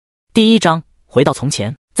第1章，回到从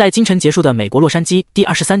前。在今晨结束的美国洛杉矶第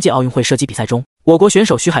23届奥运会射击比赛中，我国选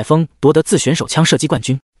手徐海峰夺得自选手枪射击冠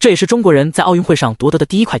军，这也是中国人在奥运会上夺得的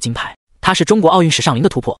第1块金牌。他是中国奥运史上零的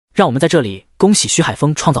突破，让我们在这里恭喜徐海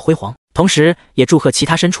峰创造辉煌，同时也祝贺其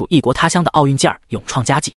他身处异国他乡的奥运健儿勇创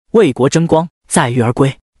佳绩，为国争光，载誉而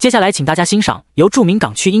归。接下来请大家欣赏由著名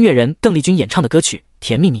港区音乐人邓丽君演唱的歌曲《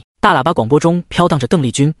甜蜜蜜》。大喇叭广播中飘荡着邓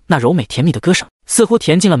丽君那柔美甜蜜的歌声，似乎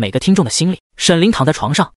甜进了每个听众的心里。沈林躺在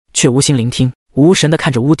床上，却无心聆听，无神地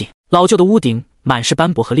看着屋顶，老旧的屋顶满是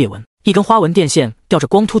斑驳和裂纹，一根花纹电线吊着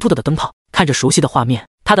光秃秃的灯泡。看着熟悉的画面，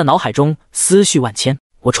他的脑海中思绪万千。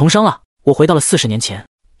我重生了，我回到了40年前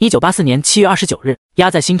，1984年7月29日，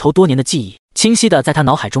压在心头多年的记忆清晰地在他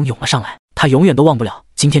脑海中涌了上来，他永远都忘不了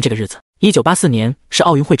今天这个日子。1984年是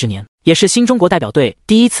奥运会之年，也是新中国代表队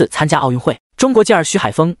第1次参加奥运会。中国健儿徐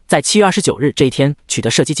海峰在7月29日这一天取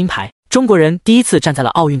得射击金牌，中国人第1次站在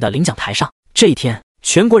了奥运的领奖台上。这一天，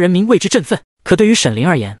全国人民为之振奋。可对于沈林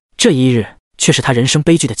而言，这一日却是他人生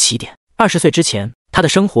悲剧的起点。20岁之前，他的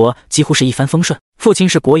生活几乎是一帆风顺，父亲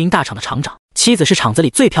是国营大厂的厂长，妻子是厂子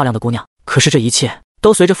里最漂亮的姑娘。可是这一切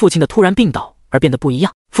都随着父亲的突然病倒而变得不一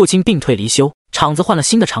样。父亲病退离休，厂子换了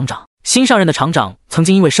新的厂长，新上任的厂长曾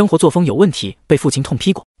经因为生活作风有问题被父亲痛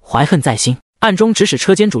批过，怀恨在心，暗中指使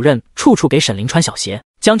车间主任处处给沈林穿小鞋，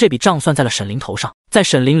将这笔账算在了沈林头上。在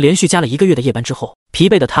沈林连续加了1个月的夜班之后，疲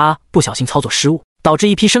惫的他不小心操作失误，导致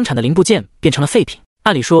一批生产的零部件变成了废品。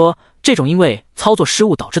按理说，这种因为操作失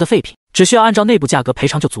误导致的废品，只需要按照内部价格赔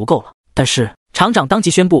偿就足够了。但是厂长当即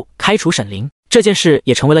宣布开除沈林，这件事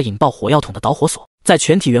也成为了引爆火药桶的导火索。在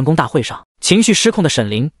全体员工大会上，情绪失控的沈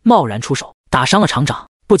林贸然出手，打伤了厂长，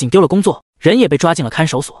不仅丢了工作，人也被抓进了看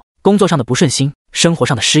守所。工作上的不顺心，生活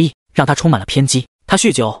上的失意，让他充满了偏激。他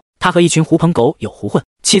酗酒，他和一群狐朋狗友胡混。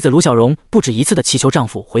妻子卢小荣不止一次地祈求丈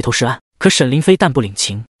夫回头是岸，可沈林非但不领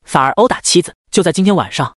情，反而殴打妻子。就在今天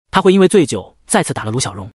晚上，他会因为醉酒再次打了卢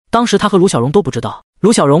小荣。当时他和卢小荣都不知道，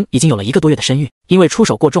卢小荣已经有了1个多月的身孕，因为出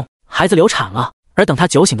手过重，孩子流产了。而等他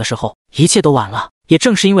酒醒的时候，一切都晚了。也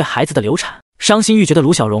正是因为孩子的流产，伤心欲绝的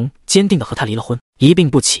卢小荣坚定地和他离了婚，一病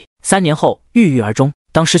不起。3年后郁郁而终。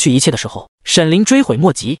当失去一切的时候，沈林追悔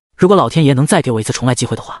莫及。如果老天爷能再给我一次重来机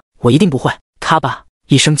会的话，我一定不会。咔吧，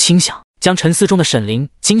一声轻响将沉思中的沈林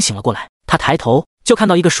惊醒了过来。他抬头就看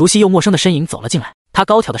到一个熟悉又陌生的身影走了进来。他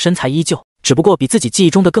高挑的身材依旧，只不过比自己记忆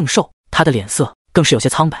中的更瘦，他的脸色更是有些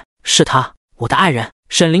苍白。是他，我的爱人。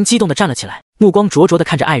沈林激动地站了起来，目光灼灼地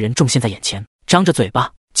看着爱人重现在眼前，张着嘴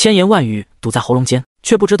巴，千言万语堵在喉咙间，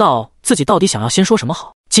却不知道自己到底想要先说什么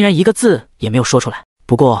好，竟然1个字也没有说出来。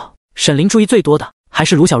不过沈林注意最多的还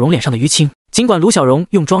是卢小荣脸上的淤青，尽管卢小荣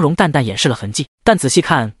用妆容淡淡掩饰了痕迹，但仔细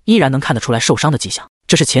看依然能看得出来受伤的迹象。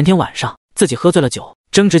这是前天晚上自己喝醉了酒，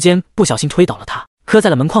争执间不小心推倒了他，磕在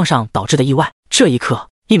了门框上导致的意外。这一刻，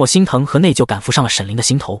一抹心疼和内疚感浮上了沈林的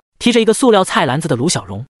心头。提着一个塑料菜篮子的卢小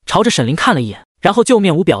荣朝着沈林看了一眼，然后就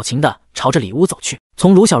面无表情地朝着里屋走去。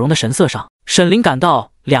从卢小荣的神色上，沈林感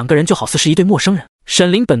到2个人就好似是一对陌生人。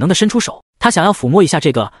沈林本能地伸出手，他想要抚摸一下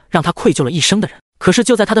这个让他愧疚了一生的人。可是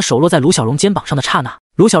就在他的手落在卢小荣肩膀上的刹那，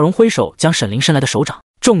卢小荣挥手将沈林伸来的手掌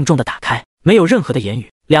重重地打开，没有任何的言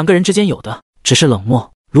语，2个人之间有的只是冷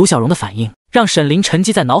漠。卢小荣的反应让沈林沉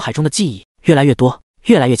积在脑海中的记忆越来越多，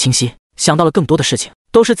越来越清晰，想到了更多的事情，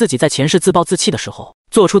都是自己在前世自暴自弃的时候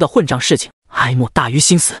做出的混账事情。哀莫大于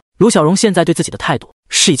心死，卢小荣现在对自己的态度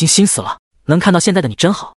是已经心死了。能看到现在的你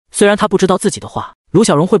真好。虽然他不知道自己的话卢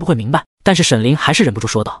小荣会不会明白，但是沈林还是忍不住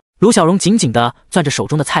说道。卢小荣紧紧地攥着手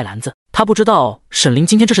中的菜篮子，他不知道沈林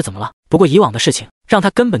今天这是怎么了，不过以往的事情让他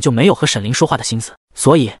根本就没有和沈林说话的心思，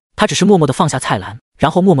所以他只是默默地放下菜篮，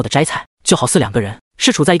然后默默地摘菜，就好似2个人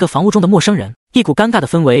是处在一个房屋中的陌生人。一股尴尬的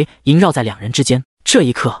氛围萦绕在2人之间。这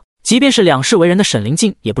一刻，即便是2世为人的沈林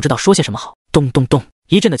静也不知道说些什么好。咚咚咚，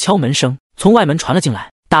一阵的敲门声从外门传了进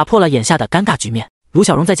来，打破了眼下的尴尬局面。卢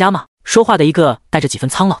小荣在家吗？说话的一个带着几分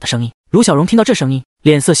苍老的声音。卢小荣听到这声音，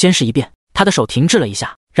脸色先是一变，他的手停滞了一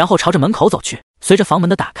下，然后朝着门口走去。随着房门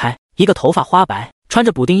的打开，一个头发花白、穿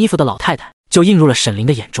着补丁衣服的老太太就映入了沈林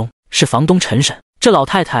的眼中，是房东陈婶。这老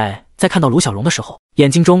太太在看到卢小荣的时候，眼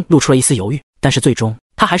睛中露出了一丝犹豫，但是最终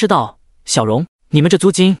她还是道：小荣，你们这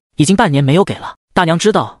租金已经半年没有给了，大娘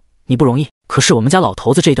知道你不容易，可是我们家老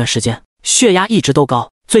头子这一段时间血压一直都高，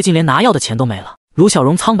最近连拿药的钱都没了。卢小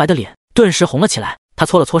荣苍白的脸顿时红了起来，他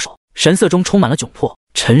搓了搓手，神色中充满了窘迫。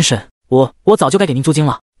陈婶，我早就该给您租金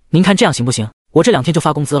了，您看这样行不行？我这2天就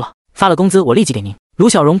发工资了，发了工资我立即给您。卢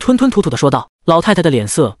小荣吞吞吐吐地说道。老太太的脸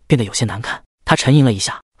色变得有些难看，她沉吟了一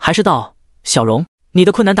下，还是道：小荣，你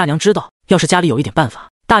的困难大娘知道，要是家里有一点办法，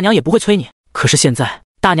大娘也不会催你，可是现在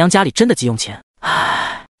大娘家里真的急用钱。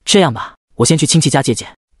唉，这样吧，我先去亲戚家借借，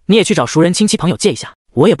你也去找熟人亲戚朋友借一下，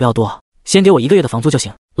我也不要多，先给我1个月的房租就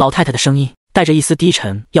行。老太太的声音带着一丝低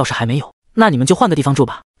沉，要是还没有，那你们就换个地方住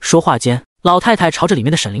吧。说话间，老太太朝着里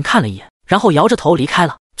面的沈林看了一眼，然后摇着头离开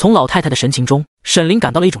了。从老太太的神情中，沈林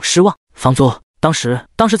感到了一种失望。房租，当时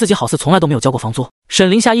自己好似从来都没有交过房租。沈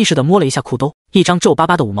林下意识地摸了一下裤兜，一张皱巴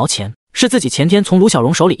巴的5毛钱，是自己前天从卢小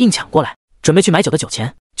荣手里硬抢过来，准备去买酒的酒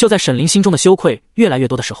钱。就在沈林心中的羞愧越来越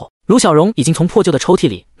多的时候，卢小荣已经从破旧的抽屉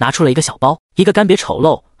里拿出了一个小包，一个干瘪丑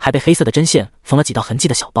陋还被黑色的针线缝了几道痕迹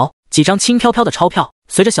的小包，几张轻飘飘的钞票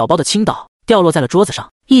随着小包的倾倒掉落在了桌子上，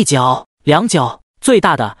一角、2角，最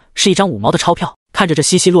大的是一张5毛的钞票。看着这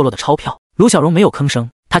稀稀落落的钞票，卢小荣没有吭声，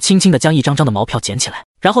他轻轻地将一张张的毛票捡起来，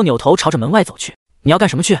然后扭头朝着门外走去。你要干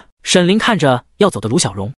什么去？沈林看着要走的卢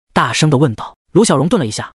小荣，大声地问道。卢小荣顿了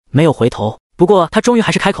一下，没有回头，不过他终于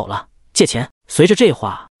还是开口了，借钱。随着这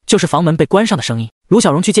话，就是房门被关上的声音。卢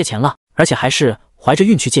小荣去借钱了，而且还是怀着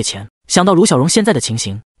孕去借钱。想到卢小荣现在的情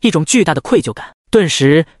形，一种巨大的愧疚感顿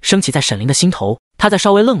时升起在沈林的心头。他再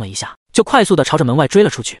稍微愣了一下，就快速地朝着门外追了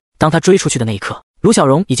出去。当他追出去的那一刻，卢小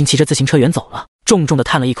荣已经骑着自行车远走了，重重地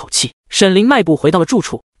叹了一口气。沈林迈步回到了住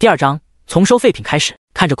处。第2章，从收废品开始。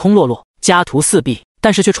看着空落落、家徒四壁，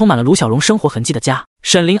但是却充满了卢小荣生活痕迹的家，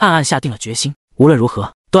沈林暗暗下定了决心，无论如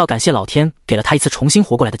何都要感谢老天给了他一次重新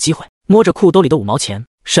活过来的机会。摸着裤兜里的5毛钱，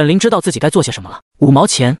沈林知道自己该做些什么了。5毛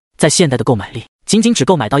钱在现代的购买力仅仅只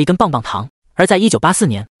够买到1根棒棒糖，而在1984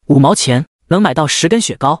年，5毛钱能买到10根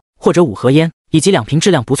雪糕，或者5盒烟，以及2瓶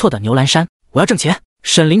质量不错的牛栏山。我要挣钱！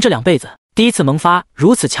沈林这2辈子第一次萌发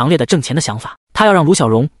如此强烈的挣钱的想法。他要让卢小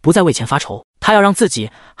荣不再为钱发愁，他要让自己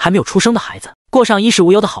还没有出生的孩子过上衣食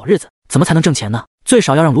无忧的好日子。怎么才能挣钱呢？最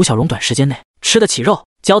少要让卢小荣短时间内吃得起肉，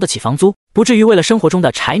交得起房租，不至于为了生活中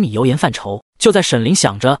的柴米油盐犯愁。就在沈林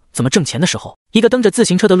想着怎么挣钱的时候，一个蹬着自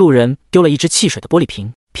行车的路人丢了一只汽水的玻璃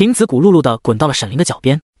瓶，瓶子咕噜噜的滚到了沈林的脚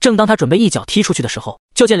边。正当他准备一脚踢出去的时候，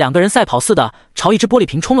就见2个人赛跑似的朝一只玻璃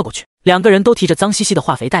瓶冲了过去。2个人都提着脏兮兮的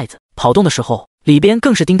化肥袋子，跑动的时候里边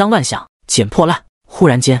更是叮当乱响，捡破烂。忽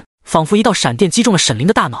然间，仿佛一道闪电击中了沈林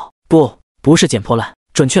的大脑。不是捡破烂，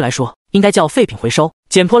准确来说应该叫废品回收。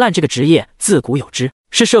捡破烂这个职业自古有之，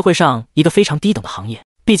是社会上一个非常低等的行业，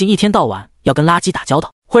毕竟一天到晚要跟垃圾打交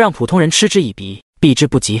道，会让普通人嗤之以鼻，避之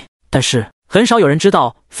不及。但是很少有人知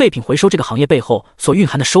道废品回收这个行业背后所蕴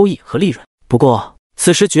含的收益和利润。不过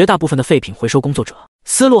此时绝大部分的废品回收工作者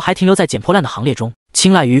思路还停留在捡破烂的行列中，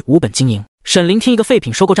青睐于无本经营。沈林听一个废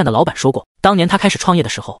品收购站的老板说过，当年他开始创业的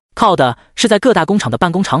时候，靠的是在各大工厂的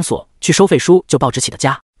办公场所去收废书就报纸起的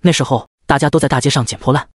家。那时候大家都在大街上捡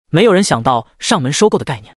破烂，没有人想到上门收购的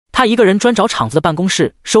概念。他一个人专找厂子的办公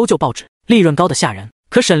室收旧报纸，利润高的吓人。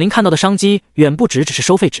可沈林看到的商机远不只是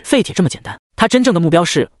收废纸、废铁这么简单，他真正的目标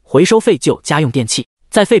是回收废旧家用电器。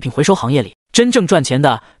在废品回收行业里，真正赚钱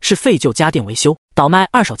的是废旧家电维修，倒卖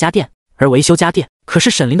2手家电，而维修家电可是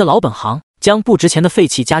沈林的老本行，将不值钱的废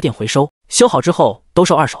弃家电回收，修好之后都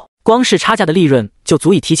售2手，光是差价的利润就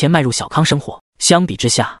足以提前迈入小康生活。相比之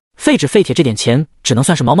下，废纸废铁这点钱只能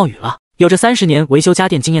算是毛毛雨了。有着30年维修家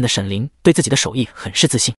电经验的沈林对自己的手艺很是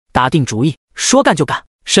自信，打定主意说干就干。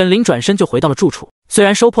沈林转身就回到了住处，虽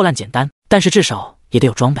然收破烂简单，但是至少也得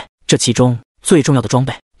有装备，这其中最重要的装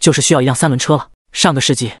备就是需要一辆3轮车了。上个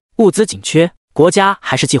世纪物资紧缺，国家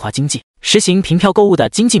还是计划经济，实行凭票购物的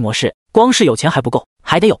经济模式，光是有钱还不够，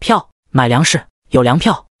还得有票。买粮食有粮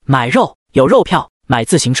票，买肉有肉票，买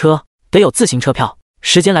自行车得有自行车票。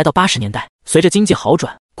时间来到80年代，随着经济好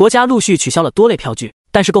转，国家陆续取消了多类票据，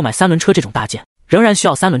但是购买3轮车这种大件仍然需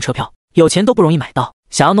要3轮车票，有钱都不容易买到，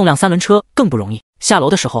想要弄辆3轮车更不容易。下楼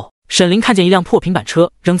的时候，沈林看见一辆破平板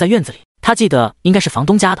车扔在院子里，他记得应该是房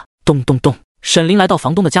东家的。咚咚咚，沈林来到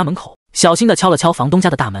房东的家门口，小心地敲了敲房东家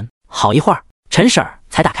的大门。好一会儿，陈婶儿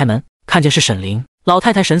才打开门，看见是沈林，老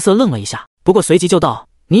太太神色愣了一下，不过随即就道：“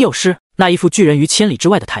你有事？”那一副拒人于千里之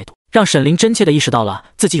外的态度，让沈林真切地意识到了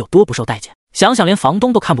自己有多不受待见。想想连房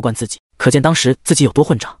东都看不惯自己，可见当时自己有多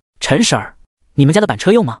混账。陈婶儿，你们家的板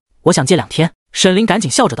车用吗？我想借2天。沈林赶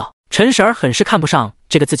紧笑着道。陈婶儿很是看不上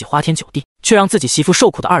这个自己花天酒地，却让自己媳妇受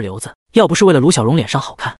苦的二流子。要不是为了卢小荣脸上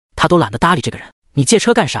好看，他都懒得搭理这个人。你借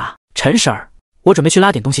车干啥？陈婶儿，我准备去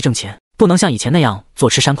拉点东西挣钱，不能像以前那样坐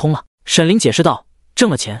吃山空了。沈林解释道。挣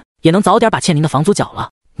了钱也能早点把欠您的房租缴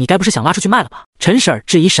了，你该不是想拉出去卖了吧？陈婶儿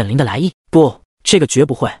质疑沈林的来意。不，这个绝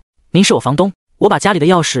不会。您是我房东，我把家里的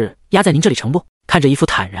钥匙压在您这里成不？看着一副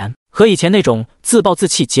坦然和以前那种自暴自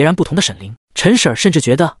弃截然不同的沈林，陈婶儿甚至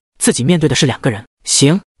觉得自己面对的是2个人。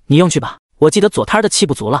行，你用去吧，我记得左摊的气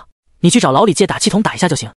不足了，你去找老李借打气筒打一下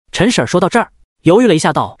就行。陈婶儿说到这儿，犹豫了一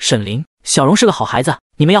下道：“沈林，小荣是个好孩子，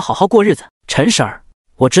你们要好好过日子。”陈婶儿，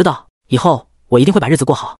我知道，以后我一定会把日子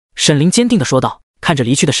过好。沈林坚定地说道。看着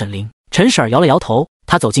离去的沈林，陈婶儿摇了摇头。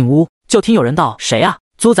他走进屋，就听有人道：“谁啊？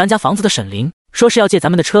租咱家房子的沈林，说是要借咱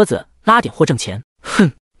们的车子拉点货挣钱。”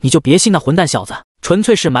哼，你就别信那混蛋小子，纯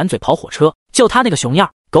粹是满嘴跑火车，就他那个熊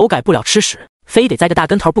样，狗改不了吃屎，非得栽个大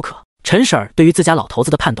跟头不可。陈婶儿对于自家老头子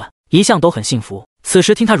的判断一向都很信服，此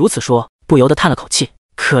时听他如此说，不由得叹了口气，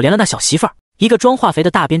可怜了那小媳妇儿。一个装化肥的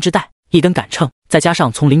大编织袋，一根杆秤，再加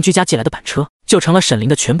上从邻居家借来的板车，就成了沈林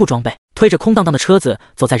的全部装备。推着空荡荡的车子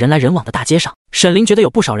走在人来人往的大街上，沈林觉得有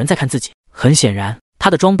不少人在看自己。很显然，他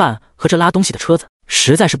的装扮和这拉东西的车子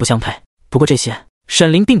实在是不相配。不过这些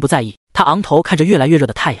沈林并不在意，他昂头看着越来越热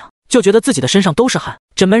的太阳，就觉得自己的身上都是汗。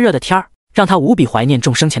这闷热的天儿让他无比怀念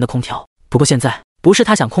众生前的空调。不过现在不是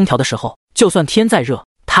他想空调的时候，就算天再热，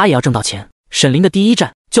他也要挣到钱。沈林的第一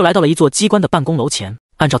站就来到了一座机关的办公楼前。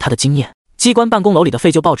按照他的经验，机关办公楼里的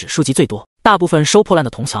废旧报纸书籍最多，大部分收破烂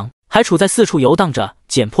的铜墙还处在四处游荡着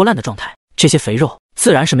捡破烂的状态。这些肥肉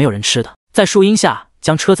自然是没有人吃的。在树荫下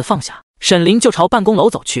将车子放下，沈林就朝办公楼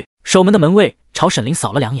走去。守门的门卫朝沈林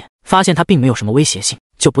扫了两眼，发现他并没有什么威胁性，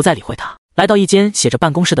就不再理会他。来到一间写着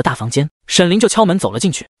办公室的大房间，沈林就敲门走了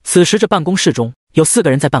进去。此时这办公室中有4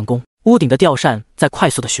个人在办公，屋顶的吊扇在快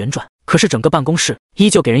速的旋转，可是整个办公室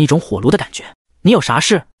依旧给人一种火炉的感觉。你有啥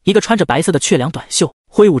事？一个穿着白色的雀凉短袖，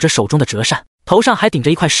挥舞着手中的折扇，头上还顶着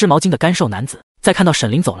一块湿毛巾的干瘦男子，在看到沈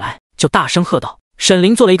林走来，就大声喝道。沈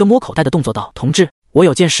林做了一个摸口袋的动作，道：“同志，我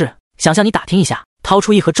有件事想向你打听一下。”掏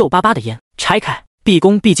出一盒皱巴巴的烟，拆开，毕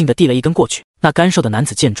恭毕敬地递了一根过去。那干瘦的男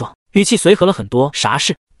子见状，语气随和了很多：“啥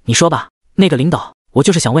事？你说吧。”那个领导，我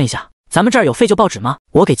就是想问一下，咱们这儿有废旧报纸吗？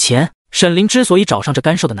我给钱。沈林之所以找上这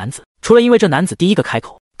干瘦的男子，除了因为这男子第一个开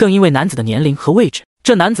口，更因为男子的年龄和位置。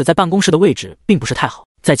这男子在办公室的位置并不是太好，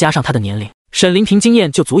再加上他的年龄，沈林凭经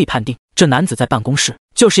验就足以判定，这男子在办公室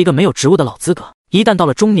就是一个没有职务的老资格。一旦到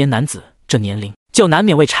了中年男子这年龄，就难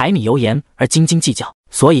免为柴米油盐而斤斤计较，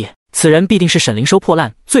所以此人必定是沈林收破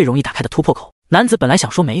烂最容易打开的突破口。男子本来想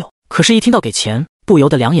说没有，可是一听到给钱，不由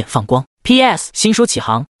得两眼放光。PS 新书起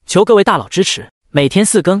航，求各位大佬支持，每天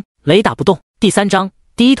4更，雷打不动。第3章，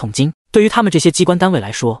第一桶金。对于他们这些机关单位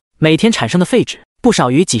来说，每天产生的废纸不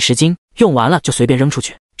少于几十斤，用完了就随便扔出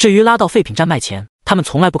去。至于拉到废品站卖钱，他们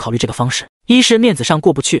从来不考虑这个方式，一是面子上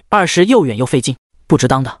过不去，二是又远又费劲。不值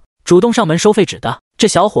当的主动上门收废纸的，这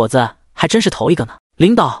小伙子还真是头一个呢。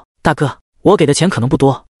领导大哥，我给的钱可能不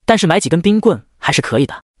多，但是买几根冰棍还是可以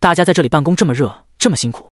的。大家在这里办公这么热，这么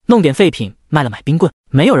辛苦，弄点废品卖了买冰棍，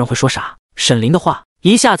没有人会说啥。沈林的话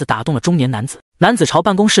一下子打动了中年男子。男子朝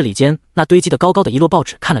办公室里间那堆积的高高的一摞报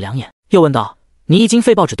纸看了两眼，又问道：“你一斤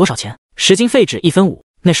废报纸多少钱？”10斤废纸1分5。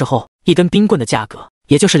那时候一根冰棍的价格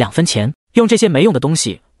也就是2分钱，用这些没用的东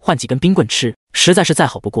西换几根冰棍吃，实在是再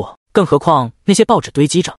好不过。更何况那些报纸堆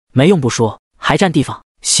积着，没用不说，还占地方。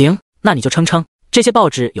行，那你就称称这些报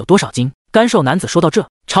纸有多少斤？干瘦男子说到这，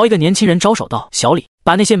朝一个年轻人招手道：“小李，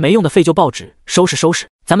把那些没用的废旧报纸收拾收拾，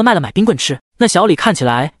咱们卖了买冰棍吃。”那小李看起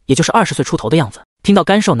来也就是20岁出头的样子，听到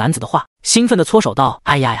干瘦男子的话，兴奋地搓手道：“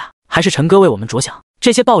哎呀呀，还是陈哥为我们着想，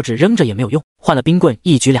这些报纸扔着也没有用，换了冰棍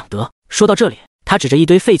一举两得。”说到这里，他指着一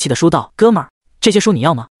堆废弃的书道：“哥们儿，这些书你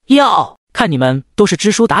要吗？”“要。”“看你们都是知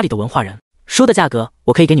书达理的文化人，书的价格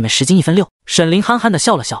我可以给你们10斤1分6。”沈林憨憨地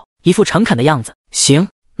笑了笑，一副诚恳的样子。“行，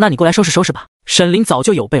那你过来收拾收拾吧。”沈林早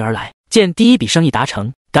就有备而来，见第一笔生意达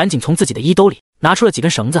成，赶紧从自己的衣兜里拿出了几根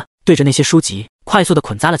绳子，对着那些书籍快速地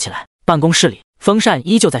捆扎了起来。办公室里风扇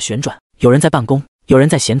依旧在旋转，有人在办公，有人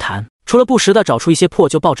在闲谈，除了不时地找出一些破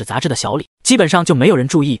旧报纸杂志的小李，基本上就没有人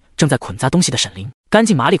注意正在捆扎东西的沈林。干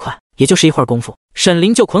净麻利快，也就是一会儿功夫，沈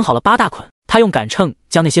林就捆好了8大捆。他用杆秤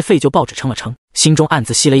将那些废旧报纸称了称，心中暗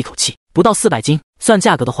自吸了一口气，不到400斤，算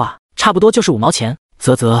价格的话，差不多就是5毛钱。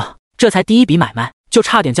这才第一笔买卖，就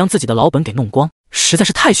差点将自己的老本给弄光，实在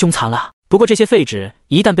是太凶残了。不过这些废纸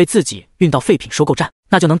一旦被自己运到废品收购站，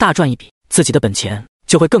那就能大赚一笔，自己的本钱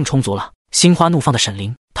就会更充足了。心花怒放的沈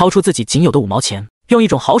林掏出自己仅有的5毛钱，用一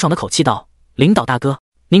种豪爽的口气道：“领导大哥，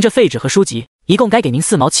您这废纸和书籍一共该给您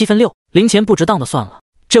4毛7分6，零钱不值当的算了，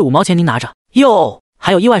这5毛钱您拿着。哟，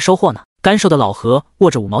还有意外收获呢。”干瘦的老何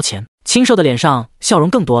握着5毛钱，清瘦的脸上笑容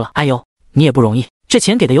更多了。“哎呦，你也不容易，这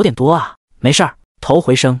钱给的有点多啊。没事儿，头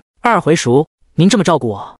回生，2回熟，您这么照顾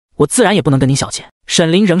我，我自然也不能跟您小气。”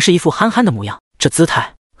沈林仍是一副憨憨的模样，这姿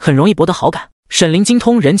态很容易博得好感。沈林精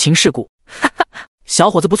通人情世故，哈哈，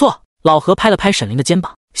小伙子不错。老何拍了拍沈林的肩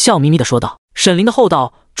膀，笑眯眯地说道。沈林的厚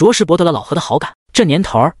道着实博得了老何的好感，这年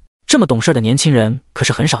头儿这么懂事的年轻人可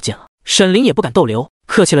是很少见了。沈林也不敢逗留，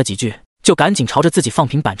客气了几句，就赶紧朝着自己放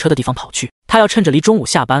平板车的地方跑去。他要趁着离中午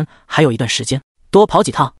下班还有一段时间，多跑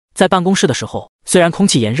几趟。在办公室的时候，虽然空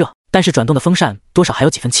气炎热，但是转动的风扇多少还有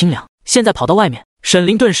几分清凉。现在跑到外面，沈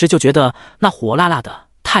林顿时就觉得那火辣辣的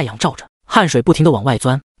太阳照着，汗水不停地往外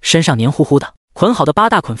钻，身上黏糊糊的。捆好的8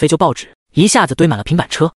大捆废旧报纸一下子堆满了平板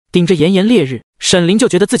车，顶着炎炎烈日，沈林就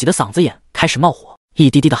觉得自己的嗓子眼开始冒火，一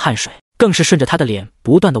滴滴的汗水更是顺着他的脸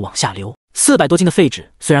不断的往下流。400多斤的废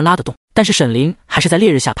纸虽然拉得动，但是沈林还是在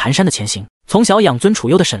烈日下蹒跚的前行。从小养尊处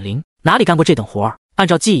优的沈林哪里干过这等活儿？按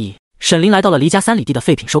照记忆，沈林来到了离家3里地的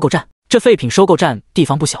废品收购站。这废品收购站地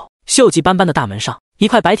方不小，锈迹斑斑的大门上，一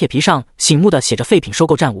块白铁皮上醒目的写着废品收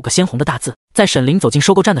购站5个鲜红的大字。在沈林走进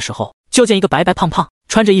收购站的时候，就见一个白白胖胖、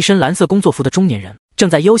穿着一身蓝色工作服的中年人正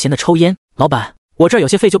在悠闲的抽烟。老板，我这儿有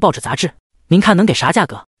些废旧报纸杂志，您看能给啥价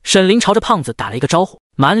格？沈林朝着胖子打了一个招呼，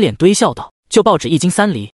满脸堆笑道：旧报纸1斤3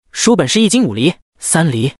厘，书本是1斤5厘，3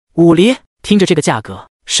厘5厘。听着这个价格，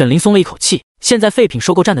沈林松了一口气。现在废品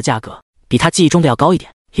收购站的价格比他记忆中的要高一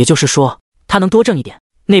点，也就是说他能多挣一点。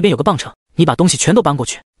那边有个磅秤，你把东西全都搬过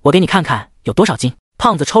去，我给你看看有多少斤。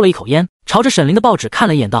胖子抽了一口烟，朝着沈林的报纸看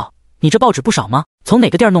了一眼道：你这报纸不少吗？从哪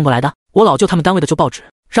个地儿弄过来的？我老舅他们单位的旧报纸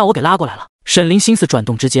让我给拉过来了。沈林心思转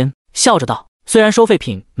动之间，笑着道：虽然收废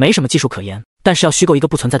品没什么技术可言，但是要虚构一个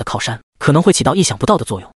不存在的靠山，可能会起到意想不到的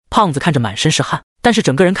作用。胖子看着满身是汗，但是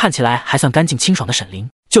整个人看起来还算干净清爽的沈林，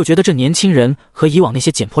就觉得这年轻人和以往那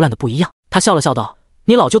些捡破烂的不一样。他笑了笑道：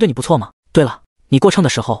你老舅对你不错吗？对了，你过秤的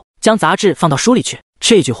时候将杂志放到书里去。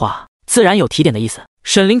这句话自然有提点的意思。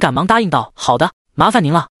沈林赶忙答应道：好的，麻烦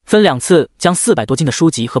您了。分2次将400多斤的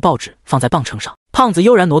书籍和报纸放在磅秤上。胖子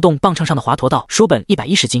悠然挪动磅秤上的华佗道：书本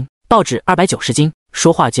110斤，报纸290斤。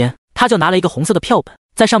说话间，他就拿了一个红色的票本，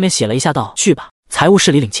在上面写了一下道：去吧，财务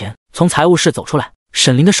室里领钱。从财务室走出来，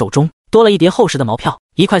沈林的手中多了一叠厚实的毛票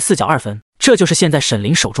，1块4角2分。这就是现在沈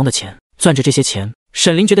林手中的钱。攥着这些钱，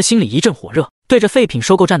沈林觉得心里一阵火热，对着废品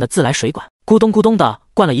收购站的自来水管咕咚咕咚的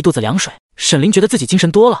灌了一肚子凉水。沈林觉得自己精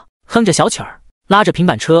神多了，哼着小曲儿，拉着平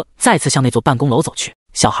板车再次向那座办公楼走去。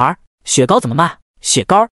小孩，雪糕怎么卖？雪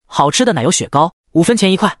糕，好吃的奶油雪糕，5分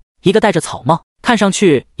钱1块。一个戴着草帽，看上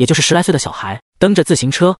去也就是10来岁的小孩蹬着自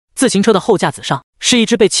行车，自行车的后架子上是一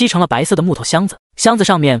只被漆成了白色的木头箱子，箱子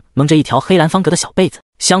上面蒙着一条黑蓝方格的小被子，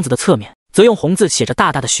箱子的侧面则用红字写着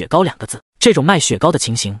大大的雪糕2个字。这种卖雪糕的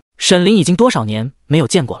情形，沈林已经多少年没有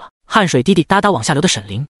见过了。汗水滴滴答答往下流的沈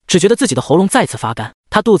林只觉得自己的喉咙再次发干，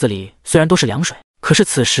他肚子里虽然都是凉水，可是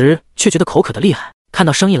此时却觉得口渴的厉害。看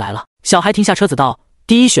到生意来了，小孩停下车子道：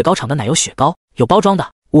第一雪糕厂的奶油雪糕，有包装的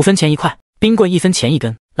，5分钱1块，冰棍1分钱1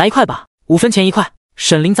根，来1块吧，5分钱1块。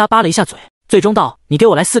沈林咂巴了一下嘴，最终道：你给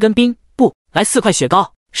我来4根冰，不，来4块雪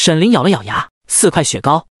糕。沈林咬了咬牙，4块雪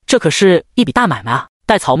糕，这可是一笔大买卖啊。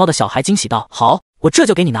戴草帽的小孩惊喜道：好，我这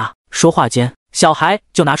就给你拿。说话间，小孩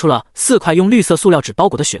就拿出了4块用绿色塑料纸包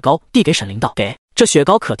裹的雪糕，递给沈林道：给，这雪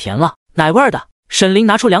糕可甜了，奶味儿的。沈林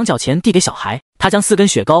拿出2角钱递给小孩，他将4根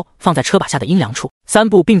雪糕放在车把下的阴凉处，3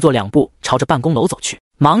步并作2步朝着办公楼走去。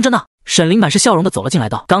忙着呢。沈林满是笑容的走了进来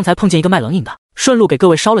道：刚才碰见一个卖冷饮的，顺路给各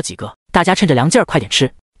位烧了几个，大家趁着凉劲儿快点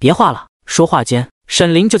吃，别化了。说话间，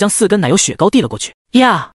沈林就将4根奶油雪糕递了过去。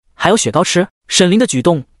呀，还有雪糕吃？沈林的举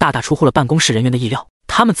动大大出乎了办公室人员的意料，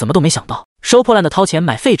他们怎么都没想到，收破烂的掏钱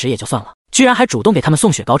买废纸也就算了，居然还主动给他们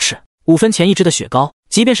送雪糕吃。5分钱1支的雪糕，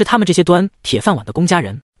即便是他们这些端铁饭碗的公家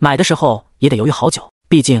人，买的时候也得犹豫好久，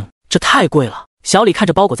毕竟这太贵了。小李看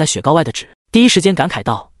着包裹在雪糕外的纸，第一时间感慨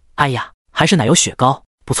道：哎呀，还是奶油雪糕，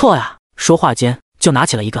不错呀。说话间就拿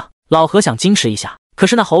起了一个。老何想矜持一下，可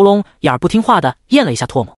是那喉咙眼儿不听话的咽了一下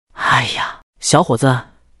唾沫。哎呀，小伙子，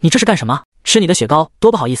你这是干什么？吃你的雪糕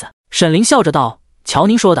多不好意思。沈林笑着道：瞧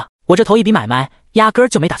您说的，我这头一笔买卖压根儿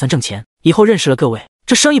就没打算挣钱，以后认识了各位，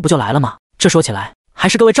这生意不就来了吗？这说起来还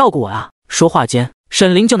是各位照顾我啊。说话间，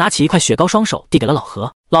沈林就拿起1块雪糕，双手递给了老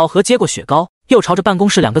何。老何接过雪糕，又朝着办公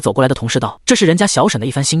室2个走过来的同事道：这是人家小沈的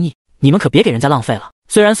一番心意，你们可别给人家浪费了。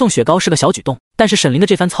虽然送雪糕是个小举动，但是沈林的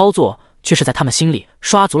这番操作却是在他们心里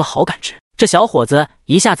刷足了好感值。这小伙子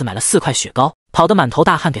一下子买了4块雪糕，跑得满头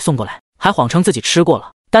大汗给送过来，还谎称自己吃过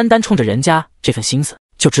了，单单冲着人家这份心思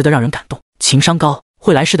就值得让人感动。情商高，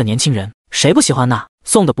会来事的年轻人，谁不喜欢呢？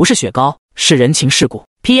送的不是雪糕，是人情世故。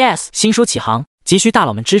 PS 新书起航，急需大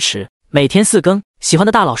佬们支持，每天4更，喜欢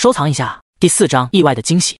的大佬收藏一下。第4章意外的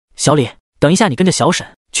惊喜。小李，等一下你跟着小沈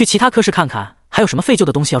去其他科室看看还有什么废旧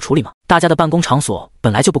的东西要处理吗？大家的办公场所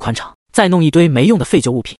本来就不宽敞，再弄一堆没用的废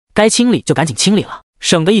旧物品，该清理就赶紧清理了，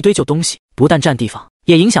省得一堆旧东西不但占地方，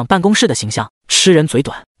也影响办公室的形象。吃人嘴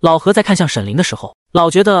短，老何在看向沈林的时候，老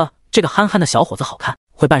觉得这个憨憨的小伙子好看，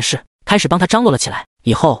会办事，开始帮他张罗了起来。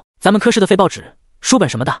以后咱们科室的废报纸、书本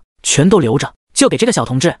什么的全都留着，就给这个小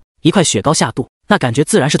同志1块雪糕下肚，那感觉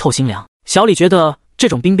自然是透心凉。小李觉得这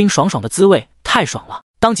种冰冰爽爽的滋味太爽了，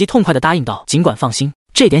当即痛快地答应道：尽管放心，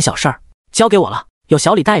这点小事儿交给我了。有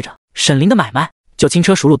小李带着，沈林的买卖就轻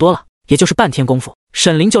车熟路多了。也就是半天功夫，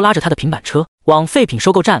沈林就拉着他的平板车往废品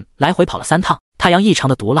收购站来回跑了3趟。太阳异常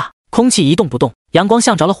的毒辣，空气一动不动，阳光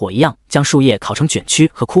像着了火一样，将树叶烤成卷曲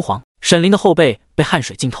和枯黄。沈林的后背被汗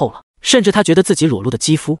水浸透了，甚至他觉得自己裸露的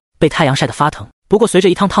肌肤被太阳晒得发疼。不过随着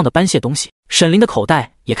一趟趟的搬卸东西，沈林的口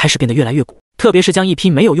袋也开始变得越来越鼓。特别是将一批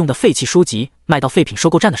没有用的废弃书籍卖到废品收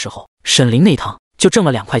购站的时候，沈林那一趟就挣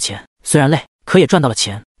了2块钱。虽然累，可也赚到了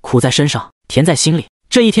钱，苦在身上，甜在心里。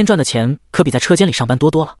这一天赚的钱可比在车间里上班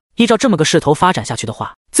多了。依照这么个势头发展下去的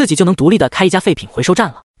话，自己就能独立的开一家废品回收站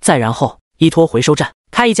了。再然后依托回收站，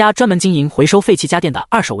开一家专门经营回收废弃家电的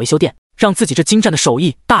二手维修店，让自己这精湛的手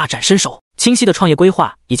艺大展身手。清晰的创业规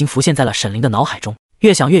划已经浮现在了沈林的脑海中，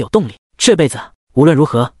越想越有动力。这辈子无论如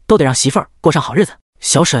何都得让媳妇儿过上好日子。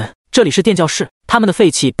小沈，这里是电教室，他们的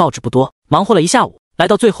废弃报纸不多，忙活了一下午，来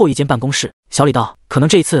到最后一间办公室。小李道：“可能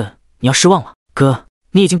这一次你要失望了，哥，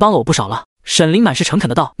你已经帮了我不少了。”沈林满是诚恳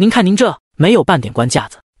的道：“您看您这没有半点官架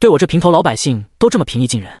子，对我这平头老百姓都这么平易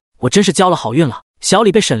近人，我真是交了好运了。”小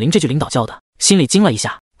李被沈林这句领导叫的，心里惊了一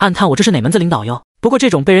下，暗叹我这是哪门子领导哟？不过这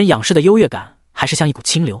种被人仰视的优越感还是像一股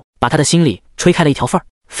清流，把他的心里吹开了一条缝儿，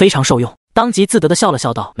非常受用，当即自得的笑了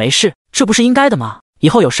笑道：“没事，这不是应该的吗？以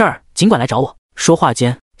后有事儿尽管来找我。”说话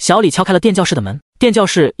间，小李敲开了电教室的门。电教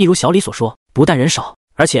室一如小李所说，不但人少，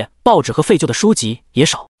而且报纸和废旧的书籍也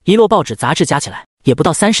少，一摞报纸杂志加起来也不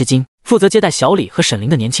到30斤。负责接待小李和沈林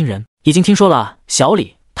的年轻人已经听说了小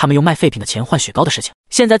李他们用卖废品的钱换雪糕的事情，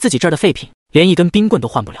现在自己这儿的废品连一根冰棍都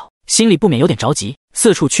换不了，心里不免有点着急，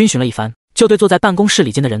四处逡巡了一番，就对坐在办公室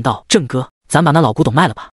里间的人道：“郑哥，咱把那老古董卖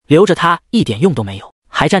了吧，留着他一点用都没有，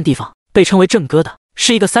还占地方。”被称为郑哥的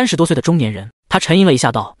是一个30多岁的中年人，他沉吟了一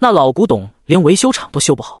下道：“那老古董连维修厂都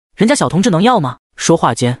修不好，人家小同志能要吗？”说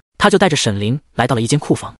话间，他就带着沈林来到了一间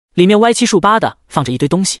库房，里面歪七竖八的放着一堆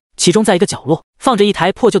东西，其中在一个角落放着一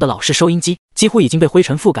台破旧的老式收音机，几乎已经被灰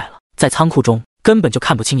尘覆盖了，在仓库中根本就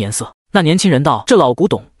看不清颜色。那年轻人道：“这老古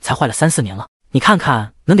董才坏了3、4年了，你看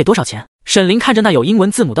看能给多少钱？”沈林看着那有英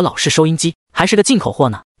文字母的老式收音机，还是个进口货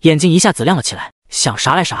呢，眼睛一下子亮了起来，想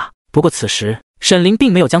啥来啥。不过此时沈林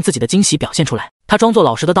并没有将自己的惊喜表现出来，他装作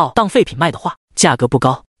老实的道：“当废品卖的话，价格不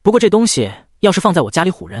高，不过这东西要是放在我家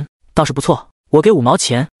里唬人，倒是不错，我给5毛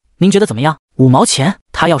钱，您觉得怎么样？”5毛钱？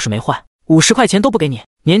他要是没坏，50块钱都不给你。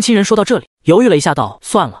年轻人说到这里，犹豫了一下道：“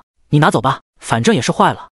算了，你拿走吧，反正也是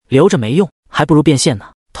坏了，留着没用，还不如变现呢。”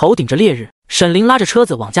头顶着烈日，沈林拉着车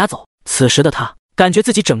子往家走。此时的他感觉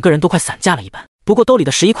自己整个人都快散架了一般，不过兜里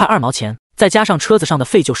的11块2毛钱，再加上车子上的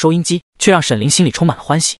废旧收音机，却让沈林心里充满了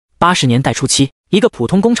欢喜。80年代初期，一个普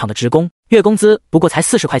通工厂的职工，月工资不过才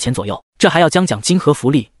40块钱左右，这还要将奖金和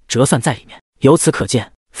福利折算在里面。由此可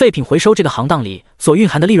见，废品回收这个行当里所蕴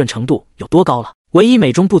含的利润程度有多高了。唯一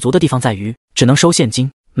美中不足的地方在于，只能收现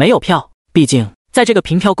金，没有票。毕竟在这个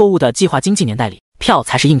凭票购物的计划经济年代里，票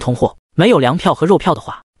才是硬通货，没有粮票和肉票的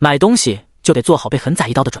话，买东西就得做好被狠宰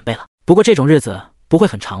一刀的准备了。不过这种日子不会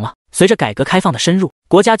很长了。随着改革开放的深入，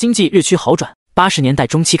国家经济日趋好转。80年代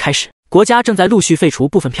中期开始，国家正在陆续废除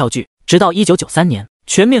部分票据，直到1993年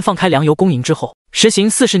全面放开粮油供应之后，实行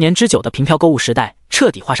40年之久的凭票购物时代彻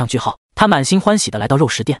底画上句号。他满心欢喜地来到肉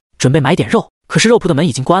食店，准备买点肉，可是肉铺的门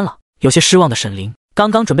已经关了。有些失望的沈林刚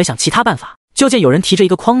刚准备想其他办法，就见有人提着一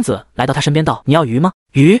个筐子来到他身边道：“你要鱼吗？”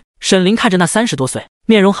鱼？沈林看着那30多岁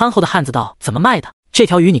面容憨厚的汉子道：“怎么卖的？这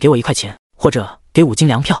条鱼你给我1块钱，或者给5斤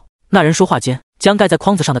粮票。”那人说话间，将盖在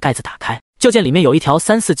筐子上的盖子打开，就见里面有一条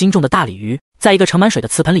3、4斤重的大鲤鱼，在一个盛满水的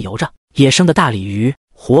瓷盆里游着。野生的大鲤鱼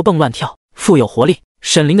活蹦乱跳，富有活力，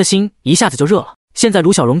沈林的心一下子就热了。现在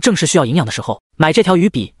卢小荣正是需要营养的时候，买这条鱼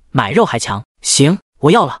比买肉还强。行，我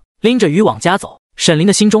要了。拎着鱼往家走，沈林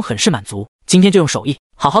的心中很是满足，今天就用手艺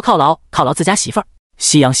好好犒劳自家媳妇儿。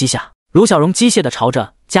夕阳西下，卢小荣机械地朝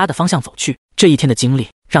着家的方向走去。这一天的经历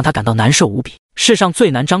让他感到难受无比。世上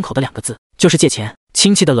最难张口的2个字就是借钱。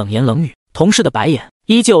亲戚的冷言冷语，同事的白眼，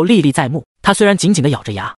依旧历历在目。他虽然紧紧地咬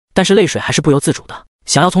着牙，但是泪水还是不由自主的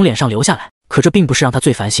想要从脸上流下来。可这并不是让他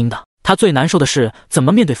最烦心的，他最难受的是怎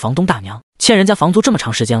么面对房东大娘，欠人家房租这么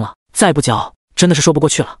长时间了，再不缴真的是说不过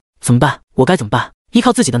去了。怎么办？我该怎么办？依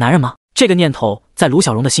靠自己的男人吗？这个念头在卢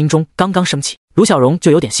小荣的心中刚刚升起，卢小荣就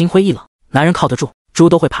有点心灰意冷。男人靠得住，猪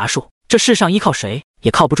都会爬树，这世上依靠谁也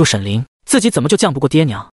靠不住沈林，自己怎么就犟不过爹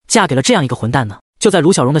娘，嫁给了这样一个混蛋呢？就在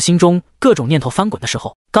卢小荣的心中各种念头翻滚的时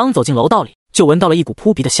候，刚走进楼道里，就闻到了一股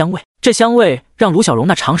扑鼻的香味。这香味让卢小荣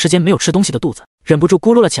那长时间没有吃东西的肚子忍不住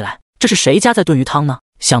咕噜了起来。这是谁家在炖鱼汤呢？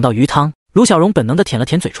想到鱼汤，卢小荣本能地舔了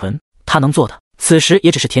舔嘴唇，他能做的此时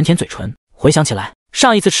也只是舔舔嘴唇。回想起来，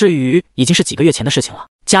上一次吃鱼已经是几个月前的事情了，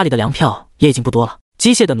家里的粮票也已经不多了，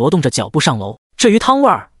机械地挪动着脚步上楼。这鱼汤味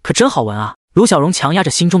儿可真好闻啊！卢小荣强压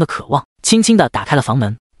着心中的渴望，轻轻地打开了房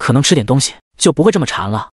门。可能吃点东西就不会这么馋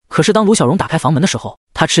了。可是当卢小荣打开房门的时候，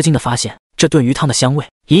他吃惊地发现，这炖鱼汤的香味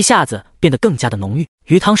一下子变得更加的浓郁。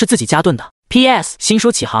鱼汤是自己家炖的。PS 新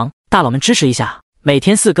书启航，大佬们支持一下，每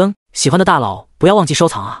天4更，喜欢的大佬不要忘记收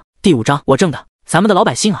藏啊。第5章我挣的，咱们的老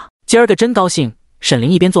百姓啊，今儿个真高兴。沈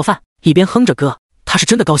林一边做饭一边哼着歌，他是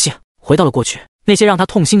真的高兴，回到了过去，那些让他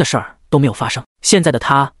痛心的事儿都没有发生。现在的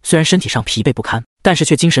他虽然身体上疲惫不堪，但是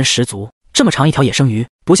却精神十足。这么长一条野生鱼，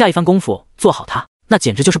不下一番功夫做好它，那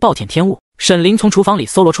简直就是暴殄天物。沈林从厨房里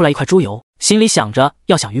搜罗出来一块猪油，心里想着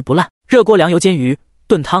要想鱼不烂，热锅凉油煎鱼，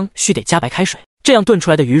炖汤须得加白开水，这样炖出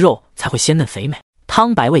来的鱼肉才会鲜嫩肥美，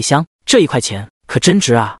汤白味香。这一块钱可真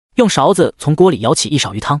值啊！用勺子从锅里舀起一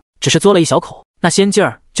勺鱼汤，只是嘬了一小口，那鲜劲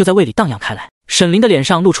儿就在胃里荡漾开来。沈林的脸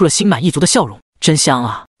上露出了心满意足的笑容，真香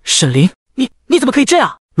啊！沈林，你怎么可以这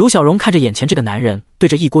样？卢小荣看着眼前这个男人，对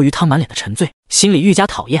着一锅鱼汤满脸的沉醉，心里愈加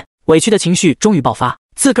讨厌，委屈的情绪终于爆发。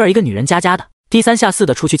自个儿一个女人家的，低三下四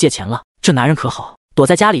的出去借钱了，这男人可好，躲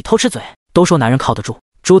在家里偷吃嘴。都说男人靠得住，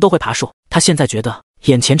猪都会爬树，他现在觉得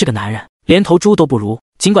眼前这个男人连头猪都不如。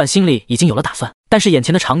尽管心里已经有了打算，但是眼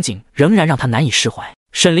前的场景仍然让他难以释怀。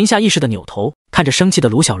沈林下意识的扭头看着生气的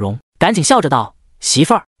卢小荣，赶紧笑着道：媳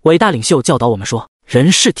妇儿，伟大领袖教导我们说，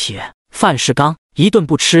人是铁，饭是钢，一顿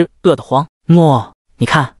不吃饿得慌。你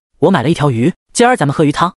看我买了一条鱼，今儿咱们喝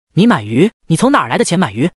鱼汤。你买鱼？你从哪儿来的钱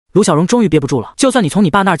买鱼？卢小荣终于憋不住了，就算你从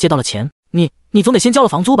你爸那儿借到了钱，你总得先交了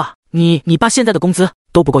房租吧？你爸现在的工资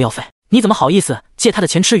都不够药费，你怎么好意思借他的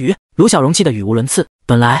钱吃鱼？卢小荣气得语无伦次。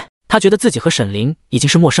本来他觉得自己和沈林已经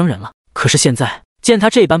是陌生人了，可是现在见他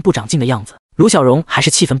这般不长进的样子，卢小荣还是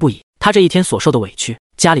气愤不已。他这一天所受的委屈，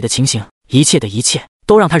家里的情形，一切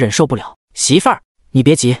都让他忍受不了。媳妇儿，你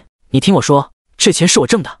别急，你听我说，这钱是我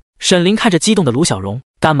挣的。沈林看着激动的卢小荣，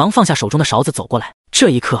赶忙放下手中的勺子走过来。这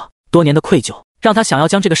一刻，多年的愧疚让他想要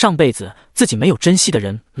将这个上辈子自己没有珍惜的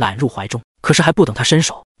人揽入怀中，可是还不等他伸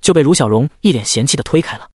手，就被卢小荣一脸嫌弃的推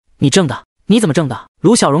开了。你挣的？你怎么挣的？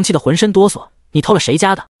卢小荣气得浑身哆嗦。你偷了谁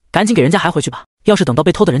家的？赶紧给人家还回去吧，要是等到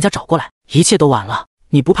被偷的人家找过来，一切都晚了。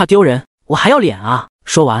你不怕丢人？我还要脸啊！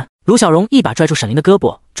说完，卢小荣一把拽住沈林的胳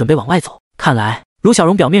膊，准备往外走。看来卢小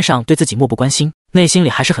荣表面上对自己漠不关心，内心里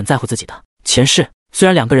还是很在乎自己的。前世虽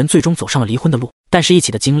然两个人最终走上了离婚的路，但是一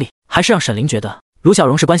起的经历还是让沈林觉得卢小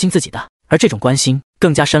荣是关心自己的，而这种关心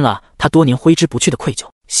更加深了他多年挥之不去的愧疚。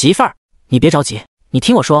媳妇儿，你别着急，你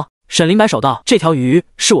听我说。沈林摆手道：这条鱼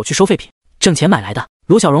是我去收废品挣钱买来的。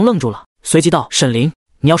卢小荣愣住了，随即道：沈林，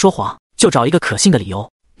你要说谎就找一个可信的理由，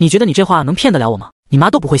你觉得你这话能骗得了我吗？你妈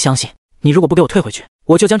都不会相信，你如果不给我退回去，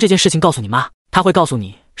我就将这件事情告诉你妈，她会告诉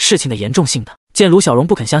你事情的严重性的。见卢小荣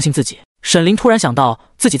不肯相信自己，沈林突然想到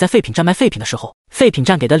自己在废品站卖废品的时候，废品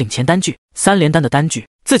站给的领钱单据，3连单的单据，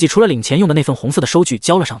自己除了领钱用的那份红色的收据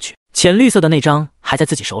交了上去，浅绿色的那张还在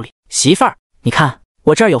自己手里。媳妇儿，你看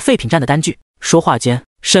我这儿有废品站的单据。说话间，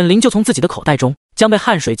沈林就从自己的口袋中将被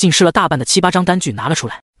汗水浸湿了大半的7、8张单据拿了出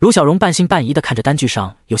来。卢小荣半信半疑地看着单据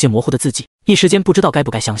上有些模糊的字迹，一时间不知道该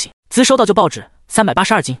不该相信。资收到旧报纸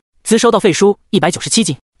382斤，资收到废书197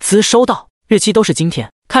斤，资收到日期都是今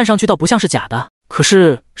天，看上去倒不像是假的。可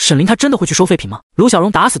是沈林他真的会去收废品吗？卢小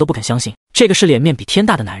荣打死都不肯相信，这个是脸面比天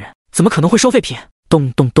大的男人，怎么可能会收废品？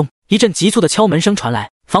咚咚咚，一阵急促的敲门声传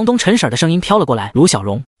来，房东陈婶的声音飘了过来。卢小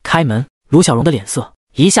荣，开门。卢小荣的脸色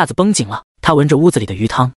一下子绷紧了，他闻着屋子里的鱼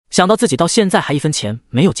汤，想到自己到现在还1分钱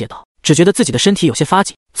没有借到，只觉得自己的身体有些发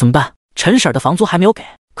紧。怎么办？陈婶的房租还没有给，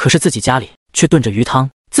可是自己家里却炖着鱼汤，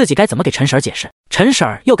自己该怎么给陈婶解释？陈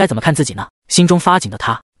婶又该怎么看自己呢？心中发紧的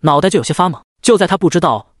他脑袋就有些发懵。就在他不知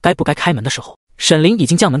道该不该开门的时候，沈林已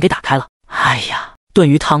经将门给打开了。哎呀，炖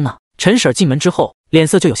鱼汤呢？陈婶进门之后脸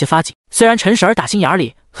色就有些发紧。虽然陈婶打心眼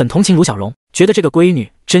里很同情卢小荣，觉得这个闺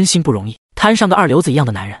女真心不容易，摊上个二流子一样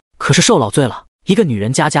的男人，可是受老罪了，一个女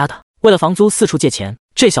人家的，为了房租四处借钱，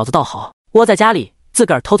这小子倒好，窝在家里自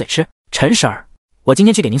个儿偷嘴吃。陈婶儿，我今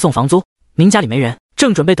天去给您送房租，您家里没人，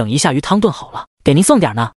正准备等一下鱼汤炖好了，给您送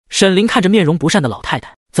点呢。沈林看着面容不善的老太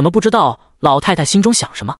太，怎么不知道老太太心中想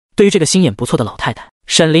什么？对于这个心眼不错的老太太，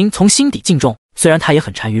沈林从心底敬重。虽然他也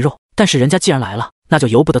很馋鱼肉，但是人家既然来了，那就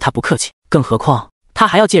由不得他不客气。更何况他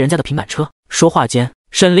还要借人家的平板车。说话间，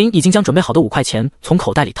沈林已经将准备好的5块钱从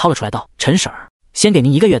口袋里掏了出来，道：陈婶儿，先给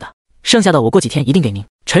您1个月的，剩下的我过几天一定给您。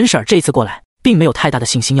陈婶儿这一次过来并没有太大的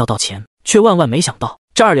信心要到钱，却万万没想到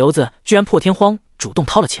这二流子居然破天荒主动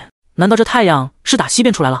掏了钱。难道这太阳是打西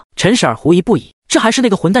边出来了？陈婶儿狐疑不已，这还是那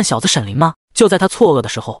个混蛋小子沈林吗？就在他错愕的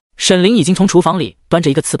时候，沈林已经从厨房里端着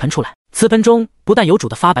一个瓷盆出来，瓷盆中不但有煮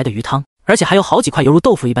得发白的鱼汤，而且还有好几块犹如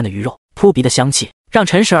豆腐一般的鱼肉，扑鼻的香气让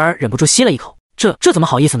陈婶儿忍不住吸了一口。这怎么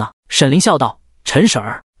好意思呢？沈林笑道：陈婶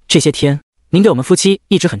儿，这些天您对我们夫妻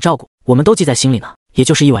一直很照顾，我们都记在心里呢。也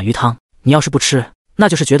就是一碗鱼汤，你要是不吃，那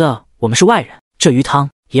就是觉得我们是外人。这鱼汤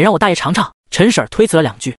也让我大爷尝尝。陈婶儿推辞了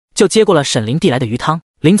2句，就接过了沈林递来的鱼汤。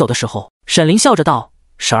临走的时候，沈林笑着道：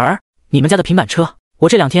婶儿，你们家的平板车我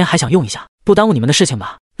这2天还想用一下，不耽误你们的事情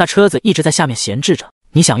吧？那车子一直在下面闲置着，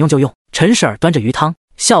你想用就用。陈婶儿端着鱼汤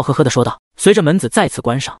笑呵呵地说道。随着门子再次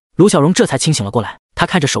关上，卢小荣这才清醒了过来，他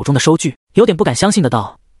看着手中的收据，有点不敢相信的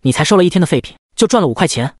道：“你才收了1天的废品，就赚了5块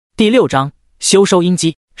钱。”第6章修收音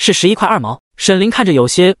机是11块2毛。沈林看着有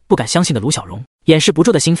些不敢相信的卢小荣，掩饰不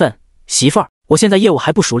住的兴奋：“媳妇儿，我现在业务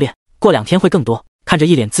还不熟练，过2天会更多。”看着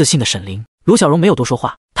一脸自信的沈林，卢小荣没有多说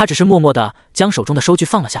话，他只是默默地将手中的收据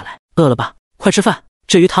放了下来。饿了吧？快吃饭，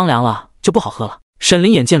这鱼汤凉了就不好喝了。沈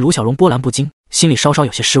林眼见卢小荣波澜不惊，心里稍稍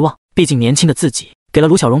有些失望，毕竟年轻的自己给了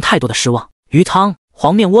卢小荣太多的失望。鱼汤、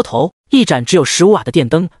黄面窝头，一盏只有15瓦的电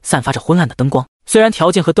灯散发着昏暗的灯光，虽然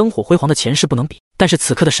条件和灯火辉煌的前世不能比，但是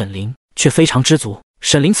此刻的沈林却非常知足。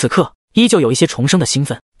沈林此刻依旧有一些重生的兴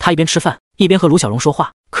奋，他一边吃饭一边和卢小荣说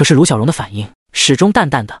话，可是卢小荣的反应始终淡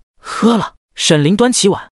淡的。喝了。沈林端起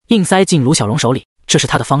碗硬塞进卢小荣手里，这是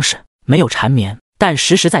他的方式，没有缠绵，但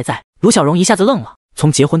实实在在。卢小荣一下子愣了，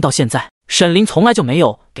从结婚到现在，沈林从来就没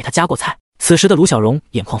有给他夹过菜。此时的卢小荣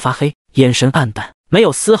眼眶发黑，眼神暗淡，没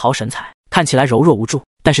有丝毫神采，看起来柔弱无助，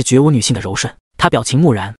但是绝无女性的柔顺。他表情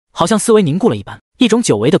木然，好像思维凝固了一般，一种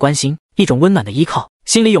久违的关心，一种温暖的依靠，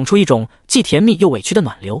心里涌出一种既甜蜜又委屈的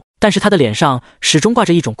暖流。但是他的脸上始终挂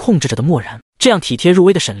着一种控制着的漠然。这样体贴入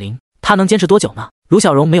微的沈林，他能坚持多久呢？卢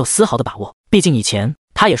小荣没有丝毫的把握，毕竟以前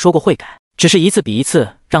他也说过会改，只是一次比一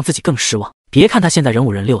次让自己更失望。别看他现在人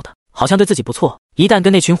五人六的，好像对自己不错，一旦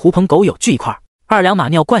跟那群狐朋狗友聚一块，2两马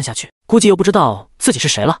尿灌下去，估计又不知道自己是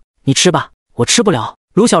谁了。你吃吧，我吃不了。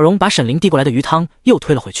卢小荣把沈林递过来的鱼汤又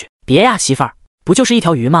推了回去。别呀，媳妇儿，不就是一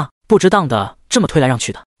条鱼吗？不值当的这么推来让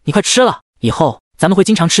去的，你快吃了，以后咱们会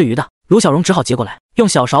经常吃鱼的。卢小荣只好接过来，用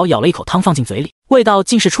小勺舀了一口汤放进嘴里，味道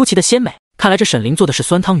竟是出奇的鲜美。看来这沈林做的是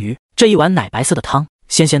酸汤鱼，这一碗奶白色的汤，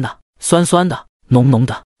鲜鲜的，酸酸的，浓浓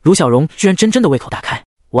的。卢小荣居然真的胃口大开。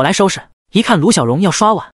我来收拾。一看卢小荣要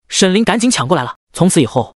刷碗，沈林赶紧抢过来了。从此以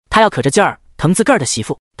后，他要可着劲儿疼自个儿的媳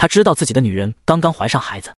妇。他知道自己的女人刚刚怀上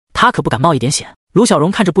孩子，他可不敢冒一点险。卢小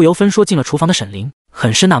荣看着不由分说进了厨房的沈林，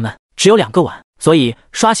很是纳闷，只有2个碗，所以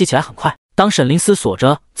刷洗起来很快。当沈林思索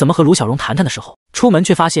着怎么和卢小荣谈谈的时候，出门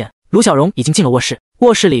却发现卢小荣已经进了卧室，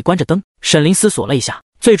卧室里关着灯。沈林思索了一下，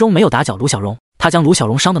最终没有打搅卢小荣。他将卢小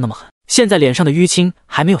荣伤得那么狠，现在脸上的淤青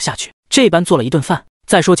还没有下去，这般做了一顿饭，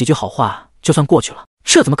再说几句好话就算过去了，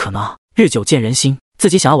这怎么可能？日久见人心，自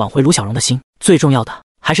己想要挽回卢小荣的心，最重要的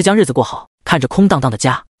还是将日子过好。看着空荡荡的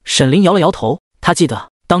家，沈林摇了摇头。他记得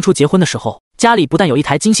当初结婚的时候，家里不但有一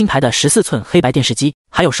台金星牌的14寸黑白电视机，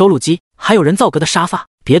还有收录机，还有人造革的沙发。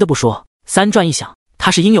别的不说，3转一响，他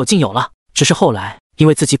是应有尽有了。只是后来因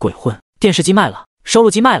为自己鬼混，电视机卖了，收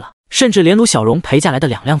录机卖了，甚至连卢小荣陪嫁来的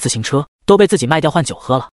2辆自行车都被自己卖掉换酒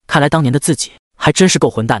喝了。看来当年的自己还真是够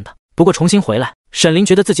混蛋的。不过重新回来，沈林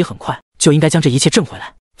觉得自己很快就应该将这一切挣回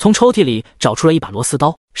来。从抽屉里找出了一把螺丝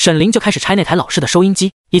刀，沈林就开始拆那台老式的收音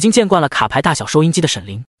机。已经见惯了卡牌大小收音机的沈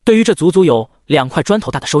林，对于这足足有2块砖头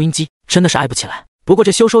大的收音机，真的是爱不起来。不过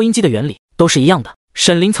这修收音机的原理都是一样的。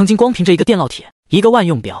沈林曾经光凭着一个电烙铁、一个万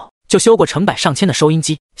用表就修过成百上千的收音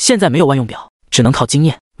机，现在没有万用表，只能靠经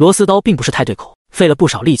验。螺丝刀并不是太对口，费了不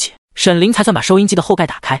少力气，沈林才算把收音机的后盖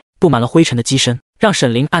打开。布满了灰尘的机身让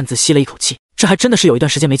沈林暗自吸了一口气，这还真的是有一段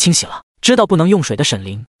时间没清洗了。知道不能用水的沈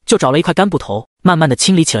林就找了一块干布头，慢慢的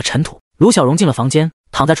清理起了尘土。卢小荣进了房间，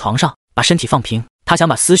躺在床上，把身体放平，他想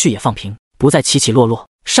把思绪也放平，不再起起落落，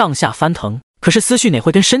上下翻腾。可是思绪哪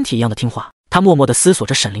会跟身体一样的听话？他默默地思索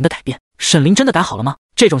着沈林的改变。沈林真的改好了吗？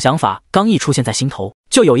这种想法刚一出现在心头，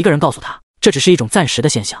就有一个人告诉他，这只是一种暂时的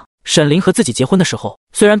现象。沈林和自己结婚的时候，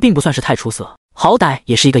虽然并不算是太出色，好歹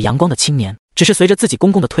也是一个阳光的青年，只是随着自己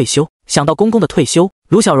公公的退休，想到公公的退休，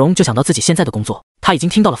卢小荣就想到自己现在的工作。他已经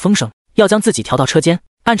听到了风声，要将自己调到车间。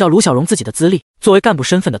按照卢小荣自己的资历，作为干部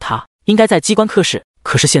身份的他，应该在机关科室，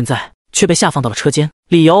可是现在却被下放到了车间，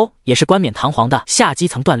理由也是冠冕堂皇的下基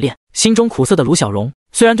层锻炼。心中苦涩的卢小荣，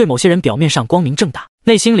虽然对某些人表面上光明正大，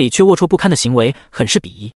内心里却龌龊不堪的行为很是鄙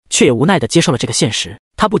夷，却也无奈地接受了这个现实。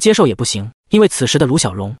他不接受也不行，因为此时的卢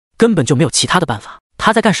小荣根本就没有其他的办法。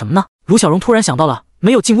他在干什么呢？卢小荣突然想到了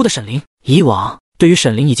没有进屋的沈林。以往对于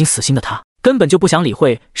沈林已经死心的他，根本就不想理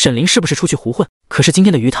会沈林是不是出去胡混。可是今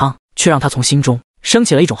天的鱼汤却让他从心中升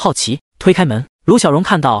起了一种好奇。推开门，卢小荣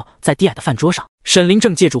看到在低矮的饭桌上，沈林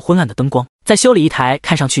正借助昏暗的灯光在修理一台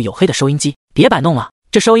看上去黝黑的收音机。别摆弄了，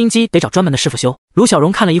这收音机得找专门的师傅修。卢小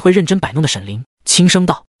荣看了一会认真摆弄的沈林，轻声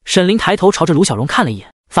道。沈林抬头朝着卢小荣看了一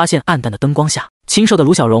眼，发现暗淡的灯光下，清瘦的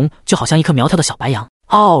卢小荣就好像一颗苗条的小白羊，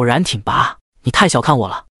傲然挺拔。你太小看我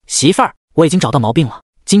了，媳妇儿，我已经找到毛病了，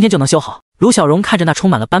今天就能修好。卢小荣看着那充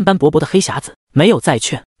满了斑斑驳驳的黑匣子，没有再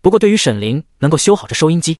劝。不过对于沈林能够修好这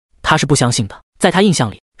收音机，他是不相信的。在他印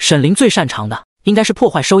象里，沈林最擅长的应该是破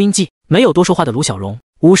坏收音机。没有多说话的卢小荣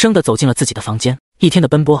无声地走进了自己的房间。一天的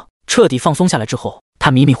奔波彻底放松下来之后，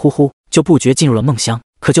他迷迷糊糊就不觉进入了梦乡。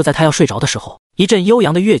可就在他要睡着的时候，一阵悠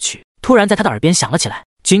扬的乐曲突然在他的耳边响了起来。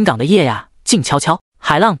军港的夜呀，静悄悄，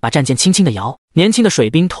海浪把战舰轻轻地摇，年轻的水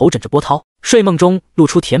兵头枕着波涛，睡梦中露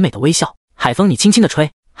出甜美的微笑。海风你轻轻地吹，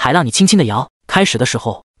海浪你轻轻地摇。开始的时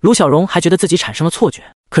候，卢小荣还觉得自己产生了错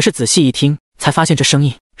觉，可是仔细一听，才发现这声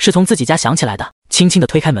音是从自己家响起来的。轻轻地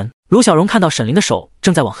推开门，卢小荣看到沈林的手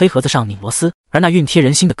正在往黑盒子上拧螺丝，而那熨贴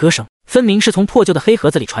人心的歌声，分明是从破旧的黑盒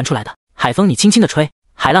子里传出来的。海风你轻轻地吹，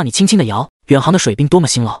海浪你轻轻地摇，远航的水兵多么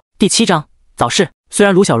辛劳。第7章早市。虽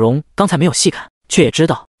然卢小荣刚才没有细看，却也知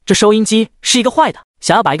道这收音机是一个坏的，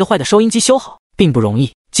想要把一个坏的收音机修好并不容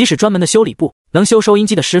易，即使专门的修理部能修收音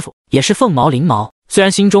机的师傅也是凤毛麟毛。虽然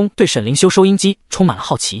心中对沈林修收音机充满了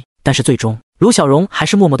好奇，但是最终卢小荣还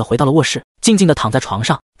是默默地回到了卧室，静静地躺在床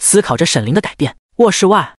上，思考着沈林的改变。卧室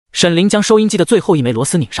外，沈林将收音机的最后一枚螺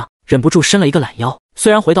丝拧上，忍不住伸了一个懒腰。虽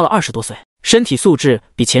然回到了20多岁，身体素质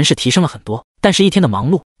比前世提升了很多，但是一天的忙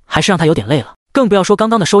碌还是让他有点累了，更不要说刚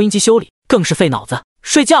刚的收音机修理，更是费脑子。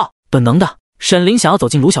睡觉，本能的沈林想要走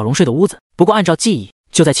进卢小荣睡的屋子，不过按照记忆，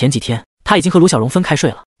就在前几天他已经和卢小荣分开睡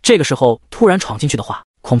了，这个时候突然闯进去的话，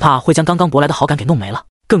恐怕会将刚刚博来的好感给弄没了。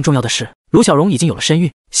更重要的是，卢小荣已经有了身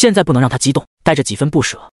孕，现在不能让他激动。带着几分不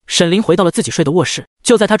舍，沈林回到了自己睡的卧室。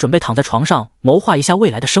就在他准备躺在床上谋划一下未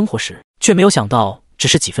来的生活时，却没有想到只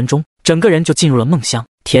是几分钟，整个人就进入了梦乡。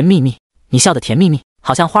甜蜜蜜，你笑得甜蜜蜜，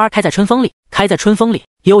好像花开在春风里，开在春风里。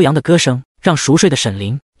悠扬的歌声让熟睡的沈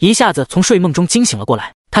林一下子从睡梦中惊醒了过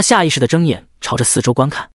来，他下意识地睁眼朝着四周观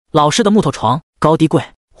看，老式的木头床、高低柜、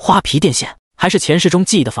花皮电线，还是前世中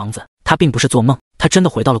记忆的房子。他并不是做梦，他真的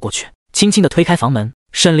回到了过去。轻轻地推开房门，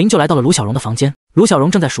沈林就来到了卢小荣的房间。卢小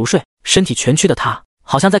荣正在熟睡，身体蜷曲的他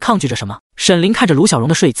好像在抗拒着什么。沈林看着卢小荣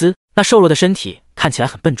的睡姿，那瘦弱的身体看起来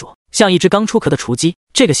很笨拙，像一只刚出壳的雏鸡，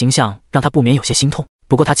这个形象让他不免有些心痛。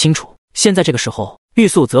不过他清楚，现在这个时候欲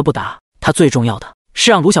速则不达，他最重要的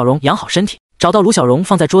是让卢小荣养好身体。找到卢小荣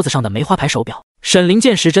放在桌子上的梅花牌手表，沈林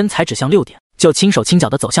见时针才指向6点，就轻手轻脚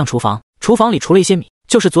地走向厨房。厨房里除了一些米，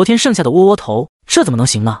就是昨天剩下的窝窝头，这怎么能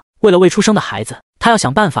行呢？为了未出生的孩子，他要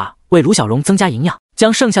想办法为卢小荣增加营养。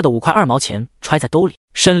将剩下的5块2毛钱揣在兜里，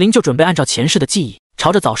沈林就准备按照前世的记忆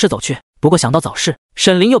朝着早市走去。不过想到早市，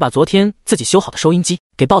沈林又把昨天自己修好的收音机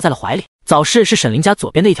给抱在了怀里。早市是沈林家左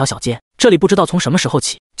边的一条小街，这里不知道从什么时候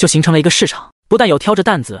起就形成了一个市场，不但有挑着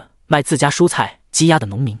担子卖自家蔬菜鸡鸭的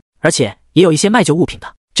农民，而且也有一些卖旧物品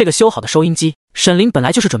的。这个修好的收音机，沈林本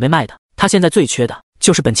来就是准备卖的，他现在最缺的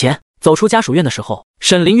就是本钱。走出家属院的时候，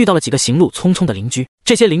沈林遇到了几个行路匆匆的邻居。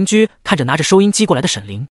这些邻居看着拿着收音机过来的沈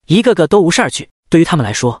林，一个个都无事儿去。对于他们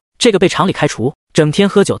来说，这个被厂里开除、整天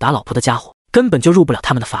喝酒打老婆的家伙根本就入不了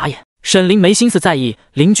他们的法眼。沈林没心思在意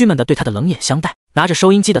邻居们的对他的冷眼相待，拿着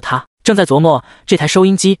收音机的他正在琢磨这台收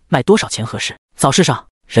音机卖多少钱合适。早市上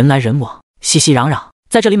人来人往，熙熙攘攘，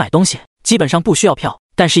在这里买东西基本上不需要票，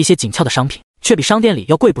但是一些紧俏的商品却比商店里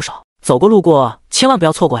要贵不少。走过路过千万不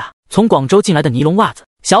要错过呀！从广州进来的尼龙袜子，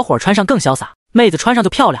小伙穿上更潇洒，妹子穿上就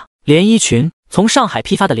漂亮。连衣裙，从上海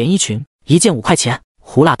批发的连衣裙，一件5块钱。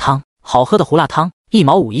胡辣汤，好喝的胡辣汤，1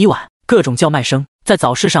毛5一碗。各种叫卖声在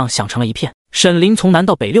早市上响成了一片。沈林从南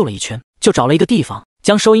到北溜了一圈，就找了一个地方，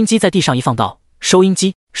将收音机在地上一放，道：收音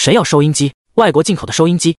机，谁要收音机？外国进口的收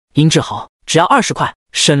音机，音质好，只要20块。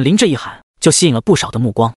沈林这一喊就吸引了不少的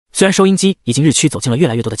目光。虽然收音机已经日趋走进了越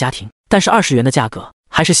来越多的家庭，但是20元的价格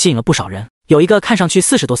还是吸引了不少人。有一个看上去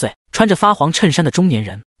40多岁，穿着发黄衬衫的中年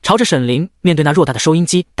人，朝着沈林面对那偌大的收音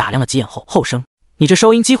机打量了几眼后，后生：你这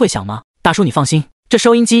收音机会响吗？大叔你放心，这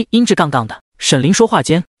收音机音质杠杠的。沈林说话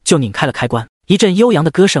间就拧开了开关，一阵悠扬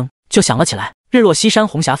的歌声就响了起来。日落西山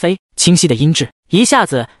红霞飞，清晰的音质一下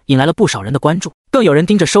子引来了不少人的关注，更有人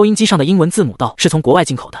盯着收音机上的英文字母道是从国外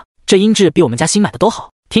进口的，这音质比我们家新买的都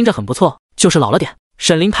好，听着很不错，就是老了点。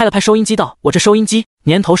沈林拍了拍收音机道：我这收音机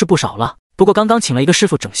年头是不少了，不过刚刚请了一个师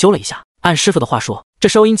傅整修了一下，按师傅的话说，这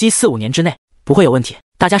收音机4、5年之内不会有问题，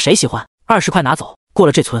大家谁喜欢20块拿走，过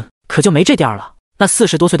了这村可就没这店了。那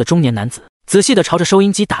40多岁的中年男子仔细地朝着收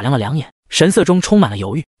音机打量了2眼，神色中充满了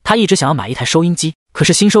犹豫。他一直想要买一台收音机，可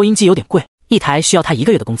是新收音机有点贵，一台需要他1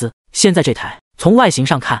个月的工资。现在这台从外形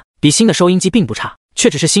上看比新的收音机并不差，却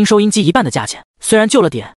只是新收音机1半的价钱，虽然旧了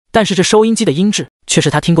点，但是这收音机的音质却是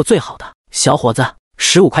他听过最好的。小伙子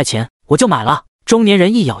，15块钱我就买了。中年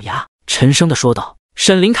人一咬牙，沉声地说道。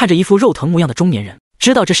沈林看着一副肉疼模样的中年人，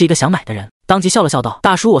知道这是一个想买的人，当即笑了笑道：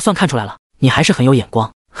大叔，我算看出来了，你还是很有眼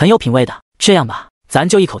光，很有品味的。这样吧，咱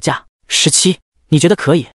就一口价17，你觉得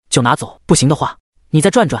可以就拿走，不行的话你再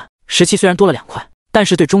转转。17虽然多了2块，但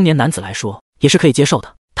是对中年男子来说也是可以接受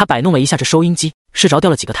的。他摆弄了一下这收音机，试着调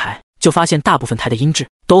了几个台，就发现大部分台的音质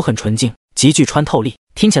都很纯净，极具穿透力，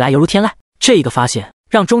听起来犹如天籁。这一个发现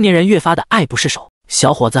让中年人越发的爱不释手。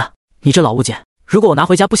小伙子，你这老物件，如果我拿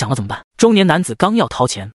回家不响了怎么办？中年男子刚要掏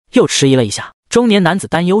钱，又迟疑了一下。中年男子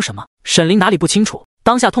担忧什么？沈林哪里不清楚？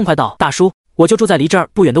当下痛快道：“大叔，我就住在离这儿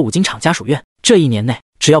不远的五金厂家属院，这1年内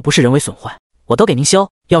只要不是人为损坏，我都给您修。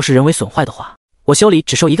要是人为损坏的话，我修理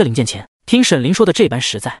只收1个零件钱。”听沈林说的这般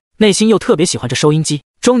实在，内心又特别喜欢这收音机。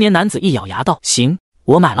中年男子一咬牙道：“行，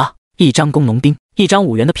我买了。”1张工农兵，1张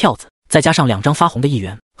5元的票子，再加上2张发红的1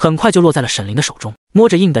元，很快就落在了沈林的手中。摸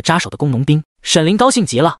着硬的扎手的工农兵，沈林高兴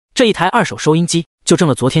极了。这一台2手收音机就挣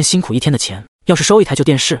了昨天辛苦1天的钱。要是收一台旧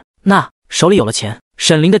电视，那手里有了钱，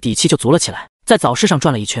沈林的底气就足了起来。在早市上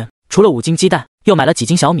转了一圈，除了5斤鸡蛋，又买了几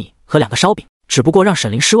斤小米和2个烧饼。只不过让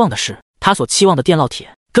沈林失望的是，他所期望的电烙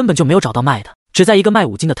铁根本就没有找到卖的，只在一个卖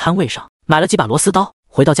5斤的摊位上买了几把螺丝刀。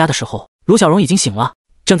回到家的时候，卢小荣已经醒了，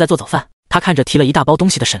正在做早饭。他看着提了一大包东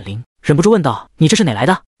西的沈林，忍不住问道：“你这是哪来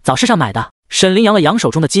的？早市上买的？”沈林扬了扬手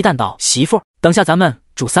中的鸡蛋道：“媳妇，等下咱们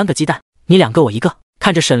煮3个鸡蛋，你2个我1个。”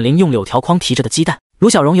看着沈林用柳条筐提着的鸡蛋，卢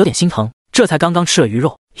小荣有点心疼。这才刚刚吃了鱼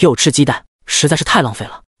肉，又吃鸡蛋，实在是太浪费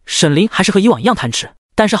了。沈林还是和以往一样贪吃，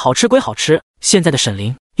但是好吃归好吃，现在的沈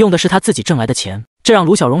林用的是他自己挣来的钱，这让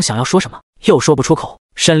卢小荣想要说什么又说不出口。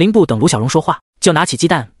沈林不等卢小荣说话，就拿起鸡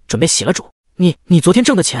蛋准备洗了煮。你昨天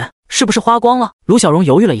挣的钱是不是花光了？卢小荣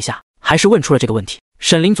犹豫了一下，还是问出了这个问题。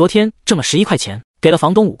沈林昨天挣了11块钱，给了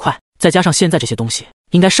房东5块，再加上现在这些东西，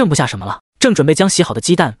应该剩不下什么了。正准备将洗好的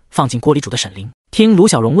鸡蛋放进锅里煮的沈林，听卢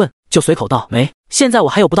小荣问，就随口道：“没，现在我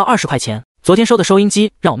还有不到20块钱，昨天收的收音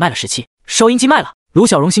机让我卖了17，收音机卖了。”卢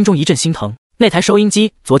小荣心中一阵心疼，那台收音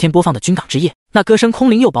机昨天播放的《军港之夜》，那歌声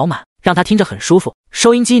空灵又饱满，让他听着很舒服。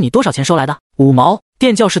收音机你多少钱收来的？5毛。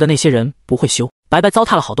电教室的那些人不会修，白白糟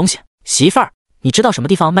蹋了好东西。媳妇儿，你知道什么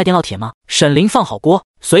地方卖电烙铁吗？沈林放好锅，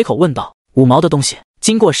随口问道。5毛的东西，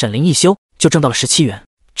经过沈林一修，就挣到了17元。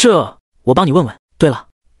这，我帮你问问。对了，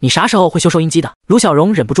你啥时候会修收音机的？卢小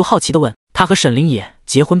荣忍不住好奇地问。他和沈林也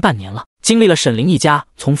结婚半年了，经历了沈林一家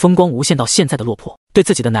从风光无限到现在的落魄，对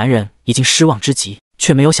自己的男人已经失望之极，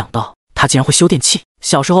却没有想到他竟然会修电器。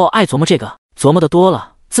小时候爱琢磨这个，琢磨的多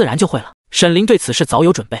了，自然就会了。沈林对此事早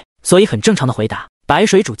有准备，所以很正常的回答：白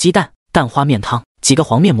水煮鸡蛋，蛋花面汤，几个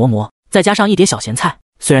黄面馍，再加上1碟小咸菜，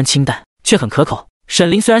虽然清淡，却很可口。沈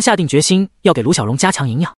林虽然下定决心要给卢小荣加强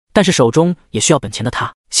营养，但是手中也需要本钱的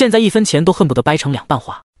他，现在1分钱都恨不得掰成2半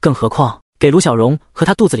花，更何况给卢小荣和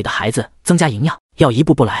他肚子里的孩子增加营养，要一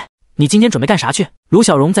步步来。你今天准备干啥去？卢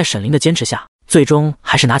小荣在沈林的坚持下，最终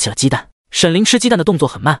还是拿起了鸡蛋。沈林吃鸡蛋的动作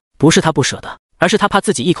很慢，不是他不舍得，而是他怕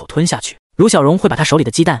自己一口吞下去，卢小荣会把他手里的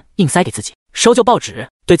鸡蛋硬塞给自己。收旧报纸，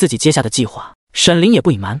对自己接下的计划，沈林也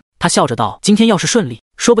不隐瞒。他笑着道：“今天要是顺利，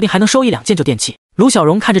说不定还能收1、2件旧电器。”卢小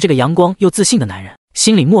荣看着这个阳光又自信的男人，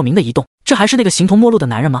心里莫名的一动，这还是那个形同陌路的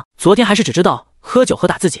男人吗？昨天还是只知道喝酒和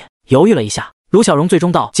打自己。犹豫了一下，卢小荣最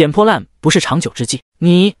终道：“捡破烂不是长久之计，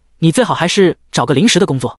你最好还是找个临时的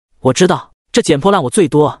工作。我知道这捡破烂我最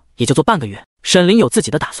多也就做半个月。”沈林有自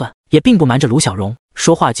己的打算，也并不瞒着卢小荣。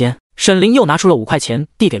说话间，沈林又拿出了5块钱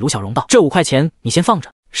递给卢小荣道：“这5块钱你先放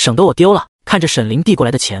着，省得我丢了。”看着沈林递过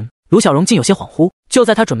来的钱，卢小荣竟有些恍惚。就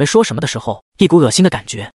在他准备说什么的时候，一股恶心的感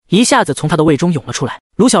觉一下子从他的胃中涌了出来。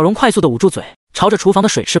卢小荣快速地捂住嘴，朝着厨房的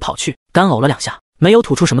水池跑去，干呕了2下，没有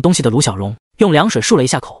吐出什么东西的卢小荣用凉水漱了一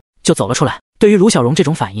下口，就走了出来。对于卢小荣这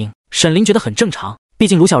种反应，沈林觉得很正常，毕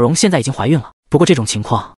竟卢小荣现在已经怀孕了。不过这种情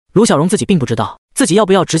况，卢小荣自己并不知道，自己要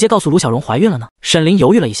不要直接告诉卢小荣怀孕了呢？沈林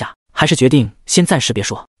犹豫了一下，还是决定先暂时别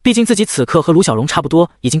说，毕竟自己此刻和卢小荣差不多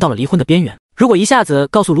已经到了离婚的边缘。如果一下子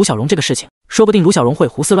告诉卢小荣这个事情，说不定卢小荣会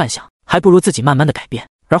胡思乱想，还不如自己慢慢的改变。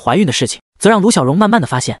而怀孕的事情，则让卢小荣慢慢的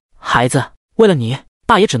发现，孩子，为了你，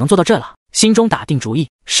爸也只能做到这了。心中打定主意，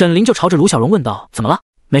沈林就朝着卢小荣问道：“怎么了？”“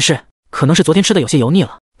没事，可能是昨天吃的有些油腻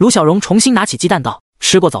了。”卢小荣重新拿起鸡蛋道。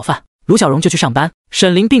吃过早饭，卢小荣就去上班。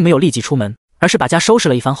沈林并没有立即出门，而是把家收拾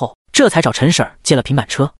了一番后，这才找陈婶借了平板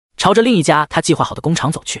车，朝着另一家他计划好的工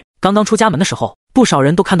厂走去。刚刚出家门的时候，不少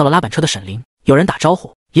人都看到了拉板车的沈林，有人打招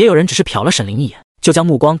呼，也有人只是瞟了沈林一眼，就将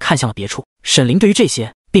目光看向了别处。沈林对于这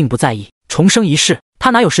些并不在意，重生一世，他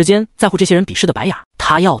哪有时间在乎这些人鄙视的白眼？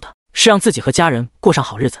他要的是让自己和家人过上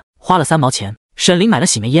好日子。花了3毛钱，沈林买了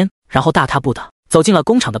洗煤烟，然后大踏步的走进了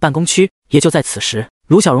工厂的办公区。也就在此时，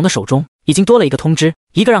卢小荣的手中已经多了一个通知，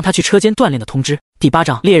一个让他去车间锻炼的通知。第8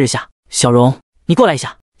章烈日下，小荣，你过来一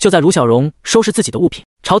下。就在卢小荣收拾自己的物品，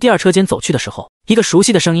朝第2车间走去的时候，一个熟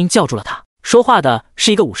悉的声音叫住了他。说话的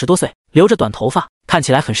是一个50多岁，留着短头发，看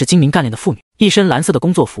起来很是精明干练的妇女，一身蓝色的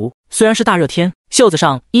工作服，虽然是大热天，袖子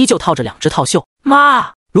上依旧套着2只套袖。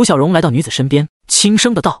妈！卢小荣来到女子身边，轻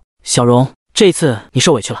声的道：“小荣，这次你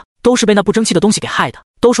受委屈了，都是被那不争气的东西给害的。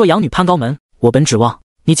都说养女攀高门，我本指望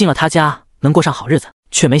你进了他家能过上好日子，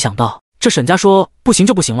却没想到这沈家说不行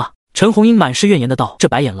就不行了。”陈红英满是怨言的道：“这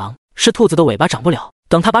白眼狼是兔子的尾巴长不了，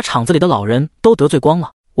等他把厂子里的老人都得罪光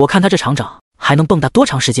了，我看他这厂长还能蹦跶多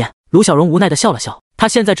长时间。”卢小荣无奈的笑了笑，他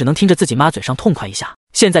现在只能听着自己妈嘴上痛快一下。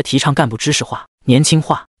现在提倡干部知识化、年轻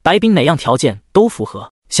化，白冰哪样条件都符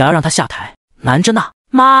合，想要让他下台难着呢。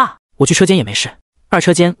妈，我去车间也没事，二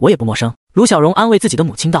车间我也不陌生。卢小荣安慰自己的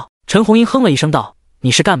母亲道。陈红英哼了一声道：你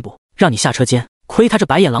是干部，让你下车间，亏他这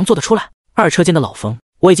白眼狼做得出来。二车间的老冯，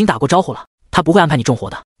我已经打过招呼了，他不会安排你重活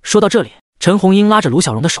的。说到这里，陈红英拉着卢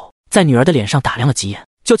小荣的手，在女儿的脸上打量了几眼，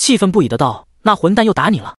就气愤不已的道：那混蛋又打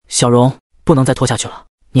你了，小荣，不能再拖下去了，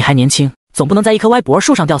你还年轻，总不能在一棵歪脖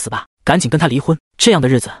树上吊死吧，赶紧跟他离婚，这样的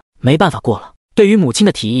日子没办法过了。对于母亲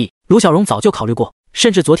的提议，卢小荣早就考虑过，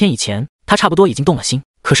甚至昨天以前他差不多已经动了心。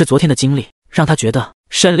可是昨天的经历让他觉得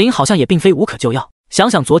沈林好像也并非无可救药。想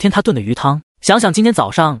想昨天他炖的鱼汤，想想今天早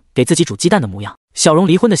上给自己煮鸡蛋的模样，小荣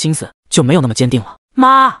离婚的心思就没有那么坚定了。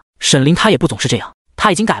妈，沈林他也不总是这样，他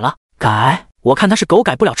已经改了。改？我看他是狗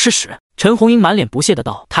改不了吃屎。陈红英满脸不屑的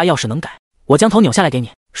道：他要是能改，我将头扭下来给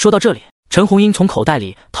你。说到这里，陈红英从口袋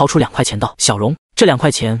里掏出2块钱道：小荣，这2块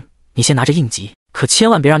钱你先拿着应急，可千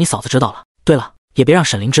万别让你嫂子知道了。对了，也别让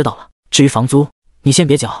沈林知道了。至于房租，你先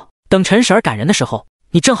别缴，等陈婶儿赶人的时候，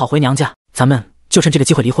你正好回娘家，咱们就趁这个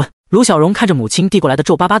机会离婚。卢小荣看着母亲递过来的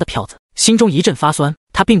皱巴巴的票子，心中一阵发酸。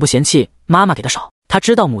他并不嫌弃妈妈给的少，他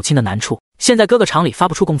知道母亲的难处。现在哥哥厂里发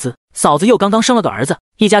不出工资，嫂子又刚刚生了个儿子，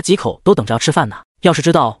一家几口都等着要吃饭呢。要是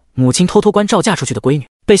知道母亲偷偷关照嫁出去的闺女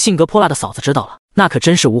被性格泼辣的嫂子知道了，那可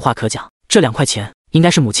真是无话可讲。这2块钱应该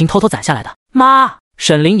是母亲偷偷攒下来的。妈，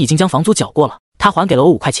沈林已经将房租缴过了，他还给了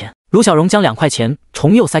我5块钱。卢小荣将2块钱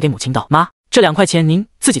重又塞给母亲道：妈，这2块钱您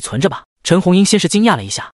自己存着吧。陈红英先是惊讶了一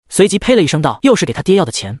下，随即呸了一声道：又是给他爹要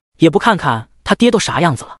的钱，也不看看他爹都啥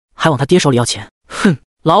样子了，还往他爹手里要钱。哼，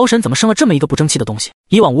老沈怎么生了这么一个不争气的东西。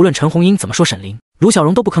以往无论陈红英怎么说沈林，卢小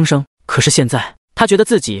荣都不吭声，可是现在他觉得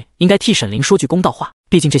自己应该替沈林说句公道话，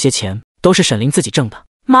毕竟这些钱都是沈林自己挣的。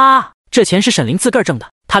妈，这钱是沈林自个儿挣的，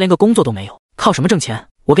他连个工作都没有，靠什么挣钱？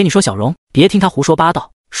我跟你说，小荣，别听他胡说八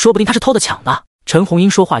道，说不定他是偷的抢的。陈红英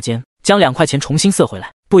说话间，将2块钱重新塞回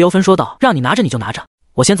来，不由分说道：让你拿着你就拿着，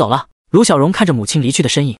我先走了。卢小荣看着母亲离去的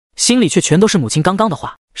身影，心里却全都是母亲刚刚的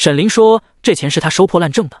话。沈林说这钱是他收破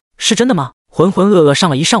烂挣的，是真的吗？浑浑噩噩上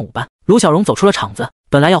了一上午班，卢小荣走出了厂子，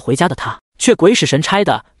本来要回家的他，却鬼使神差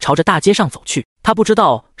的朝着大街上走去。他不知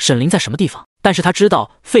道沈林在什么地方，但是他知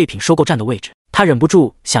道废品收购站的位置，他忍不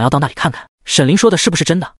住想要到那里看看，沈林说的是不是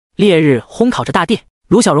真的。烈日烘烤着大地，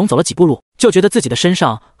卢小荣走了几步路，就觉得自己的身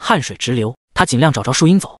上汗水直流。他尽量找着树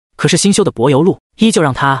荫走，可是新修的柏油路依旧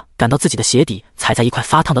让他感到自己的鞋底踩在一块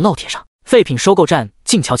发烫的烙铁上。废品收购站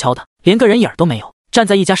静悄悄的，连个人影都没有。站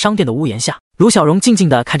在一家商店的屋檐下，卢小荣静静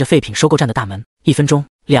地看着废品收购站的大门。1分钟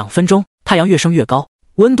，2分钟，太阳越升越高，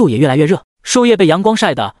温度也越来越热，树叶被阳光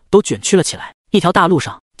晒得都卷曲了起来。一条大路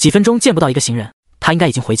上，几分钟见不到一个行人，他应该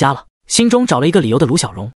已经回家了。心中找了一个理由的卢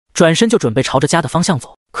小荣，转身就准备朝着家的方向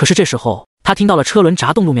走。可是这时候，他听到了车轮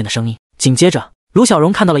砸动路面的声音，紧接着卢小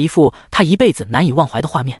荣看到了一副他一辈子难以忘怀的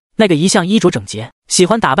画面。那个一向衣着整洁、喜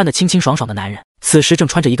欢打扮的清清爽爽的男人，此时正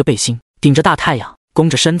穿着一个背心，顶着大太阳，弓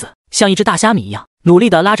着身子，像一只大虾米一样，努力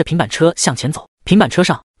地拉着平板车向前走。平板车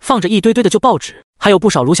上放着一堆堆的旧报纸，还有不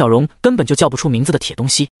少卢小荣根本就叫不出名字的铁东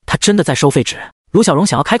西。他真的在收废纸？卢小荣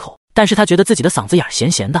想要开口，但是他觉得自己的嗓子眼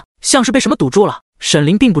咸咸的，像是被什么堵住了。沈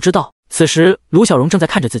林并不知道，此时卢小荣正在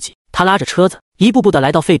看着自己。他拉着车子一步步地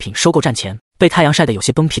来到废品收购站前，被太阳晒得有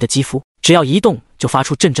些崩皮的肌肤，只要一动就发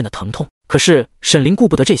出阵阵的疼痛。可是沈林顾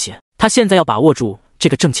不得这些，他现在要把握住这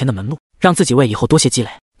个挣钱的门路，让自己为以后多些积累。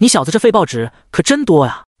你小子这废报纸可真多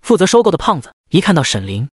呀！负责收购的胖子一看到沈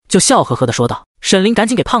林就笑呵呵地说道。沈林赶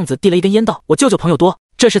紧给胖子递了一根烟道：我舅舅朋友多，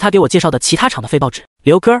这是他给我介绍的其他厂的废报纸。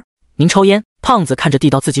刘哥，您抽烟？胖子看着递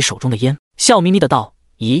到自己手中的烟，笑眯眯的道：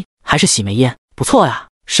咦，还是喜煤烟，不错呀。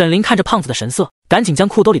沈林看着胖子的神色，赶紧将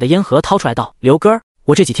裤兜里的烟盒掏出来道：刘哥，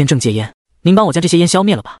我这几天正戒烟，您帮我将这些烟消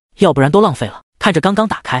灭了吧，要不然都浪费了。看着刚刚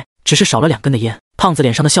打开只是少了2根的烟，胖子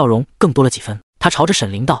脸上的笑容更多了几分。他朝着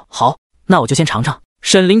沈林道：好，那我就先尝尝。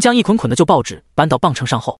沈林将一捆捆的旧报纸搬到磅秤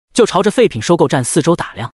上后，就朝着废品收购站四周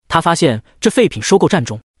打量。他发现这废品收购站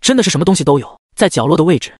中真的是什么东西都有，在角落的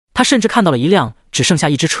位置，他甚至看到了一辆只剩下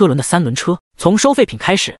一只车轮的3轮车。从收废品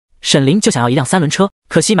开始，沈林就想要一辆3轮车，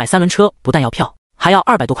可惜买3轮车不但要票，还要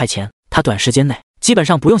200多块钱。他短时间内基本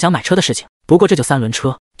上不用想买车的事情。不过这就3轮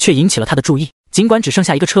车却引起了他的注意，尽管只剩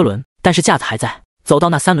下一个车轮，但是架子还在。走到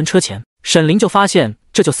那3轮车前，沈林就发现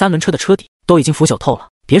这就3轮车的车底都已经腐朽透了，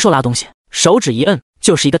别说拉东西，手指一摁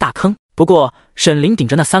就是一个大坑。不过沈林顶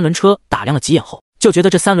着那3轮车打量了几眼后，就觉得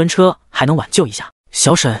这3轮车还能挽救一下。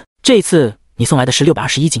小沈，这一次你送来的是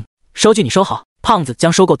621斤，收据你收好。胖子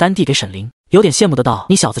将收购单递给沈林，有点羡慕的道：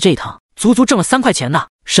你小子这一趟足足挣了3块钱呢。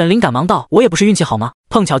沈林赶忙道：我也不是运气好吗？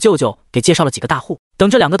碰巧舅舅给介绍了几个大户，等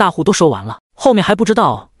这2个大户都收完了，后面还不知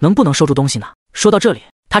道能不能收住东西呢。说到这里，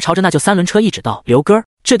他朝着那旧三轮车一指道：“刘哥，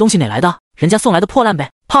这东西哪来的？人家送来的破烂呗。”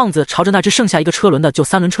胖子朝着那只剩下一个车轮的旧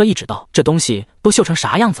三轮车一指道：“这东西都锈成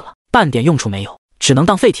啥样子了，半点用处没有，只能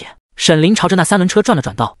当废铁。”沈林朝着那三轮车转了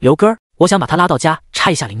转道：“刘哥，我想把它拉到家拆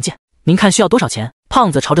一下零件，您看需要多少钱？”胖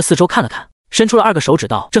子朝着四周看了看，伸出了2个手指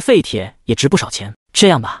道：“这废铁也值不少钱，这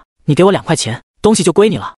样吧，你给我2块钱，东西就归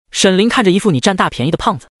你了。”沈林看着一副你占大便宜的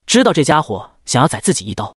胖子，知道这家伙想要宰自己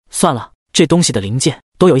一刀。算了，这东西的零件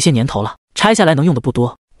都有一些年头了，拆下来能用的不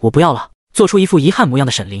多，我不要了。做出一副遗憾模样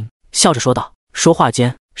的沈林笑着说道。说话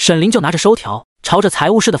间，沈林就拿着收条朝着财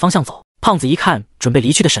务室的方向走。胖子一看准备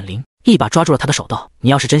离去的沈林，一把抓住了他的手道：“你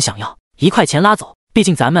要是真想要，1块钱拉走，毕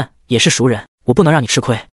竟咱们也是熟人，我不能让你吃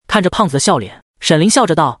亏。”看着胖子的笑脸，沈林笑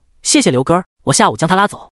着道：“谢谢刘哥，我下午将他拉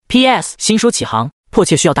走。PS 新书起航，迫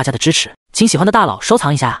切需要大家的支持，请喜欢的大佬收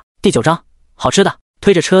藏一下啊。”第9章，好吃的。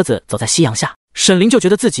推着车子走在夕阳下，沈林就觉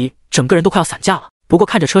得自己整个人都快要散架了。不过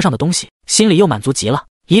看着车上的东西，心里又满足极了。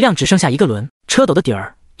一辆只剩下1个轮，车斗的底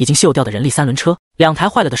儿已经锈掉的人力三轮车，2台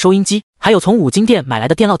坏了的收音机，还有从5金店买来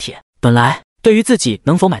的电烙铁。本来对于自己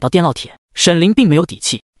能否买到电烙铁，沈林并没有底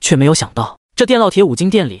气，却没有想到这电烙铁5金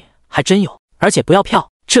店里还真有，而且不要票。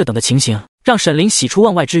这等的情形让沈林喜出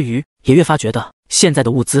望外之余，也越发觉得现在的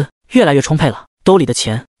物资越来越充沛了，兜里的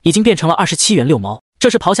钱已经变成了27元6毛。这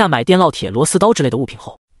是刨下买电烙铁、螺丝刀之类的物品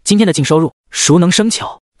后，今天的净收入。孰能生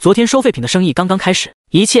巧，昨天收废品的生意刚刚开始，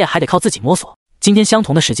一切还得靠自己摸索。今天相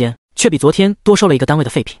同的时间，却比昨天多收了1个单位的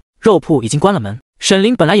废品。肉铺已经关了门，沈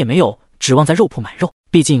林本来也没有指望在肉铺买肉，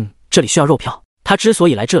毕竟这里需要肉票。他之所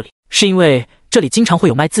以来这里，是因为这里经常会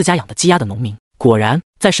有卖自家养的鸡鸭的农民。果然，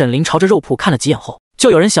在沈林朝着肉铺看了几眼后，就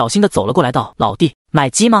有人小心地走了过来道：“老弟，买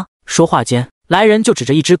鸡吗？”说话间，来人就指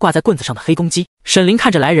着一只挂在棍子上的黑公鸡。沈林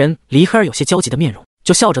看着来人离黑而有些焦急的面容，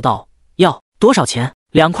就笑着道：“要多少钱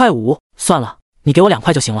？2块5。算了，你给我2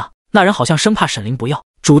块就行了。”那人好像生怕沈林不要，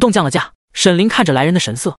主动降了价。沈林看着来人的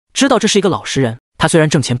神色，知道这是一个老实人。他虽然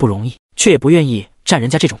挣钱不容易，却也不愿意占人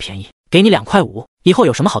家这种便宜。给你2块5，以后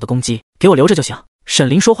有什么好的公鸡，给我留着就行。沈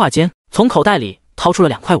林说话间，从口袋里掏出了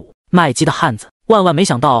2块5。卖鸡的汉子万万没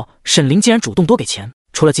想到沈林竟然主动多给钱，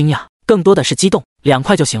除了惊讶，更多的是激动。2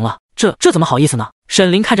块就行了，这怎么好意思呢？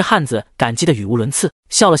沈林看着汉子感激的语无伦次，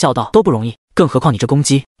笑了笑道：“都不容易，更何况你这公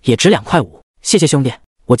鸡也值2块5。谢谢兄弟，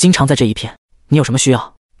我经常在这一片，你有什么需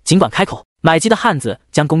要尽管开口。”买鸡的汉子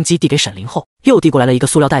将公鸡递给沈林后，又递过来了一个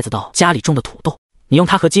塑料袋子道：“家里种的土豆，你用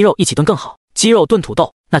它和鸡肉一起炖更好，鸡肉炖土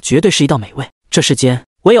豆，那绝对是一道美味。这世间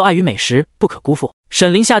唯有爱与美食不可辜负。”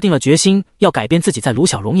沈林下定了决心，要改变自己在卢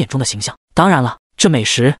小荣眼中的形象。当然了，这美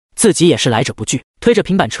食自己也是来者不拒。推着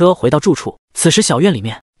平板车回到住处，此时小院里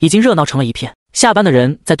面已经热闹成了一片。下班的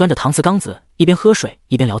人在端着搪瓷缸子，一边喝水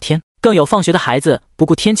一边聊天，更有放学的孩子不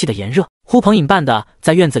顾天气的炎热，呼朋引伴的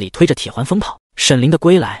在院子里推着铁环疯跑。沈林的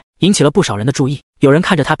归来引起了不少人的注意，有人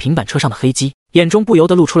看着他平板车上的黑鸡，眼中不由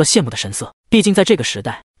得露出了羡慕的神色。毕竟在这个时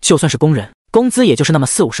代，就算是工人，工资也就是那么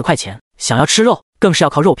40-50块钱，想要吃肉，更是要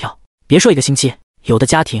靠肉票。别说1个星期，有的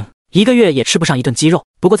家庭1个月也吃不上1顿鸡肉。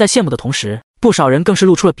不过在羡慕的同时，不少人更是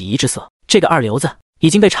露出了鄙夷之色。这个二流子已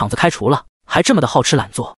经被厂子开除了，还这么的好吃懒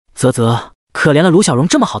做，可怜了卢小荣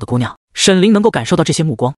这么好的姑娘。沈林能够感受到这些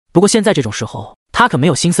目光，不过现在这种时候，他可没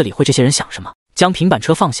有心思理会这些人想什么。将平板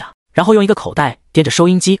车放下，然后用1个口袋掂着收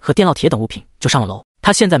音机和电烙铁等物品就上了楼。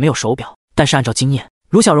他现在没有手表，但是按照经验，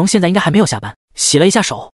卢小荣现在应该还没有下班。洗了一下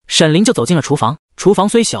手，沈林就走进了厨房。厨房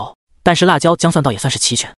虽小，但是辣椒姜蒜倒也算是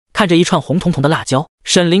齐全。看着一串红彤彤的辣椒，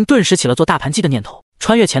沈林顿时起了做大盘鸡的念头。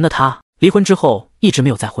穿越前的他，离婚之后一直没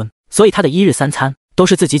有再婚，所以他的1日3餐都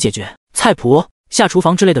是自己解决。菜谱、下厨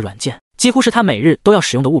房之类的软件，几乎是他每日都要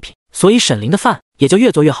使用的物品，所以沈林的饭也就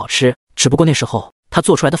越做越好吃。只不过那时候他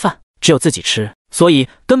做出来的饭只有自己吃，所以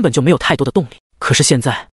根本就没有太多的动力。可是现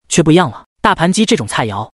在却不一样了，大盘鸡这种菜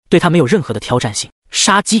肴对他没有任何的挑战性。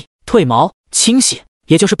杀鸡、褪毛、清洗，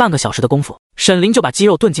也就是半个小时的功夫，沈林就把鸡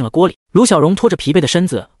肉炖进了锅里。卢小荣拖着疲惫的身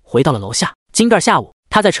子回到了楼下。今个下午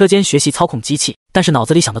他在车间学习操控机器，但是脑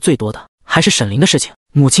子里想的最多的还是沈林的事情。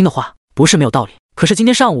母亲的话不是没有道理，可是今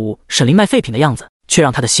天上午沈林卖废品的样子却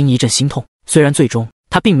让他的心一阵心痛。虽然最终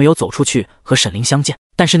他并没有走出去和沈林相见，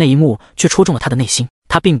但是那一幕却戳中了他的内心。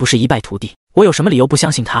他并不是一败涂地，我有什么理由不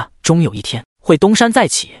相信他终有一天会东山再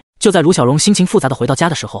起？就在卢小荣心情复杂的回到家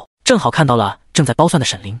的时候，正好看到了正在剥蒜的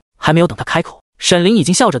沈林。还没有等他开口，沈林已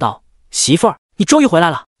经笑着道：“媳妇儿，你终于回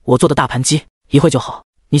来了，我做的大盘鸡一会就好，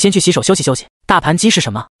你先去洗手休息休息。”大盘鸡是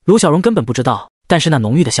什么？卢小荣根本不知道，但是那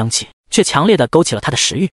浓郁的香气却强烈的勾起了他的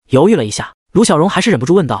食欲。犹豫了一下，卢小荣还是忍不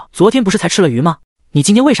住问道：“昨天不是才吃了鱼吗？你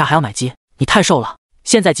今天为啥还要买鸡？你太瘦了，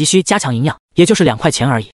现在急需加强营养，也就是2块钱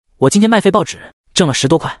而已。我今天卖废报纸挣了10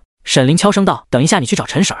多块。”沈林悄声道：“等一下你去找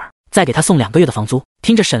陈婶儿，再给他送2个月的房租。”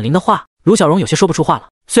听着沈林的话，卢小荣有些说不出话了。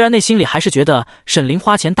虽然内心里还是觉得沈林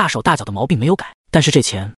花钱大手大脚的毛病没有改，但是这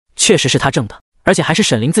钱确实是他挣的，而且还是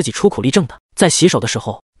沈林自己出苦力挣的。在洗手的时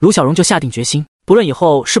候，卢小荣就下定决心，不论以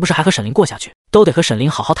后是不是还和沈林过下去，都得和沈林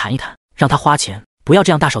好好谈一谈，让他花钱不要这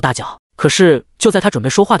样大手大脚。可是就在他准备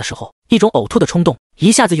说话的时候，一种呕吐的冲动一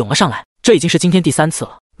下子涌了上来。这已经是今天第3次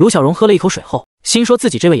了。卢小荣喝了一口水后，心说自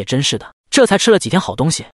己这位也真是的，这才吃了几天好东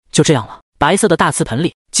西，就这样了。白色的大瓷盆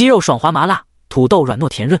里，鸡肉爽滑麻辣，土豆软糯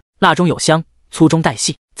甜润，辣中有香，粗中带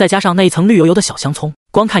细，再加上那一层绿油油的小香葱，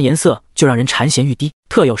光看颜色就让人馋涎欲滴，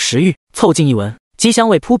特有食欲。凑近一闻，鸡香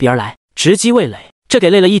味扑鼻而来，直击味蕾，这给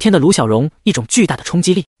累了一天的卢小荣一种巨大的冲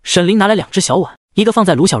击力。沈林拿来2只小碗，一个放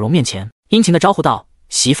在卢小荣面前，殷勤地招呼道：“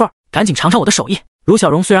媳妇儿，赶紧尝尝我的手艺。”卢小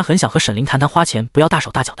荣虽然很想和沈林谈谈花钱不要大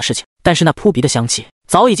手大脚的事情，但是那扑鼻的香气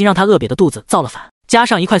早已经让他饿瘪的肚子造了反，加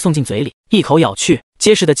上一块送进嘴里，一口咬去，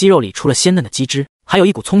结实的鸡肉里除了鲜嫩的鸡汁，还有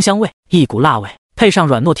一股葱香味，一股辣味，配上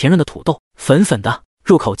软糯甜润的土豆，粉粉的，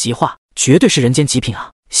入口即化，绝对是人间极品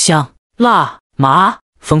啊！香、辣、麻，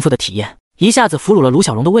丰富的体验一下子俘虏了卢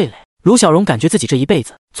小荣的味蕾。卢小荣感觉自己这一辈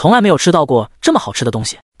子从来没有吃到过这么好吃的东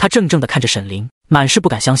西，他怔怔地看着沈林，满是不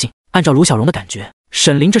敢相信。按照卢小荣的感觉，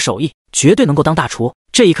沈林这手艺绝对能够当大厨。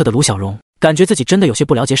这一刻的卢小荣感觉自己真的有些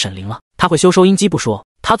不了解沈林了。他会修收音机不说，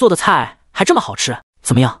他做的菜还这么好吃，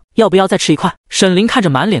怎么样，要不要再吃一块？沈林看着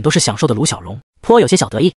满脸都是享受的卢小荣，颇有些小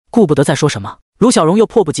得意，顾不得再说什么。卢小荣又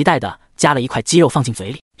迫不及待地夹了一块鸡肉放进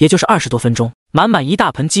嘴里，也就是20多分钟，满满一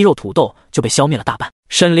大盆鸡肉土豆就被消灭了大半。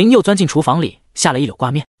沈林又钻进厨房里下了一绺挂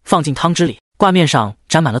面，放进汤汁里，挂面上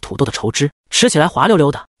沾满了土豆的稠汁，吃起来滑溜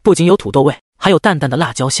溜的，不仅有土豆味，还有淡淡的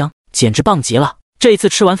辣椒香，简直棒极了。这一次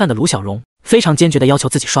吃完饭的卢小荣非常坚决地要求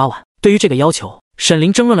自己刷碗，对于这个要求，沈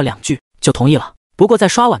林争论了2句就同意了。不过在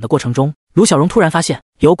刷碗的过程中，卢小荣突然发现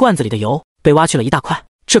油罐子里的油被挖去了一大块，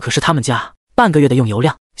这可是他们家半个月的用油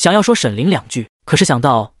量。想要说沈林2句，可是想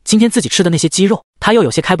到今天自己吃的那些鸡肉，他又有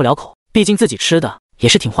些开不了口，毕竟自己吃的也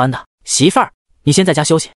是挺欢的。媳妇儿，你先在家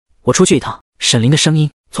休息，我出去一趟。沈林的声音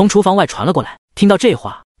从厨房外传了过来。听到这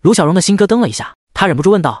话，卢小荣的心咯噔了一下，他忍不住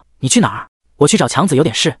问道：“你去哪儿？”“我去找强子，有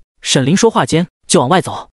点事。”沈林说话间就往外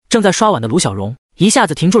走。正在刷碗的卢小荣一下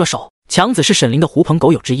子停住了手。强子是沈林的狐朋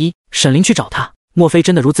狗友之一，沈林去找他，莫非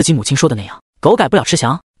真的如自己母亲说的那样，狗改不了吃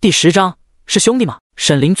翔？第10章是兄弟吗？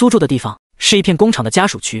沈林租住的地方是一片工厂的家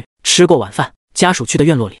属区。吃过晚饭，家属区的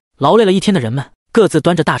院落里，劳累了一天的人们各自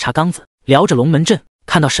端着大茶缸子，聊着龙门阵。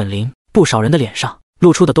看到沈林，不少人的脸上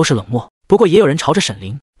露出的都是冷漠，不过也有人朝着沈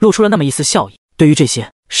林露出了那么一丝笑意。对于这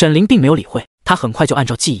些，沈林并没有理会，他很快就按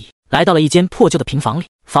照记忆来到了一间破旧的平房里。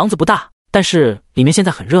房子不大，但是里面现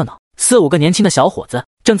在很热闹，4、5个年轻的小伙子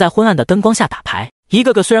正在昏暗的灯光下打牌，一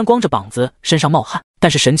个个虽然光着膀子，身上冒汗，但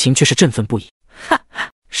是神情却是振奋不已。哈哈，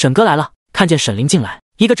沈哥来了！看见沈林进来，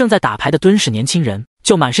一个正在打牌的敦实年轻人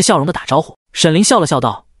就满是笑容的打招呼。沈林笑了笑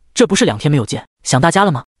道：“这不是2天没有见，想大家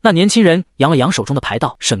了吗？”那年轻人扬了扬手中的牌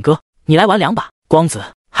道：“沈哥，你来玩2把。光子，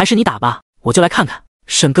还是你打吧，我就来看看。”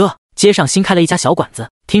沈哥，街上新开了一家小馆子，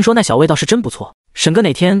听说那小味道是真不错，沈哥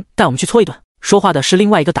哪天带我们去搓一顿？说话的是另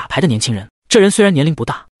外一个打牌的年轻人，这人虽然年龄不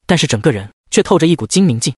大，但是整个人却透着一股精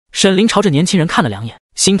明劲。沈林朝着年轻人看了2眼，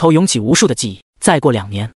心头涌起无数的记忆。再过2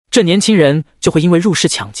年，这年轻人就会因为入室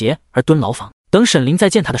抢劫而蹲牢房。等沈林再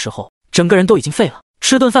见他的时候，整个人都已经废了。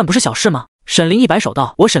吃顿饭不是小事吗？沈林一摆手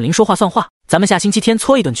道：“我沈林说话算话，咱们下星期天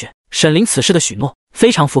搓一顿去。”沈林此时的许诺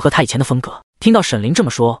非常符合他以前的风格。听到沈林这么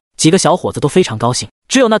说，几个小伙子都非常高兴，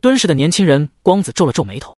只有那敦实的年轻人光子皱了皱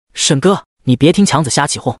眉头：“沈哥，你别听强子瞎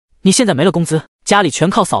起哄，你现在没了工资，家里全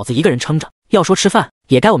靠嫂子一个人撑着，要说吃饭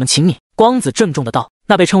也该我们请你。”光子郑重的道。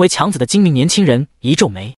那被称为强子的精明年轻人一皱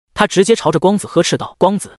眉，他直接朝着光子呵斥道：“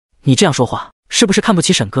光子，你这样说话是不是看不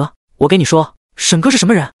起沈哥？我跟你说，沈哥是什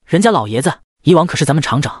么人？人家老爷子以往可是咱们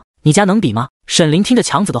厂长，你家能比吗？”沈林听着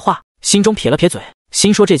强子的话，心中撇了撇嘴，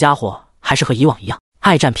心说这家伙还是和以往一样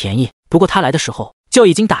爱占便宜。不过他来的时候就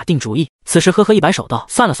已经打定主意，此时呵呵一摆手道：“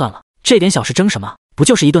算了算了，这点小事争什么？不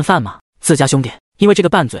就是一顿饭吗？自家兄弟因为这个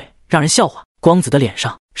拌嘴让人笑话。”光子的脸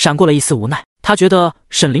上闪过了一丝无奈，他觉得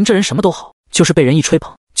沈林这人什么都好，就是被人一吹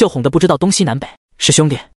捧就哄得不知道东西南北，是兄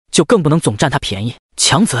弟就更不能总占他便宜。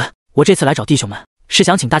强子，我这次来找弟兄们是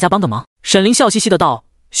想请大家帮个忙。沈林笑嘻嘻的道：“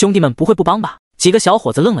兄弟们不会不帮吧？”几个小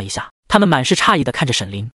伙子愣了一下，他们满是诧异的看着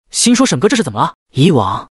沈林，心说沈哥这是怎么了？以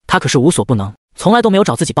往他可是无所不能，从来都没有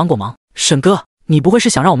找自己帮过忙。沈哥，你不会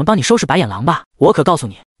是想让我们帮你收拾白眼狼吧？我可告诉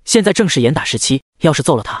你，现在正是严打时期，要是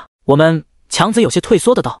揍了他，我们……强子有些退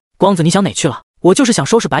缩的道。光子，你想哪去了？我就是想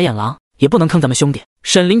收拾白眼狼，也不能坑咱们兄弟。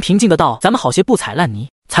沈林平静的道：“咱们好些不踩烂泥，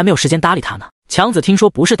才没有时间搭理他呢。”强子听说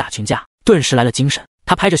不是打群架，顿时来了精神，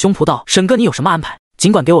他拍着胸脯道：“沈哥，你有什么安排，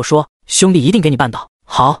尽管给我说，兄弟一定给你办到。”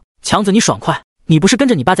好，强子你爽快，你不是跟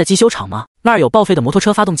着你爸在机修厂吗？那儿有报废的摩托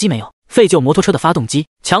车发动机没有？废旧摩托车的发动机。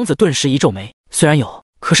强子顿时一皱眉，虽然有，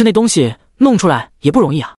可是那东西弄出来也不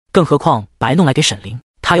容易啊，更何况白弄来给沈林，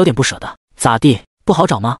他有点不舍得。咋地，不好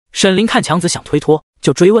找吗？沈林看强子想推脱，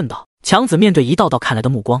就追问道。强子面对一道道看来的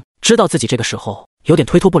目光，知道自己这个时候有点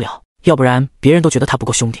推脱不了，要不然别人都觉得他不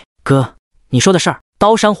够兄弟。哥，你说的事儿，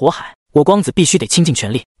刀山火海，我光子必须得倾尽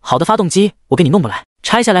全力。好的发动机我给你弄不来，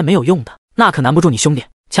拆下来没有用的，那可难不住你兄弟。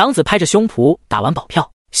强子拍着胸脯打完保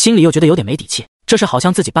票，心里又觉得有点没底气，这事好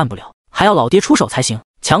像自己办不了，还要老爹出手才行。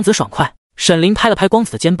强子爽快。沈林拍了拍光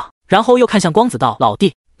子的肩膀，然后又看向光子道：老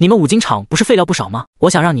弟，你们五金厂不是废料不少吗？我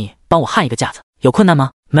想让你帮我焊一个架子，有困难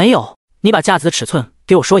吗？没有，你把架子的尺寸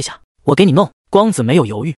给我说一下，我给你弄。光子没有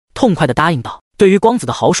犹豫，痛快地答应道。对于光子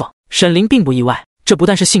的豪爽，沈林并不意外，这不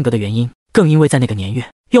但是性格的原因，更因为在那个年月，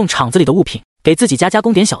用厂子里的物品给自己家加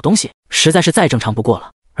工点小东西，实在是再正常不过了。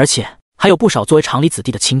而且还有不少作为厂里子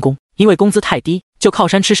弟的轻工，因为工资太低，就靠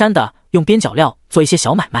山吃山的用边角料做一些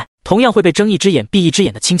小买卖，同样会被睁一只眼闭一只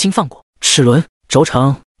眼的轻轻放过。齿轮、轴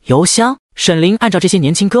承、油箱，沈林按照这些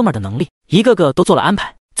年轻哥们儿的能力，一个个都做了安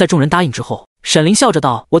排。在众人答应之后，沈林笑着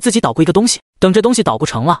道：我自己捣鼓一个东西，等这东西捣鼓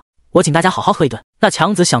成了，我请大家好好喝一顿。那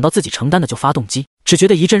强子想到自己承担的就发动机，只觉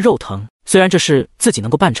得一阵肉疼。虽然这事自己能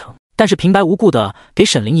够办成，但是平白无故的给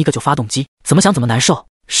沈林一个就发动机，怎么想怎么难受。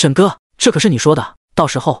沈哥，这可是你说的，到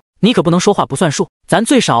时候你可不能说话不算数，咱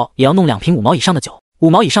最少也要弄2瓶5毛以上的酒。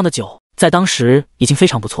5毛以上的酒在当时已经非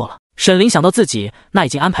常不错了。沈林想到自己那已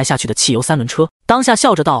经安排下去的汽油3轮车，当下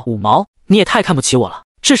笑着道：5毛，你也太看不起我了，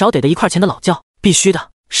至少得1块钱的老窖。必须的。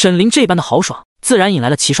沈林这般的豪爽自然引来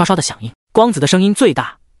了齐刷刷的响应。光子的声音最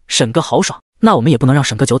大：沈哥豪爽，那我们也不能让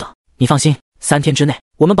沈哥久等，你放心，3天之内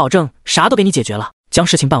我们保证啥都给你解决了。将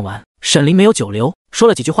事情办完，沈林没有久留，说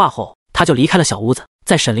了几句话后他就离开了小屋子。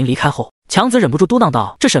在沈林离开后，强子忍不住嘟囔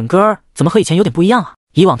道：这沈哥怎么和以前有点不一样啊？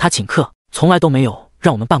以往他请客从来都没有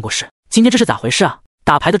让我们办过事，今天这是咋回事啊？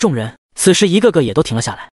打牌的众人此时一个个也都停了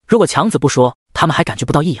下来，如果强子不说，他们还感觉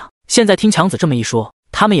不到异样，现在听强子这么一说，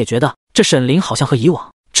他们也觉得这沈林好像和以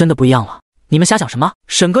往真的不一样了。你们瞎想什么？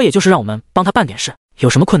沈哥也就是让我们帮他办点事，有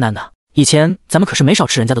什么困难的？以前咱们可是没少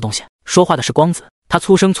吃人家的东西。说话的是光子，他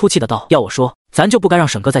粗声粗气的道：要我说，咱就不该让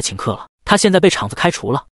沈哥再请客了，他现在被厂子开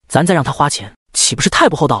除了，咱再让他花钱，岂不是太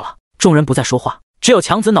不厚道了？众人不再说话，只有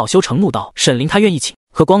强子恼羞成怒道：沈林他愿意请，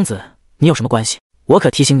和光子你有什么关系？我可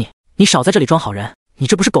提醒你，你少在这里装好人，你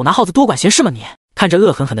这不是狗拿耗子多管闲事吗？你看着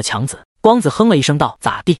恶狠狠的强子，光子哼了一声道：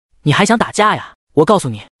咋地，你还想打架呀？我告诉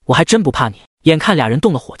你，我还真不怕你。眼看俩人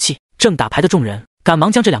动了火气，正打牌的众人赶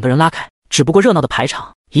忙将这2个人拉开，只不过热闹的牌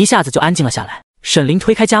场一下子就安静了下来。沈林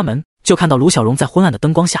推开家门，就看到卢小荣在昏暗的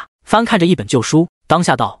灯光下翻看着一本旧书，当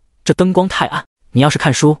下道：这灯光太暗，你要是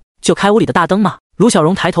看书就开屋里的大灯嘛。卢小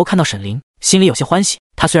荣抬头看到沈林，心里有些欢喜，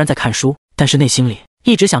他虽然在看书，但是内心里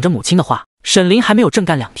一直想着母亲的话。沈林还没有正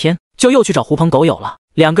干2天，就又去找狐朋狗友了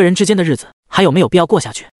，2个人之间的日子还有没有必要过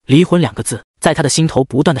下去？离婚2个字在他的心头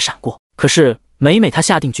不断的闪过，可是每他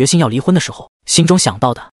下定决心要离婚的时候，心中想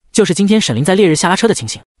到的就是今天沈林在烈日下拉车的情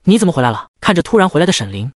形。你怎么回来了？看着突然回来的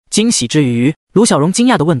沈林，惊喜之余，卢小荣惊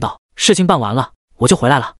讶地问道：事情办完了，我就回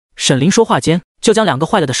来了。沈林说话间就将2个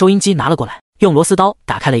坏了的收音机拿了过来，用螺丝刀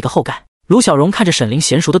打开了一个后盖。卢小荣看着沈林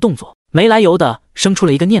娴熟的动作，没来由的生出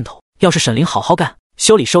了一个念头，要是沈林好好干，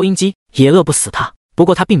修理收音机也饿不死他。不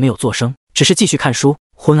过他并没有作声，只是继续看书。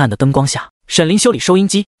昏暗的灯光下，沈林修理收音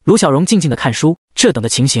机，卢小荣静静的看书，这等的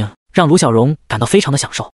情形让卢小荣感到非常的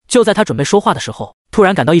享受。就在他准备说话的时候，突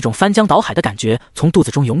然感到一种翻江倒海的感觉从肚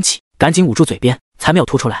子中涌起，赶紧捂住嘴边，才没有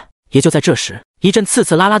吐出来。也就在这时，一阵刺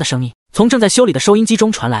刺啦啦的声音从正在修理的收音机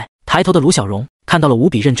中传来。抬头的卢小荣看到了无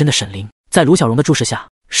比认真的沈林，在卢小荣的注视下，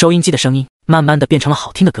收音机的声音慢慢的变成了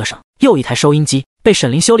好听的歌声。又一台收音机被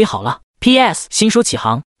沈林修理好了。PS 新书启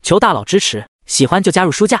航，求大佬支持，喜欢就加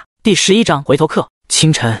入书架。第11章回头客。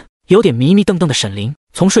清晨，有点迷迷瞪瞪的沈林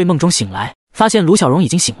从睡梦中醒来，发现卢小荣已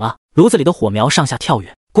经醒了，炉子里的火苗上下跳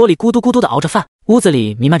跃，锅里咕嘟咕嘟的熬着饭，屋子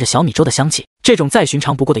里弥漫着小米粥的香气。这种再寻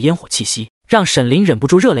常不过的烟火气息让沈林忍不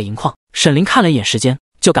住热泪盈眶。沈林看了一眼时间，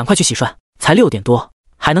就赶快去洗涮，才6点多，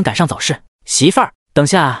还能赶上早市。媳妇儿，等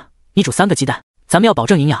下你煮3个鸡蛋，咱们要保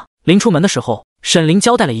证营养。临出门的时候，沈林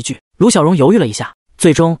交代了一句。卢小荣犹豫了一下，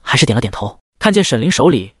最终还是点了点头。看见沈林手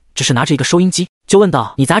里只是拿着一个收音机，就问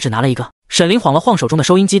道：你咋只拿了一个？沈林晃了晃手中的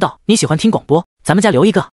收音机道：你喜欢听广播，咱们家留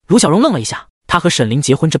一个。卢小荣愣了一下，他和沈林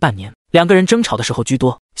结婚这半年，2个人争吵的时候居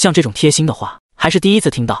多，像这种贴心的话还是第一次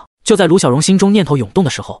听到。就在卢小荣心中念头涌动的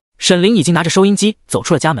时候，沈林已经拿着收音机走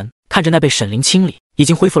出了家门。看着那被沈林清理已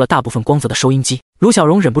经恢复了大部分光泽的收音机，卢小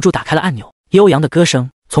荣忍不住打开了按钮，悠扬的歌声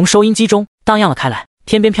从收音机中荡漾了开来。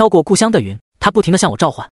天边飘过故乡的云，它不停地向我召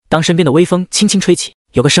唤。当身边的微风轻轻吹起，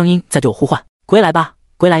有个声音在对我呼唤：归来吧，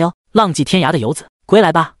归来哟，浪迹天涯的游子，归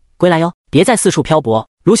来吧，归来哟，别再四处漂泊，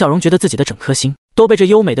卢小荣觉得自己的整颗心都被这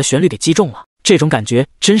优美的旋律给击中了，这种感觉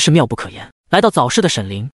真是妙不可言。来到早市的沈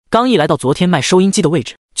林，刚一来到昨天卖收音机的位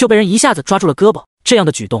置，就被人一下子抓住了胳膊。这样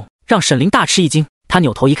的举动让沈林大吃一惊，他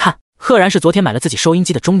扭头一看，赫然是昨天买了自己收音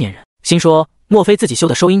机的中年人，心说莫非自己修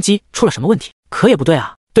的收音机出了什么问题？可也不对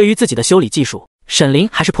啊，对于自己的修理技术，沈林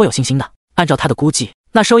还是颇有信心的。按照他的估计，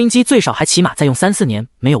那收音机最少还起码再用3、4年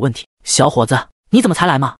没有问题。小伙子，你怎么才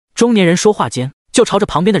来嘛？中年人说话间就朝着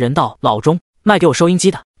旁边的人道：老钟，卖给我收音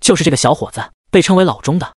机的就是这个小伙子。被称为老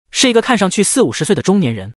钟的是一个看上去40、50岁的中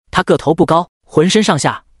年人，他个头不高，浑身上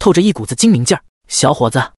下透着一股子精明劲儿。小伙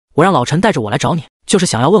子，我让老陈带着我来找你，就是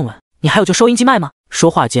想要问问你还有旧收音机卖吗？说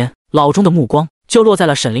话间，老钟的目光就落在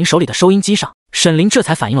了沈林手里的收音机上。沈林这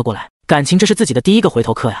才反应了过来，感情这是自己的第一个回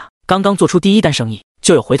头客呀，刚刚做出第一单生意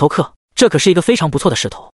就有回头客，这可是一个非常不错的势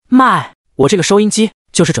头。卖，我这个收音机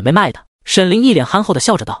就是准备卖的。沈林一脸憨厚的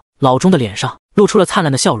笑着道。老钟的脸上露出了灿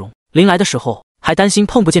烂的笑容，临来的时候还担心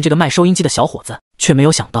碰不见这个卖收音机的小伙子，却没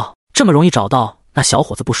有想到这么容易找到。那小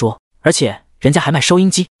伙子不说，而且人家还卖收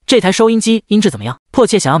音机，这台收音机音质怎么样？迫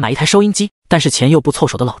切想要买一台收音机，但是钱又不凑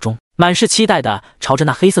手的老钟满是期待的朝着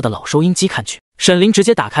那黑色的老收音机看去。沈林直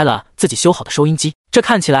接打开了自己修好的收音机，这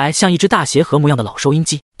看起来像一只大鞋盒模样的老收音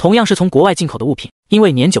机，同样是从国外进口的物品，因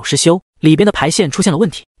为年久失修，里边的排线出现了问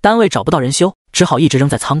题，单位找不到人修，只好一直扔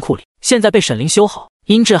在仓库里。现在被沈林修好，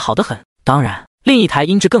音质好得很。当然，另一台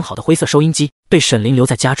音质更好的灰色收音机被沈林留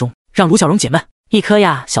在家中，让卢小荣解闷。一棵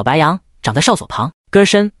呀小白杨长在哨所旁，根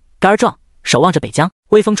深杆壮，守望着北疆，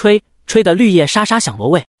微风吹，吹得绿叶沙沙响螺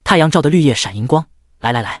味，太阳照得绿叶闪银光。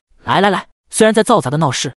来来来来来来，虽然在嘈杂的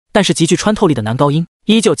闹市，但是极具穿透力的男高音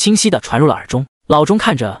依旧清晰地传入了耳中。老钟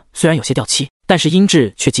看着虽然有些掉漆，但是音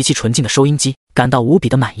质却极其纯净的收音机感到无比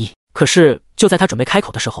的满意。可是就在他准备开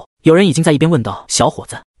口的时候，有人已经在一边问道：小伙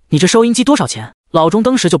子，你这收音机多少钱？老钟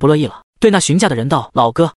当时就不乐意了，对那询价的人道：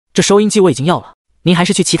老哥，这收音机我已经要了，您还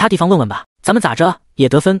是去其他地方问问吧，咱们咋着也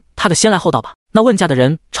得分他个先来后到吧。那问价的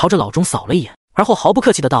人朝着老钟扫了一眼，而后毫不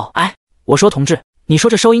客气的道：哎，我说同志，你说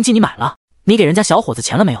这收音机你买了，你给人家小伙子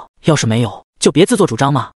钱了没有？要是没有，就别自作主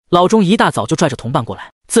张嘛。老钟一大早就拽着同伴过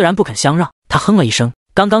来，自然不肯相让。他哼了一声，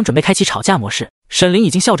刚刚准备开启吵架模式，沈林已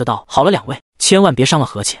经笑着道：好了两位，千万别伤了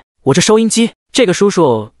和气，我这收音机，这个叔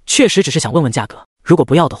叔确实只是想问问价格，如果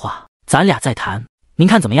不要的话，咱俩再谈，您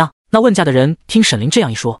看怎么样？那问价的人听沈林这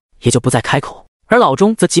样一说，也就不再开口，而老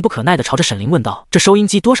钟则急不可耐地朝着沈林问道：这收音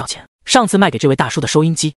机多少钱？上次卖给这位大叔的收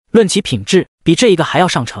音机，论其品质，比这一个还要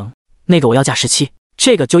上乘，那个我要价17，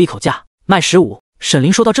这个就一口价卖15。沈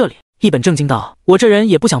林说到这里，一本正经道：我这人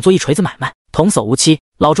也不想做一锤子买卖，童叟无欺。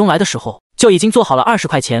老钟来的时候就已经做好了20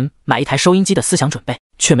块钱买一台收音机的思想准备，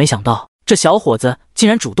却没想到这小伙子竟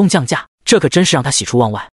然主动降价，这可真是让他喜出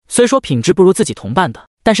望外。虽说品质不如自己同伴的，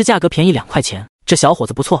但是价格便宜2块钱，这小伙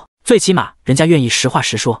子不错，最起码人家愿意实话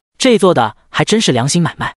实说，这做的还真是良心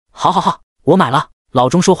买卖。好好好，我买了。老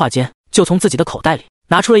钟说话间就从自己的口袋里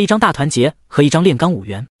拿出了一张大团结和一张炼钢5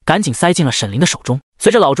元，赶紧塞进了沈林的手中。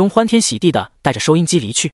随着老钟欢天喜地的带着收音机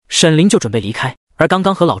离去，沈林就准备离开，而刚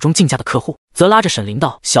刚和老钟竞价的客户则拉着沈林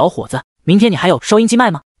道：小伙子，明天你还有收音机卖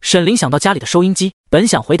吗？沈林想到家里的收音机，本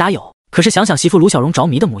想回答有，可是想想媳妇卢小荣着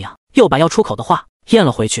迷的模样，又把要出口的话咽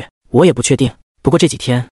了回去。我也不确定，不过这几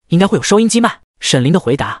天应该会有收音机卖。沈林的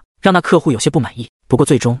回答让那客户有些不满意，不过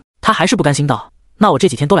最终他还是不甘心道：那我这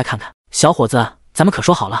几天都来看看。小伙子，咱们可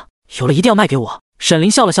说好了，有了一定要卖给我。沈林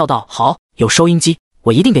笑了笑道：好，有收音机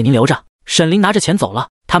我一定给您留着。沈林拿着钱走了，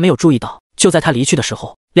他没有注意到，就在他离去的时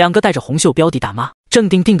候，两个戴着红袖标的大妈正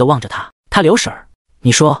定定地望着他。他刘婶儿，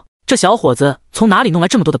你说这小伙子从哪里弄来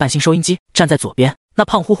这么多的半新收音机？站在左边那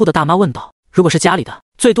胖乎乎的大妈问道：如果是家里的，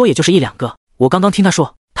最多也就是1、2个，我刚刚听他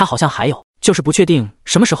说他好像还有，就是不确定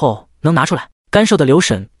什么时候能拿出来。干瘦的刘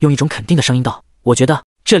婶用一种肯定的声音道：我觉得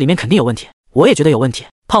这里面肯定有问题。我也觉得有问题。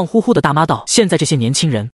胖乎乎的大妈道：现在这些年轻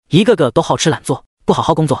人一个个都好吃懒做，不好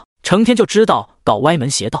好工作，成天就知道搞歪门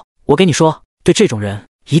邪道，我跟你说，对这种人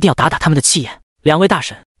一定要打打他们的气焰。两位大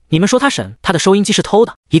婶，你们说他的收音机是偷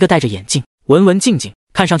的？一个戴着眼镜文文静静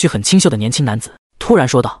看上去很清秀的年轻男子突然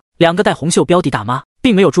说道。两个戴红袖标的大妈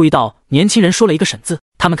并没有注意到年轻人说了一个沈字，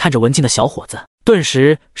他们看着文静的小伙子顿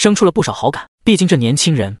时生出了不少好感，毕竟这年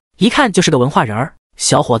轻人一看就是个文化人儿。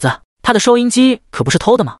小伙子，他的收音机可不是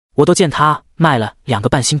偷的吗？我都见他卖了2个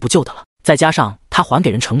半新不旧的了，再加上他还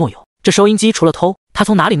给人承诺有，这收音机除了偷，他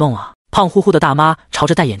从哪里弄啊？胖乎乎的大妈朝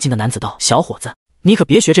着戴眼镜的男子道：小伙子，你可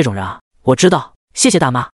别学这种人啊。我知道，谢谢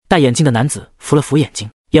大妈。戴眼镜的男子扶了扶眼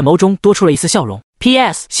睛，眼眸中多出了一丝笑容。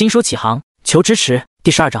PS 新书启航，求支持。第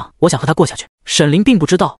12章，我想和他过下去。沈林并不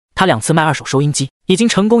知道，他2次卖2手收音机已经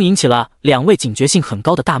成功引起了2位警觉性很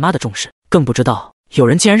高的大妈的重视，更不知道有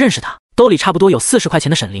人竟然认识他。兜里差不多有40块钱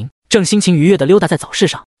的沈林正心情愉悦地溜达在早市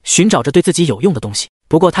上，寻找着对自己有用的东西。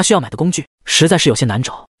不过他需要买的工具实在是有些难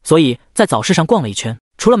找，所以在早市上逛了一圈，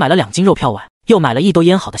除了买了2斤肉票外，又买了1兜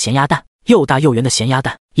腌好的咸鸭蛋，又大又圆的咸鸭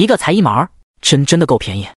蛋，一个才1毛，真的够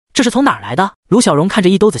便宜。这是从哪儿来的？卢小荣看着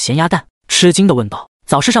一兜子咸鸭蛋，吃惊地问道。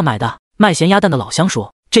早市上买的，卖咸鸭蛋的老乡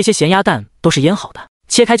说，这些咸鸭蛋都是腌好的，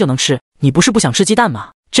切开就能吃。你不是不想吃鸡蛋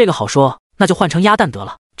吗？这个好说，那就换成鸭蛋得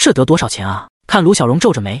了。这得多少钱啊？看卢小荣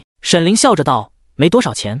皱着眉，沈林笑着道，没多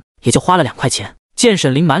少钱，也就花了2块钱。见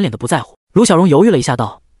沈林满脸的不在乎，卢小荣犹豫了一下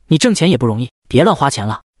道，你挣钱也不容易，别乱花钱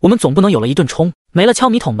了，我们总不能有了一顿冲，没了敲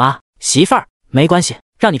米桶吧？媳妇儿，没关系，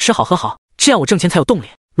让你吃好喝好，这样我挣钱才有动力。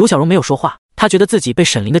卢小荣没有说话，他觉得自己被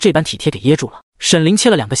沈林的这般体贴给噎住了。沈林切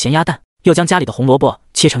了2个咸鸭蛋，又将家里的红萝卜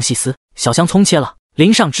切成细丝，小香葱切了，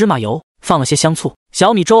淋上芝麻油，放了些香醋，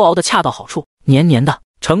小米粥熬得恰到好处，黏黏的，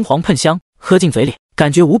橙黄喷香，喝进嘴里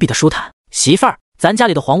感觉无比的舒坦。媳妇儿，咱家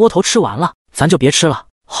里的黄窝头吃完了，咱就别吃了，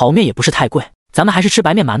好面也不是太贵，咱们还是吃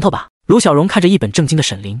白面馒头吧。卢小荣看着一本正经的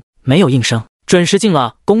沈林，没有应声。准时进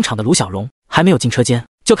了工厂的卢小荣还没有进车间，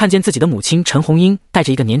就看见自己的母亲陈红英带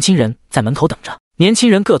着一个年轻人在门口等着。年轻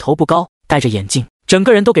人个头不高，戴着眼镜，整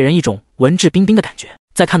个人都给人一种文质彬彬的感觉。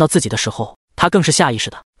在看到自己的时候，他更是下意识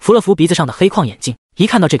的扶了扶鼻子上的黑框眼镜。一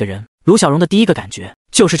看到这个人，卢小荣的第一个感觉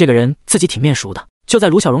就是这个人自己挺面熟的。就在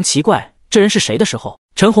卢小荣奇怪这人是谁的时候，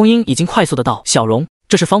陈红英已经快速的道，小荣，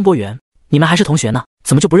这是方博元，你们还是同学呢，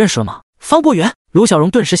怎么就不认识了吗？方博元，卢小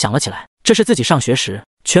荣顿时想了起来，这是自己上学时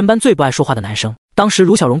全班最不爱说话的男生。当时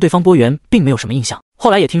卢小荣对方博元并没有什么印象，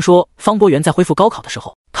后来也听说方博元在恢复高考的时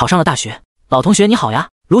候考上了大学。老同学你好呀，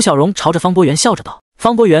卢小荣朝着方博元笑着道。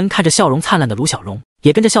方博元看着笑容灿烂的卢小荣，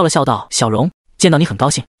也跟着笑了笑道，小荣，见到你很高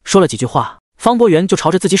兴。说了几句话，方博元就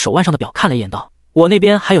朝着自己手腕上的表看了一眼道，我那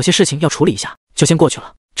边还有些事情要处理一下，就先过去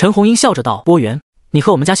了。陈红英笑着道，博元，你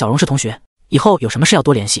和我们家小荣是同学，以后有什么事要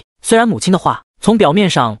多联系。虽然母亲的话从表面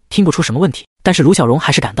上听不出什么问题，但是卢小荣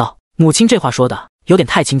还是感到母亲这话说的有点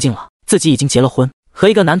太亲近了，自己已经结了婚，和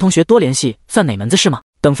一个男同学多联系算哪门子事吗？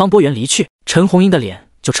等方博元离去，陈红英的脸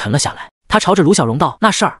就沉了下来，她朝着卢小荣道，那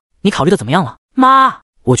事儿你考虑的怎么样了？妈，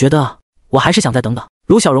我觉得我还是想再等等。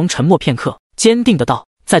卢小荣沉默片刻，坚定的道，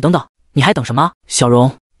再等等，你还等什么？小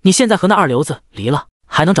荣，你现在和那二流子离了，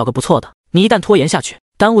还能找个不错的，你一旦拖延下去，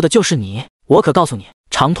耽误的就是你。我可告诉你，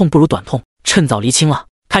长痛不如短痛，趁早离清了。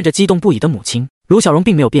看着激动不已的母亲，卢小荣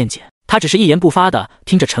并没有辩解，他只是一言不发的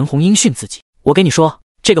听着陈红英训自己。我跟你说，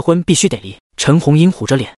这个婚必须得离。陈红英虎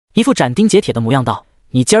着脸，一副斩钉截铁的模样道，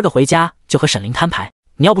你今儿个回家就和沈林摊牌，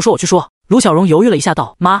你要不说我去说。卢小荣犹豫了一下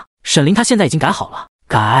道，妈，沈林他现在已经改好了。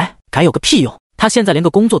改有个屁用，他现在连个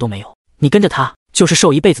工作都没有，你跟着他就是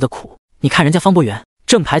受一辈子的苦。你看人家方博元，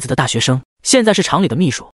正牌子的大学生，现在是厂里的秘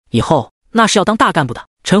书，以后那是要当大干部的。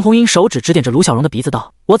陈红英手指指点着卢小荣的鼻子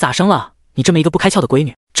道，我咋生了你这么一个不开窍的闺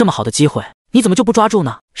女？这么好的机会你怎么就不抓住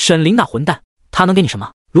呢？沈林那混蛋，他能给你什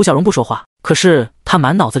么？卢小荣不说话，可是他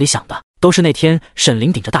满脑子里想的都是那天沈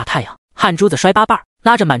林顶着大太阳，汗珠子摔八瓣，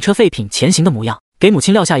拉着满车废品前行的模样，给母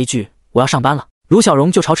亲撂下一句我要上班了。卢小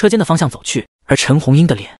荣就朝车间的方向走去，而陈红英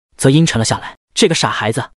的脸则阴沉了下来。这个傻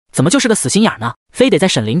孩子怎么就是个死心眼呢？非得在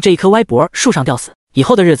沈林这一棵歪脖树上吊死，以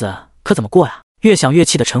后的日子可怎么过呀？越想越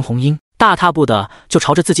气的陈红英大踏步的就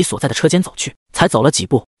朝着自己所在的车间走去。才走了几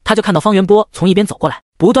步，他就看到方元波从一边走过来，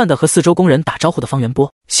不断的和四周工人打招呼的方元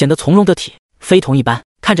波显得从容得体，非同一般。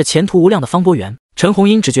看着前途无量的方博元，陈红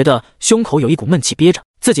英只觉得胸口有一股闷气憋着，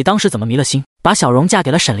自己当时怎么迷了心，把小荣嫁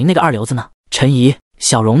给了沈林那个二流子呢？陈姨，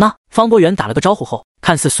小荣呢？方博元打了个招呼后，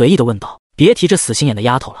看似随意的问道，别提这死心眼的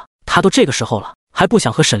丫头了，她都这个时候了，还不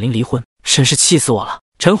想和沈林离婚，真是气死我了。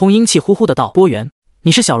陈红英气呼呼的道，博元，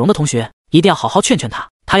你是小荣的同学，一定要好好劝劝她，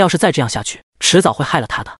她要是再这样下去，迟早会害了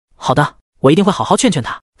她的。好的，我一定会好好劝劝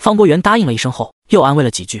她。方博元答应了一声后，又安慰了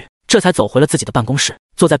几句，这才走回了自己的办公室。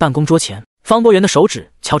坐在办公桌前，方博元的手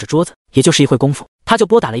指敲着桌子，也就是一会功夫，他就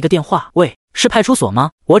拨打了一个电话，喂，是派出所吗？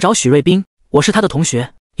我找许瑞斌，我是他的同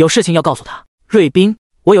学，有事情要告诉他。瑞斌，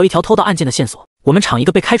我有一条偷盗案件的线索，我们厂一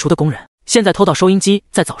个被开除的工人，现在偷到收音机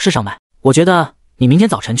在早市上卖，我觉得你明天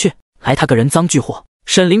早晨去，来他个人赃俱获。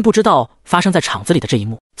沈林不知道发生在厂子里的这一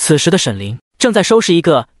幕，此时的沈林正在收拾一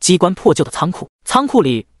个机关破旧的仓库，仓库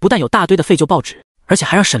里不但有大堆的废旧报纸，而且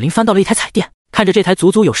还让沈林翻到了一台彩电。看着这台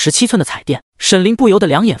足足有17寸的彩电，沈林不由得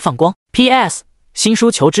两眼放光。PS 新书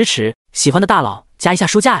求支持，喜欢的大佬加一下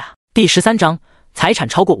书架呀。第13章，财产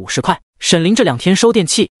超过50块。沈林这2天收电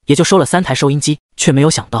器也就收了3台收音机，却没有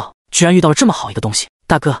想到居然遇到了这么好一个东西。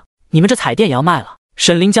大哥，你们这彩电也要卖了？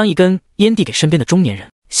沈林将一根烟递给身边的中年人，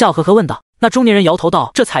笑呵呵问道。那中年人摇头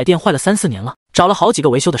道，这彩电坏了3、4年了，找了好几个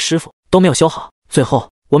维修的师傅都没有修好，最后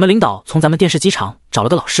我们领导从咱们电视机厂找了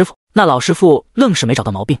个老师傅，那老师傅愣是没找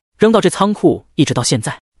到毛病，扔到这仓库一直到现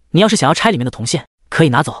在。你要是想要拆里面的铜线可以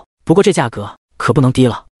拿走，不过这价格可不能低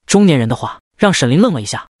了。中年人的话让沈林愣了一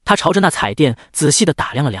下。他朝着那彩电仔细地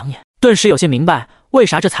打量了2眼，顿时有些明白为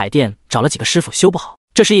啥这彩电找了几个师傅修不好。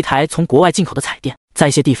这是一台从国外进口的彩电，在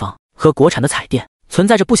一些地方和国产的彩电存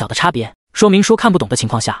在着不小的差别，说明书看不懂的情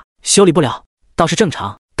况下修理不了，倒是正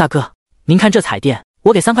常。大哥，您看这彩电，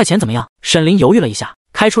我给3块钱怎么样？沈林犹豫了一下，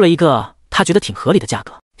开出了一个他觉得挺合理的价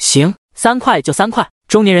格。行，3块就3块。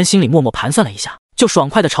中年人心里默默盘算了一下，就爽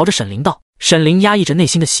快地朝着沈林道。沈林压抑着内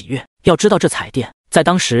心的喜悦，要知道这彩电在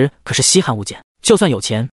当时可是稀罕物件，就算有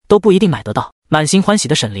钱都不一定买得到。满心欢喜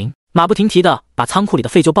的沈林马不停蹄地把仓库里的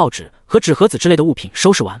废旧报纸和纸盒子之类的物品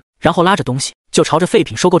收拾完，然后拉着东西就朝着废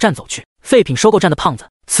品收购站走去。废品收购站的胖子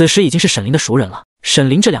此时已经是沈林的熟人了。沈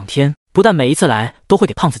林这2天不但每一次来都会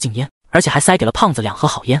给胖子禁烟，而且还塞给了胖子2盒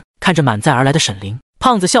好烟。看着满载而来的沈林，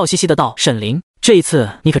胖子笑嘻嘻的道：“沈林，这一次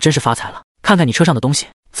你可真是发财了，看看你车上的东西，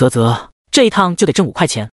这一趟就得挣5块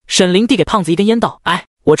钱。”沈林递给胖子一根烟道：“哎，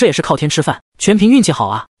我这也是靠天吃饭，全凭运气好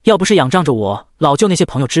啊，要不是仰仗着我老舅那些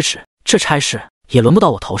朋友支持，这差事也轮不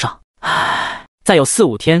到我头上。唉，再有4、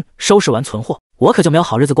5天收拾完存货，我可就没有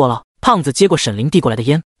好日子过了。”胖子接过沈林递过来的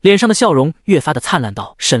烟，脸上的笑容越发的灿烂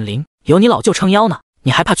道：“沈林，有你老舅撑腰呢，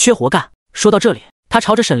你还怕缺活干？”说到这里，他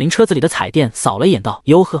朝着沈林车子里的彩电扫了一眼道：“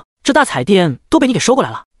哟呵，这大彩电都被你给收过来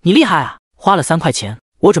了，你厉害啊！花了3块钱，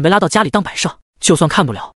我准备拉到家里当摆设，就算看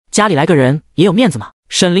不了，家里来个人也有面子嘛。”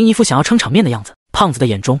沈林一副想要撑场面的样子，胖子的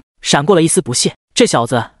眼中闪过了一丝不屑。这小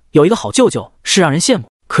子有一个好舅舅是让人羡慕，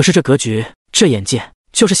可是这格局，这眼界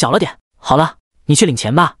就是小了点。好了，你去领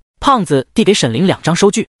钱吧。胖子递给沈林2张收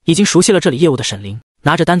据。已经熟悉了这里业务的沈林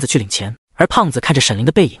拿着单子去领钱，而胖子看着沈林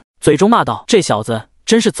的背影，嘴中骂道：“这小子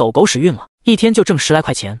真是走狗屎运了，一天就挣10来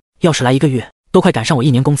块钱，要是来1个月，都快赶上我1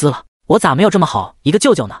年工资了。我咋没有这么好一个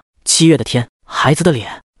舅舅呢？”7月的天，孩子的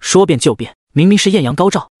脸说变就变，明明是艳阳高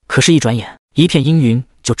照，可是一转眼，一片阴云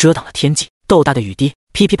就遮挡了天际，豆大的雨滴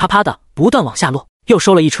噼噼啪啪的不断往下落。又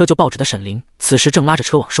收了一车旧报纸的沈林，此时正拉着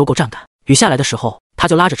车往收购站赶。雨下来的时候，他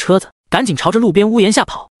就拉着车子赶紧朝着路边屋檐下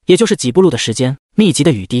跑，也就是几步路的时间，密集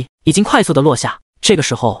的雨滴已经快速的落下。这个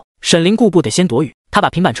时候，沈林顾不得先躲雨，他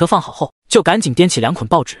把平板车放好后，就赶紧掂起2捆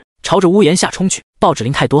报纸，朝着屋檐下冲去。报纸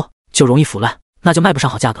零太多，就容易腐烂，那就卖不上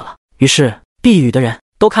好价格了。于是，避雨的人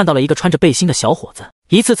都看到了一个穿着背心的小伙子，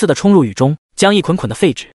一次次的冲入雨中，将一捆捆的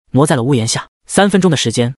废纸挪在了屋檐下。3分钟的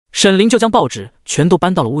时间，沈林就将报纸全都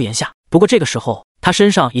搬到了屋檐下。不过这个时候，他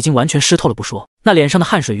身上已经完全湿透了不说，那脸上的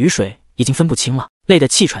汗水雨水已经分不清了，累得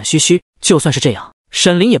气喘吁吁。就算是这样，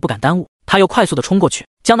沈林也不敢耽误，他又快速的冲过去，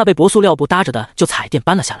将那被薄塑料布搭着的旧彩电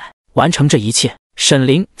搬了下来。完成这一切，沈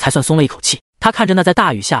林才算松了一口气。他看着那在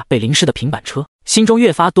大雨下被淋湿的平板车，心中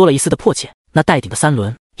越发多了一丝的迫切。那带顶的3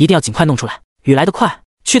轮一定要尽快弄出来。雨来得快，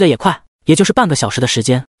去得也快，也就是半个小时的时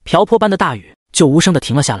间，瓢泼般的大雨就无声的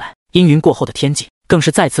停了下来。阴云过后的天际更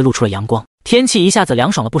是再次露出了阳光，天气一下子凉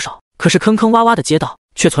爽了不少。可是坑坑洼洼的街道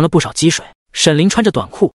却存了不少积水。沈林穿着短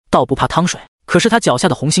裤，倒不怕趟水，可是他脚下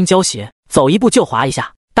的红心胶鞋走一步就滑一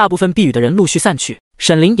下。大部分避雨的人陆续散去，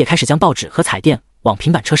沈林也开始将报纸和彩电往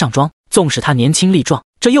平板车上装。纵使他年轻力壮，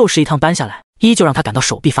这又是一趟搬下来，依旧让他感到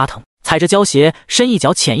手臂发疼。踩着胶鞋，深一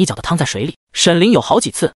脚浅一脚的趟在水里，沈林有好几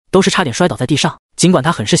次都是差点摔倒在地上。尽管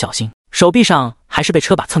他很是小心，手臂上还是被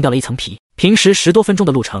车把蹭掉了一层皮。平时10多分钟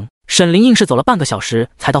的路程，沈林硬是走了半个小时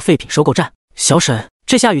才到废品收购站。小沈，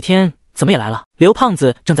这下雨天怎么也来了？刘胖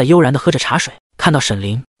子正在悠然地喝着茶水，看到沈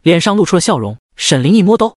林，脸上露出了笑容。沈林一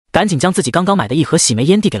摸兜，赶紧将自己刚刚买的1盒喜煤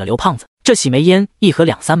烟递给了刘胖子。这喜煤烟1盒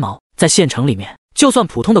2、3毛，在县城里面，就算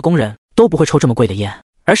普通的工人都不会抽这么贵的烟。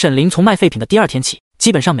而沈林从卖废品的第2天起，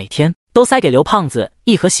基本上每天都塞给刘胖子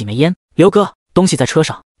1盒喜煤烟。刘哥，东西在车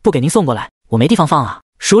上，不给您送过来，我没地方放啊。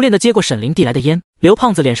熟练地接过沈林递来的烟，刘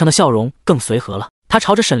胖子脸上的笑容更随和了。他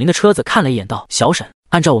朝着沈林的车子看了一眼，道：“小沈，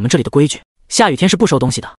按照我们这里的规矩，下雨天是不收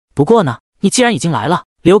东西的。不过呢，你既然已经来了，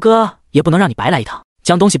刘哥也不能让你白来一趟，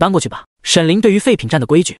将东西搬过去吧。”沈林对于废品站的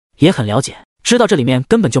规矩也很了解，知道这里面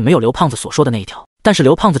根本就没有刘胖子所说的那一条。但是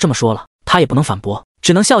刘胖子这么说了，他也不能反驳，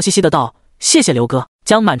只能笑嘻嘻的道：“谢谢刘哥。”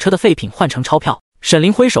将满车的废品换成钞票，沈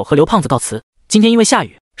林挥手和刘胖子告辞。今天因为下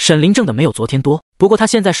雨，沈林挣的没有昨天多，不过他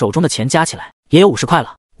现在手中的钱加起来也有50块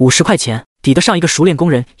了。50块钱抵得上一个熟练工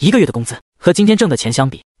人1个月的工资。和今天挣的钱相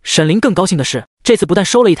比，沈林更高兴的是，这次不但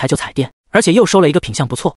收了一台旧彩电，而且又收了一个品相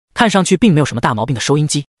不错，看上去并没有什么大毛病的收音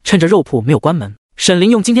机。趁着肉铺没有关门，沈林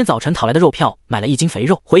用今天早晨讨来的肉票买了1斤肥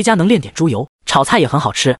肉，回家能练点猪油，炒菜也很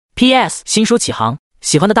好吃。PS 新书起航，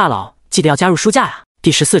喜欢的大佬记得要加入书架呀。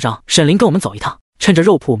第14章，沈林跟我们走一趟。趁着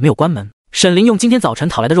肉铺没有关门，沈林用今天早晨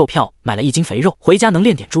讨来的肉票买了1斤肥肉，回家能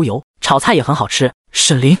练点猪油，炒菜也很好吃。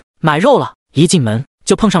沈林买肉了，一进门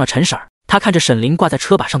就碰上了陈婶儿。他看着沈林挂在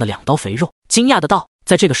车把上的2刀肥肉，惊讶的道：“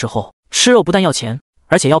在这个时候吃肉不但要钱，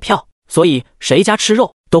而且要票，所以谁家吃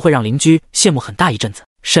肉都会让邻居羡慕很大一阵子。”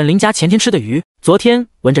沈林家前天吃的鱼，昨天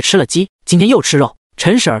闻着吃了鸡，今天又吃肉。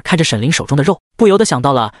陈婶儿看着沈林手中的肉，不由得想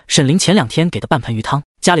到了沈林前2天给的半盆鱼汤。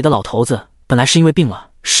家里的老头子本来是因为病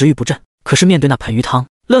了，食欲不振，可是面对那盆鱼汤，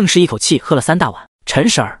愣是一口气喝了3大碗。陈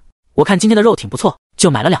婶儿，我看今天的肉挺不错，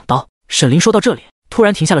就买了2刀。沈林说到这里，突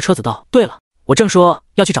然停下了车子道：“对了，我正说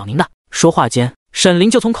要去找您的。”说话间，沈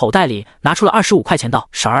林就从口袋里拿出了25块钱道：“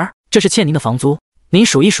婶儿，这是欠您的房租，您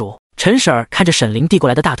数一数。”陈婶儿看着沈林递过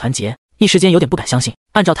来的大团结，一时间有点不敢相信。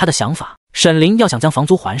按照他的想法，沈林要想将房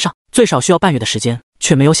租还上，最少需要半月的时间，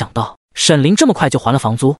却没有想到沈林这么快就还了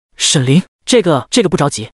房租。沈林，这个不着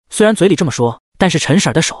急。虽然嘴里这么说，但是陈婶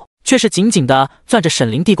儿的手却是紧紧地攥着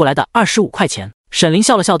沈林递过来的25块钱。沈林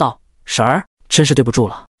笑了笑道：“婶儿，真是对不住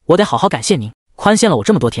了，我得好好感谢您，宽限了我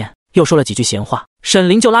这么多天。”又说了几句闲话，沈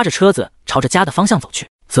林就拉着车子朝着家的方向走去。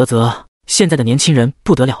现在的年轻人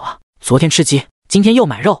不得了啊！昨天吃鸡，今天又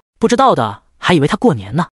买肉，不知道的还以为他过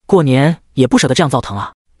年呢。过年也不舍得这样造腾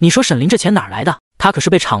啊！你说沈林这钱哪儿来的？他可是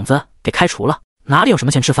被厂子给开除了，哪里有什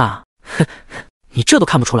么钱吃饭啊？呵，你这都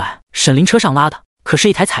看不出来？沈林车上拉的可是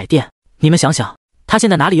一台彩电，你们想想，他现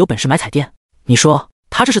在哪里有本事买彩电？你说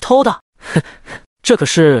他这是偷的？呵，这可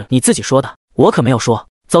是你自己说的，我可没有说。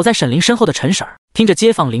走在沈林身后的陈婶儿听着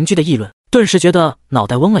街坊邻居的议论，顿时觉得脑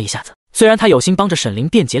袋嗡了一下子。虽然他有心帮着沈林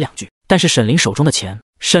辩解2句，但是沈林手中的钱，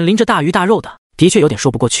沈林这大鱼大肉的确有点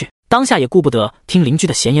说不过去。当下也顾不得听邻居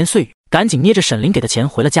的闲言碎语，赶紧捏着沈林给的钱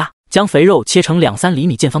回了家，将肥肉切成2-3厘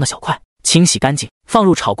米见方的小块，清洗干净，放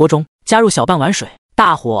入炒锅中，加入小半碗水，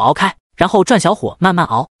大火熬开，然后转小火慢慢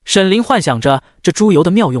熬。沈林幻想着这猪油的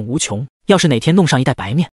妙用无穷，要是哪天弄上一袋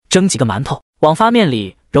白面，蒸几个馒头，往发面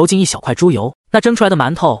里揉进1小块猪油，那蒸出来的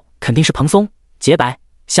馒头肯定是蓬松洁白，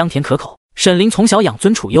香甜可口。沈林从小养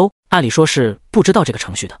尊处优，按理说是不知道这个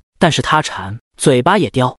程序的，但是他馋，嘴巴也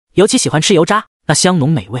刁，尤其喜欢吃油渣，那香浓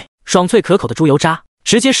美味、爽脆可口的猪油渣，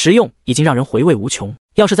直接食用已经让人回味无穷。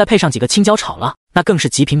要是再配上几个青椒炒了，那更是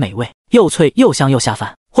极品美味，又脆又香又下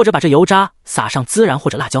饭。或者把这油渣撒上孜然或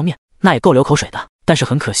者辣椒面，那也够流口水的。但是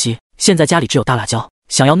很可惜，现在家里只有大辣椒，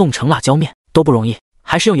想要弄成辣椒面都不容易，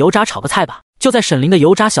还是用油渣炒个菜吧。就在沈林的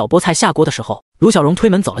油渣小菠菜下锅的时候，卢小荣推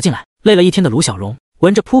门走了进来。累了一天的卢小荣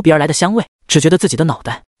闻着扑鼻而来的香味，只觉得自己的脑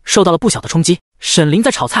袋受到了不小的冲击。沈林在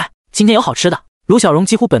炒菜，今天有好吃的。卢小荣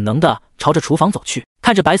几乎本能地朝着厨房走去，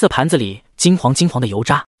看着白色盘子里金黄的油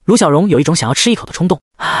渣，卢小荣有一种想要吃一口的冲动。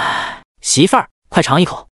唉，媳妇儿，快尝一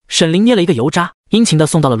口。沈林捏了一个油渣，殷勤地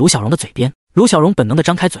送到了卢小荣的嘴边。卢小荣本能地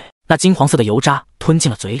张开嘴，那金黄色的油渣吞进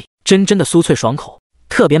了嘴里，真的酥脆爽口，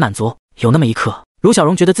特别满足。有那么一刻，卢小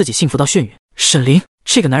荣觉得自己幸福到眩晕。沈林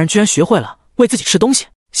这个男人居然学会了为自己吃东西，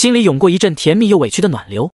心里涌过一阵甜蜜又委屈的暖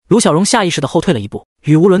流。卢小荣下意识地后退了一步，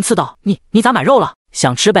语无伦次道：“你咋买肉了？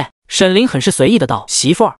想吃呗。”沈林很是随意的道：“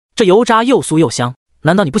媳妇儿，这油渣又酥又香，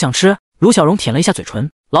难道你不想吃？”卢小荣舔了一下嘴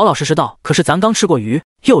唇，老老实实道：“可是咱刚吃过鱼，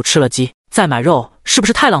又吃了鸡，再买肉是不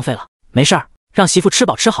是太浪费了？没事儿，让媳妇吃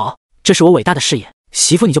饱吃好，这是我伟大的事业，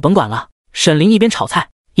媳妇你就甭管了。”沈林一边炒菜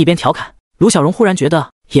一边调侃。卢小荣忽然觉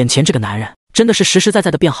得眼前这个男人真的是实实在在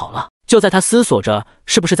的变好了。就在他思索着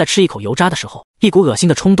是不是再吃一口油渣的时候，一股恶心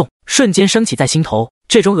的冲动瞬间升起在心头。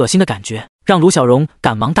这种恶心的感觉让卢小荣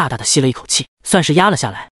赶忙大大的吸了一口气，算是压了下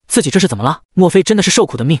来。自己这是怎么了？莫非真的是受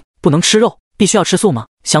苦的命，不能吃肉，必须要吃素吗？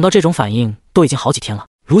想到这种反应都已经好几天了，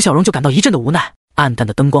卢小荣就感到一阵的无奈。暗淡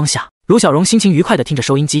的灯光下，卢小荣心情愉快地听着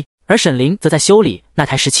收音机，而沈林则在修理那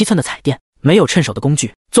台17寸的彩电。没有趁手的工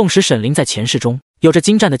具，纵使沈林在前世中有着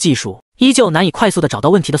精湛的技术，依旧难以快速地找到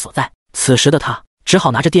问题的所在。此时的他只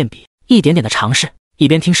好拿着电笔一点点地尝试，一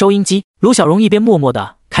边听收音机，卢小荣一边默默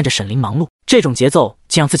地看着沈林忙碌。这种节奏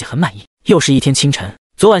竟让自己很满意。又是一天清晨，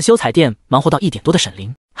昨晚修彩电忙活到1点多的沈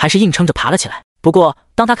林还是硬撑着爬了起来。不过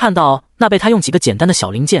当他看到那被他用几个简单的小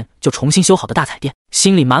零件就重新修好的大彩电，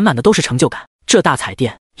心里满满的都是成就感。这大彩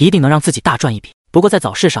电一定能让自己大赚一笔。不过在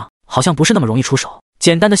早市上好像不是那么容易出手。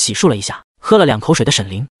简单的洗漱了一下，喝了2口水的沈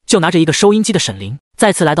林就拿着一个收音机的沈林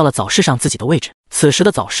再次来到了早市上自己的位置。此时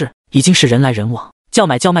的早市已经是人来人往，叫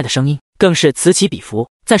买叫卖的声音更是此起彼伏。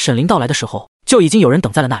在沈林到来的时候，就已经有人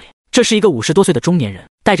等在了那里。这是一个50多岁的中年人，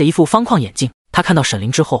戴着一副方框眼镜。他看到沈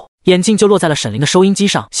林之后，眼镜就落在了沈林的收音机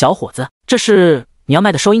上。小伙子，这是你要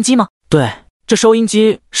卖的收音机吗？对，这收音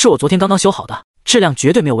机是我昨天刚刚修好的，质量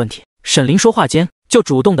绝对没有问题。沈林说话间就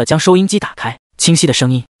主动地将收音机打开，清晰的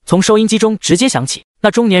声音从收音机中直接响起。那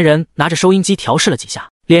中年人拿着收音机调试了几下，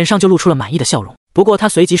脸上就露出了满意的笑容。不过他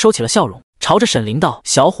随即收起了笑容，朝着沈林道：“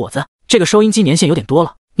小伙子，这个收音机年限有点多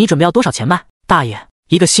了，你准备要多少钱卖？”大爷，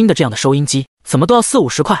一个新的这样的收音机怎么都要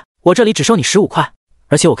40-50块，我这里只收你15块，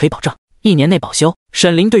而且我可以保证1年内保修。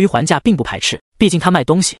沈林对于还价并不排斥，毕竟他卖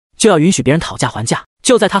东西就要允许别人讨价还价。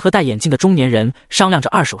就在他和戴眼镜的中年人商量着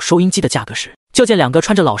2手收音机的价格时，就见2个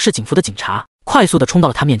穿着老式警服的警察快速的冲到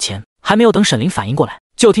了他面前。还没有等沈林反应过来，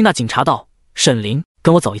就听那警察道：“沈林，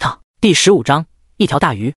跟我走一趟。”第15章，一条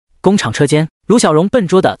大鱼。工厂车间，卢小荣笨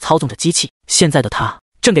拙地操纵着机器，现在的他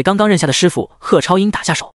正给刚刚认下的师傅贺超英打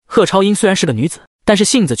下手。贺超英虽然是个女子，但是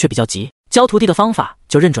性子却比较急，教徒弟的方法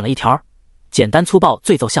就认准了一条：简单粗暴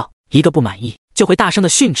最奏效，一个不满意就会大声的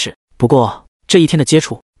训斥。不过这一天的接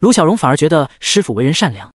触，卢小荣反而觉得师傅为人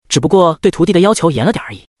善良，只不过对徒弟的要求严了点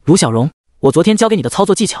而已。卢小荣，我昨天教给你的操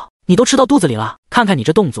作技巧，你都吃到肚子里了，看看你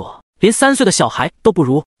这动作，连3岁的小孩都不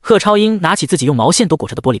如。贺超英拿起自己用毛线都裹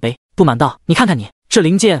着的玻璃杯，不满道：“你看看你，这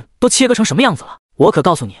零件都切割成什么样子了？我可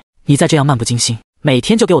告诉你，你再这样漫不经心，每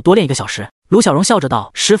天就给我多练1个小时。”卢小荣笑着道：“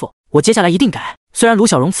师傅，我接下来一定改。”虽然卢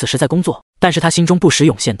小荣此时在工作，但是他心中不时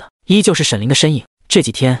涌现的依旧是沈林的身影。这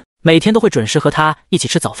几天每天都会准时和他一起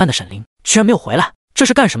吃早饭的沈林，居然没有回来，这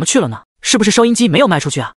是干什么去了呢？是不是收音机没有卖出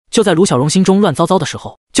去啊？就在卢小荣心中乱糟糟的时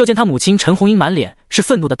候，就见他母亲陈红英满脸是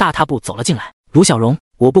愤怒的大踏步走了进来。卢小荣，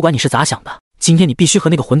我不管你是咋想的，今天你必须和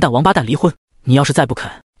那个混蛋王八蛋离婚，你要是再不肯，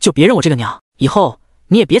就别认我这个娘，以后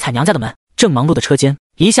你也别踩娘家的门。正忙碌的车间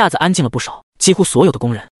一下子安静了不少，几乎所有的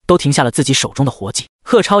工人都停下了自己手中的活计。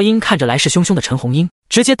贺超英看着来势汹汹的陈红英，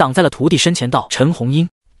直接挡在了徒弟身前道：“陈红英，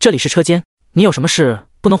这里是车间，你有什么事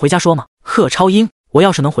不能回家说吗？”贺超英，我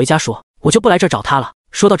要是能回家说，我就不来这儿找他了。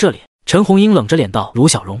说到这里，陈红英冷着脸道：“卢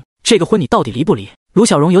小荣，这个婚你到底离不离？”卢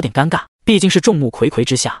小荣有点尴尬，毕竟是众目睽睽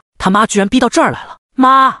之下，他妈居然逼到这儿来了。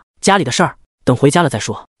妈，家里的事儿等回家了再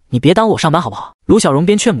说，你别耽误我上班好不好？卢小荣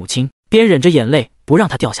边劝母亲，边忍着眼泪不让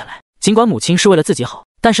她掉下来。尽管母亲是为了自己好，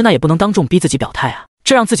但是那也不能当众逼自己表态啊，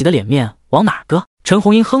这让自己的脸面往哪儿搁？陈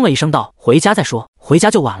红英哼了一声道：“回家再说，回家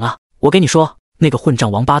就晚了。我跟你说，那个混账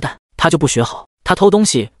王八蛋，他就不学好，他偷东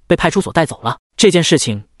西被派出所带走了，这件事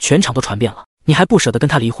情全场都传遍了，你还不舍得跟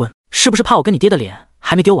他离婚，是不是怕我跟你爹的脸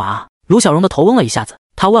还没丢完啊？”卢小荣的头嗡了一下子，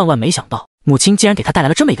他万万没想到母亲竟然给他带来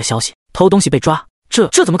了这么一个消息，偷东西被抓，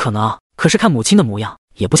这怎么可能啊？可是看母亲的模样，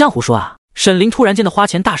也不像胡说啊。沈林突然间的花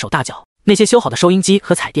钱大手大脚，那些修好的收音机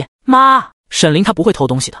和彩电，妈，沈林他不会偷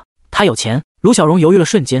东西的，他有钱。卢小荣犹豫了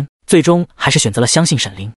瞬间，最终还是选择了相信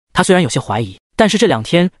沈林。他虽然有些怀疑，但是这2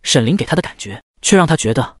天沈林给他的感觉却让他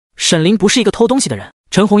觉得沈林不是一个偷东西的人。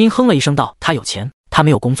陈红英哼了一声道：“他有钱，他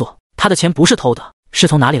没有工作，他的钱不是偷的，是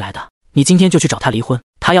从哪里来的？你今天就去找他离婚，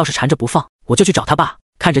他要是缠着不放，我就去找他爸。”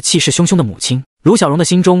看着气势汹汹的母亲，卢小荣的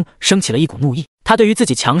心中升起了一股怒意。他对于自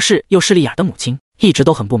己强势又势利眼的母亲一直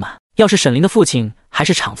都很不满，要是沈林的父亲还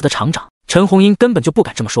是厂子的厂长，陈红英根本就不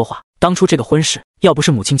敢这么说话。当初这个婚事要不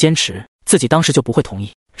是母亲坚持，自己当时就不会同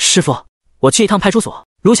意。师傅，我去一趟派出所。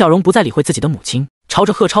卢小荣不再理会自己的母亲，朝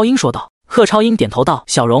着贺超英说道。贺超英点头道：“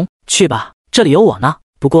小荣，去吧，这里有我呢。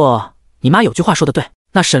不过你妈有句话说的对，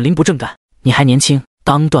那沈林不正干，你还年轻，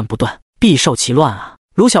当断不断，必受其乱啊。”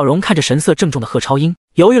卢小荣看着神色郑重的贺超英，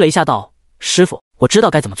犹豫了一下道：“师傅，我知道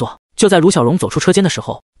该怎么做。”就在卢小荣走出车间的时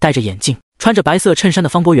候，戴着眼镜穿着白色衬衫的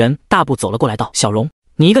方博元大步走了过来道：“小荣，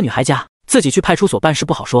你一个女孩家自己去派出所办事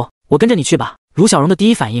不好说，我跟着你去吧。”卢小荣的第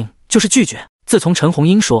一反应就是拒绝。自从陈红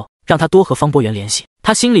英说让他多和方博元联系，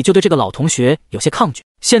他心里就对这个老同学有些抗拒。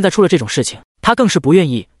现在出了这种事情，他更是不愿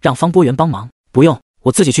意让方博元帮忙。不用，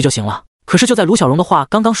我自己去就行了。可是就在卢小荣的话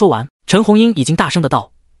刚刚说完，陈红英已经大声的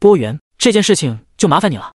道：“博元，这件事情就麻烦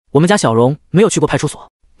你了，我们家小荣没有去过派出所，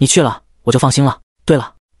你去了我就放心了。对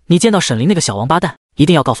了，你见到沈林那个小王八蛋，一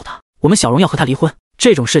定要告诉他，我们小荣要和他离婚，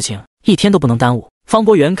这种事情一天都不能耽误。”方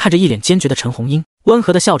博元看着一脸坚决的陈红英，温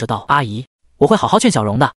和的笑着道：“阿姨，我会好好劝小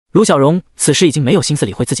荣的。”卢小荣此时已经没有心思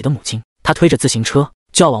理会自己的母亲，他推着自行车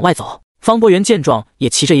就要往外走。方博元见状也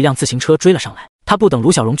骑着一辆自行车追了上来，他不等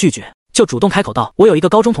卢小荣拒绝，就主动开口道：“我有一个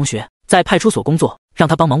高中同学在派出所工作，让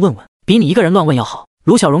他帮忙问问，比你一个人乱问要好。”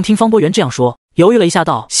卢小荣听方博元这样说，犹豫了一下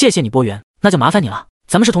道：“谢谢你博元，那就麻烦你了，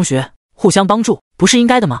咱们是同学，互相帮助不是应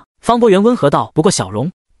该的吗？”方博元温和道：“不过小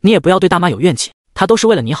荣，你也不要对大妈有怨气，她都是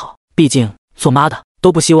为了你好，毕竟做妈的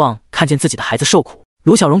都不希望看见自己的孩子受苦。”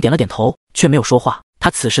卢小荣点了点头，却没有说话。他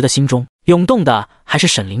此时的心中涌动的还是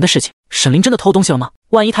沈林的事情。沈林真的偷东西了吗？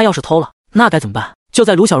万一他要是偷了，那该怎么办？就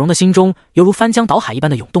在卢小荣的心中犹如翻江倒海一般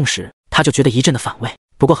的涌动时，他就觉得一阵的反胃。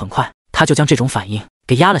不过很快他就将这种反应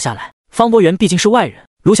给压了下来。方博元毕竟是外人，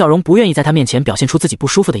卢小荣不愿意在他面前表现出自己不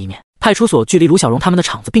舒服的一面。派出所距离卢小荣他们的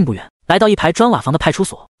厂子并不远，来到一排砖瓦房的派出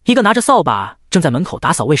所，一个拿着扫把正在门口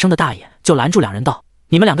打扫卫生的大爷就拦住两人道：“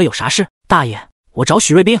你们2个有啥事？”“大爷，我找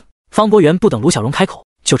许瑞斌。”方博元不等卢小荣开口，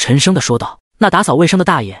就沉声地说道。那打扫卫生的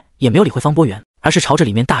大爷也没有理会方博元，而是朝着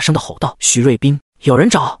里面大声地吼道：“许瑞斌，有人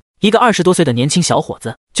找！”一个20多岁的年轻小伙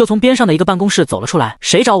子就从边上的一个办公室走了出来：“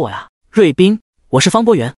谁找我呀？”“瑞斌，我是方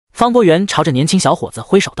博元。”方博元朝着年轻小伙子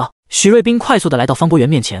挥手道。许瑞斌快速地来到方博元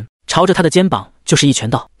面前，朝着他的肩膀就是一拳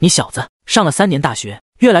道：“你小子上了3年大学，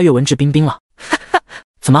越来越文质彬彬了。”“哈哈，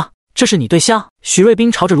怎么这是你对象？许瑞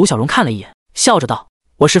斌朝着卢小荣看了一眼，笑着道：“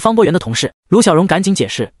我是方博元的同事。”卢小荣赶紧解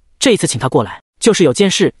释：“这一次请他过来，就是有件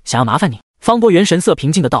事想要麻烦你。”方博元神色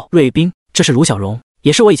平静的道：“瑞斌，这是卢小荣，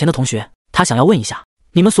也是我以前的同学，他想要问一下，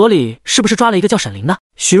你们所里是不是抓了一个叫沈林的？”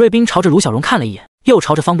许瑞斌朝着卢小荣看了一眼，又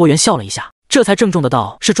朝着方博元笑了一下，这才郑重的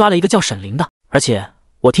道：“是抓了一个叫沈林的，而且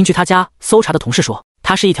我听去他家搜查的同事说，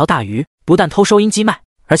他是一条大鱼，不但偷收音机卖，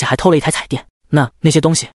而且还偷了一台彩电。那些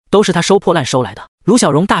东西都是他收破烂收来的。”卢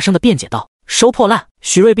小荣大声的辩解道：“收破烂？”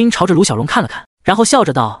许瑞斌朝着卢小荣看了看，然后笑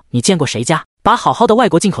着道：“你见过谁家把好好的外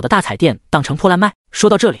国进口的大彩电当成破烂卖？”说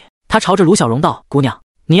到这里，他朝着卢小荣道：“姑娘，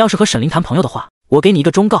你要是和沈林谈朋友的话，我给你一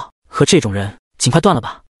个忠告，和这种人尽快断了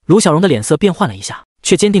吧。”卢小荣的脸色变换了一下，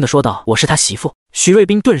却坚定地说道：“我是他媳妇。”许瑞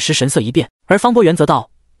斌顿时神色一变，而方博元则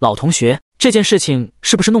道：“老同学，这件事情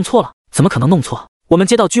是不是弄错了？”“怎么可能弄错？我们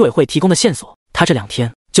接到居委会提供的线索，他这2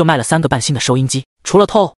天就卖了3个半新的收音机，除了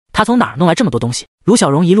偷，他从哪儿弄来这么多东西？”卢小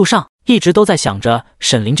荣一路上一直都在想着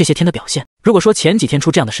沈林这些天的表现。如果说前几天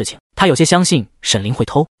出这样的事情，他有些相信沈林会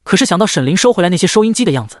偷，可是想到沈林收回来那些收音机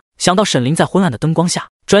的样子，想到沈林在昏暗的灯光下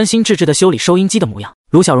专心致志地修理收音机的模样，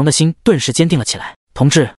卢小荣的心顿时坚定了起来。“同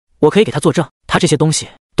志，我可以给他作证，他这些东西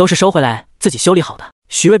都是收回来自己修理好的。”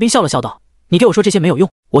许瑞斌笑了笑道：“你给我说这些没有用，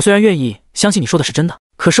我虽然愿意相信你说的是真的，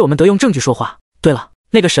可是我们得用证据说话。对了，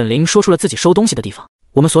那个沈林说出了自己收东西的地方，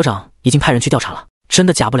我们所长已经派人去调查了，真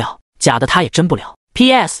的假不了，假的他也真不了。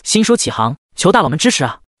PS 新书启航，求大佬们支持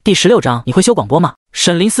啊！”第16章，你会修广播吗？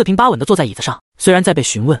沈林四平八稳地坐在椅子上，虽然在被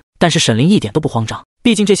询问，但是沈林一点都不慌张，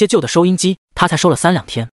毕竟这些旧的收音机他才收了3-2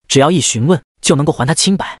天，只要一询问就能够还他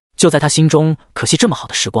清白。就在他心中可惜这么好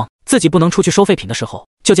的时光自己不能出去收废品的时候，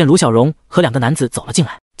就见卢小荣和2个男子走了进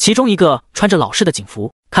来，其中一个穿着老式的警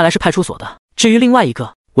服，看来是派出所的，至于另外一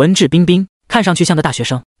个文质彬彬，看上去像个大学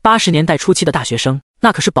生，80年代初期的大学生，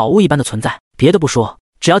那可是宝物一般的存在。别的不说，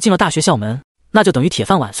只要进了大学校门，那就等于铁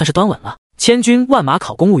饭碗算是端稳了，千军万马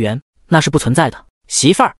考公务员那是不存在的。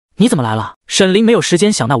媳妇儿，你怎么来了？沈林没有时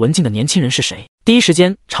间想那文静的年轻人是谁，第一时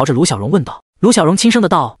间朝着卢小荣问道。卢小荣轻声的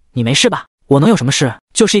道：“你没事吧？我能有什么事？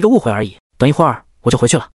就是一个误会而已，等一会儿我就回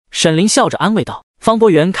去了。”沈林笑着安慰道。方博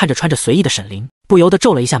元看着穿着随意的沈林，不由得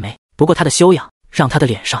皱了一下眉，不过他的修养让他的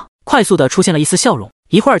脸上快速的出现了一丝笑容。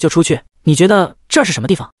一会儿就出去，你觉得这是什么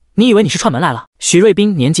地方？你以为你是串门来了？许瑞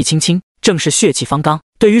斌年纪轻轻，正是血气方刚，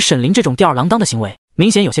对于沈林这种吊儿郎当的行为，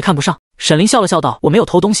明显有些看不上。沈林笑了笑道：“我没有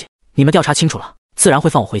偷东西，你们调查清楚了，自然会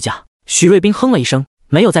放我回家。”许瑞斌哼了一声，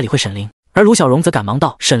没有再理会沈林，而卢小荣则赶忙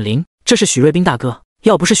道：“沈林，这是许瑞斌大哥，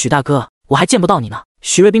要不是许大哥，我还见不到你呢。”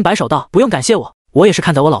许瑞斌摆手道：“不用感谢我，我也是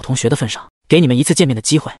看在我老同学的份上，给你们一次见面的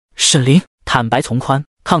机会。”沈林，坦白从宽，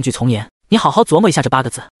抗拒从严，你好好琢磨一下这8个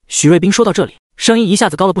字。许瑞斌说到这里，声音一下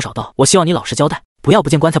子高了不少，道：“我希望你老实交代，不要不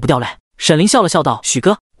见棺材不掉泪。”沈林笑了笑道：“许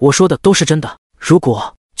哥，我说的都是真的。如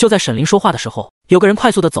果……”就在沈林说话的时候，有个人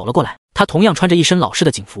快速的走了过来，他同样穿着一身老式的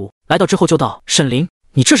警服，来到之后就道：“沈林，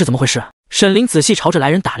你这是怎么回事？”沈林仔细朝着来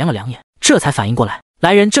人打量了2眼，这才反应过来，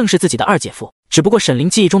来人正是自己的二姐夫。只不过沈林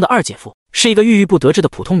记忆中的二姐夫是一个郁郁不得志的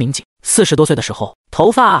普通民警，40多岁的时候头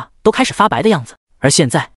发都开始发白的样子，而现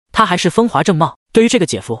在他还是风华正茂。对于这个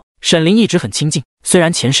姐夫，沈林一直很亲近，虽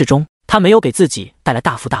然前世中他没有给自己带来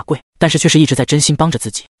大富大贵，但是却是一直在真心帮着自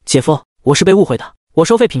己。姐夫，我是被误会的，我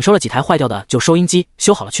收废品收了几台坏掉的旧收音机，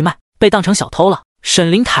修好了去卖，被当成小偷了。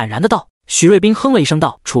沈林坦然的道。许瑞斌哼了一声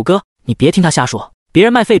道：“楚哥，你别听他瞎说，别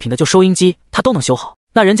人卖废品的旧收音机他都能修好，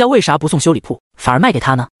那人家为啥不送修理铺，反而卖给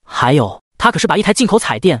他呢？还有，他可是把一台进口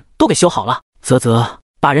彩电都给修好了，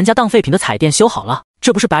把人家当废品的彩电修好了，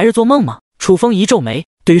这不是白日做梦吗？”楚风一皱眉，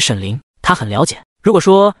对于沈林他很了解，如果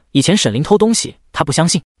说以前沈林偷东西他不相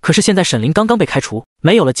信，可是现在沈林刚刚被开除，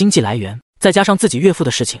没有了经济来源，再加上自己岳父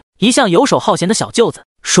的事情，一向游手好闲的小舅子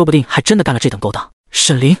说不定还真的干了这等勾当。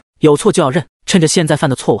沈林，有错就要认，趁着现在犯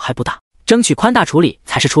的错误还不大，争取宽大处理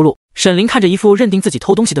才是出路。沈林看着一副认定自己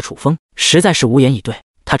偷东西的楚风，实在是无言以对。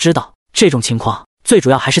他知道这种情况最主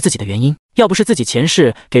要还是自己的原因，要不是自己前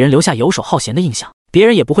世给人留下游手好闲的印象，别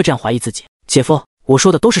人也不会这样怀疑自己。姐夫，我说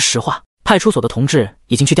的都是实话，派出所的同志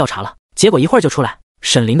已经去调查了，结果一会儿就出来。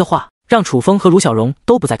沈林的话让楚风和卢小荣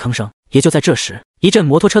都不再吭声。也就在这时，一阵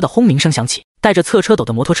摩托车的轰鸣声响起，带着侧车斗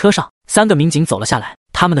的摩托车上3个民警走了下来，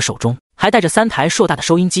他们的手中还带着3台硕大的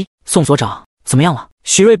收音机。宋所长，怎么样了？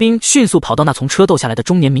许瑞斌迅速跑到那从车斗下来的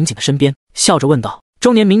中年民警的身边，笑着问道。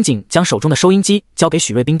中年民警将手中的收音机交给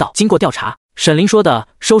许瑞斌道：“经过调查，沈林说的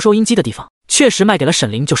收音机的地方确实卖给了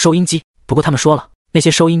沈林旧收音机，不过他们说了，那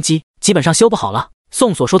些收音机基本上修不好了。”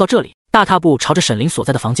宋所说到这里，大踏步朝着沈林所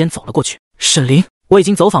在的房间走了过去。沈林，我已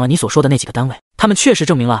经走访了你所说的那几个单位，他们确实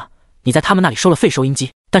证明了你在他们那里收了废收音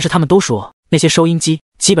机，但是他们都说那些收音机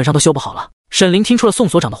基本上都修不好了。沈林听出了宋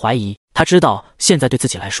所长的怀疑，他知道现在对自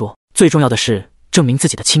己来说最重要的是证明自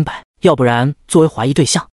己的清白，要不然作为怀疑对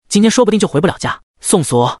象，今天说不定就回不了家。宋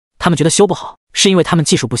所，他们觉得修不好，是因为他们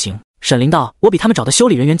技术不行。沈林道，我比他们找的修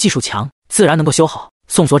理人员技术强，自然能够修好。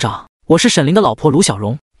宋所长，我是沈林的老婆卢小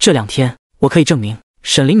荣，这2天我可以证明，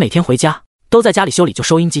沈林每天回家都在家里修理旧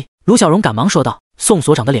收音机。卢小荣赶忙说道。宋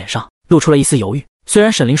所长的脸上露出了一丝犹豫，虽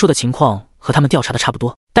然沈林说的情况和他们调查的差不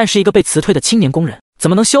多，但是一个被辞退的青年工人，怎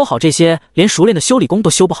么能修好这些连熟练的修理工都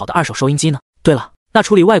修不好的二手收音机呢？对了，那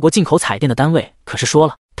处理外国进口彩电的单位可是说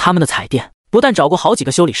了，他们的彩电不但找过好几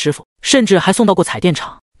个修理师傅，甚至还送到过彩电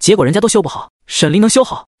厂，结果人家都修不好，沈林能修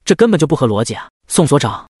好，这根本就不合逻辑啊！宋所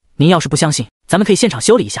长，您要是不相信，咱们可以现场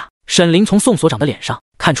修理一下。沈林从宋所长的脸上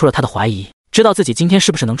看出了他的怀疑，知道自己今天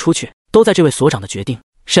是不是能出去，都在这位所长的决定。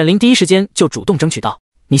沈林第一时间就主动争取道，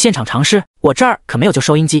你现场尝试，我这儿可没有旧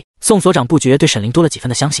收音机。宋所长不觉对沈林多了几分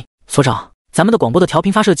的相信。所长，咱们的广播的调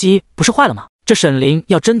频发射机不是坏了吗？这沈林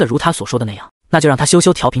要真的如他所说的那样，那就让他修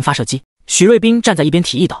调频发射机。许瑞斌站在一边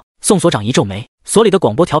提议道。宋所长一皱眉，所里的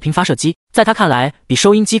广播调频发射机，在他看来比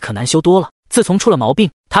收音机可难修多了。自从出了毛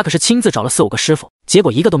病，他可是亲自找了4、5个师傅，结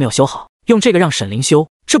果一个都没有修好，用这个让沈林修，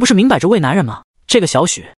这不是明摆着为难人吗？这个小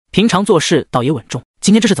许平常做事倒也稳重，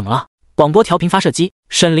今天这是怎么了？广播调频发射机。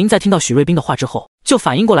沈林在听到许瑞斌的话之后，就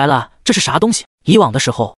反应过来了，这是啥东西？以往的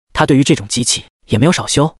时候，他对于这种机器也没有少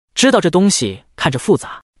修，知道这东西看着复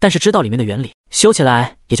杂，但是知道里面的原理，修起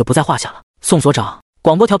来也就不在话下了。宋所长，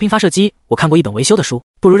广播调频发射机我看过一本维修的书，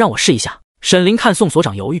不如让我试一下。沈林看宋所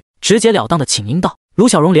长犹豫，直截了当的请缨道。卢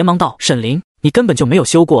小荣连忙道，沈林，你根本就没有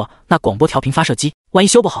修过那广播调频发射机，万一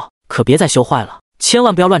修不好，可别再修坏了，千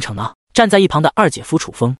万不要乱逞呢。站在一旁的二姐夫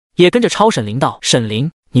楚风也跟着抄沈林道，沈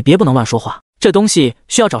林，你别不能乱说话，这东西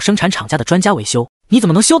需要找生产厂家的专家维修，你怎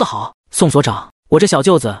么能修得好？宋所长，我这小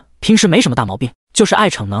舅子平时没什么大毛病，就是爱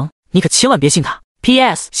逞能，你可千万别信他。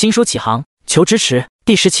PS 新书启航，求支持。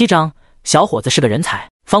第17章，小伙子是个人才。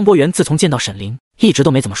方博元自从见到沈林，一直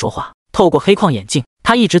都没怎么说话，透过黑框眼镜，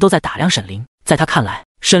他一直都在打量沈林。在他看来，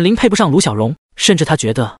沈林配不上卢小荣，甚至他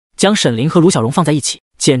觉得将沈林和卢小荣放在一起，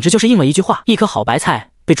简直就是应了一句话，一颗好白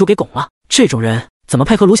菜被猪给拱了。这种人怎么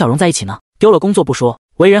配和卢小荣在一起呢？丢了工作不说，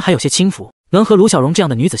为人还有些轻浮，能和卢小荣这样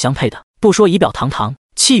的女子相配的，不说仪表堂堂，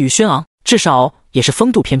气宇轩昂，至少也是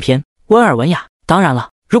风度翩翩，温尔文雅。当然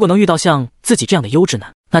了，如果能遇到像自己这样的优质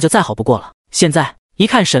男，那就再好不过了。现在一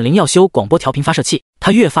看沈林要修广播调频发射器，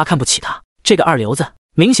他越发看不起他。这个二流子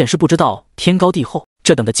明显是不知道天高地厚，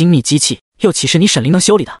这等的精密机器又岂是你沈林能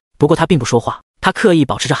修理的？不过他并不说话，他刻意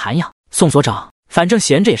保持着涵养。宋所长，反正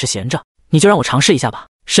闲着也是闲着，你就让我尝试一下吧。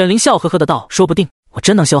沈林笑呵呵的道，说不定我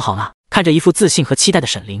真能修好呢。看着一副自信和期待的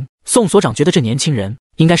沈林，宋所长觉得这年轻人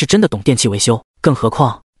应该是真的懂电器维修，更何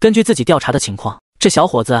况根据自己调查的情况，这小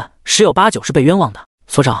伙子10有8九是被冤枉的。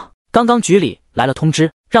所长，刚刚局里来了通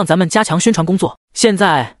知，让咱们加强宣传工作，现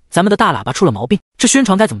在咱们的大喇叭出了毛病，这宣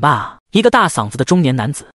传该怎么办啊？一个大嗓子的中年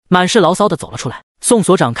男子满是牢骚的走了出来。宋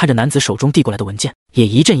所长看着男子手中递过来的文件，也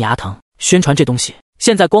一阵牙疼。宣传这东西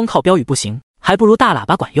现在光靠标语不行，还不如大喇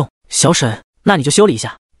叭管用。小沈，那你就修理一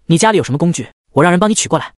下，你家里有什么工具，我让人帮你取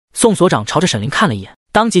过来。宋所长朝着沈林看了一眼，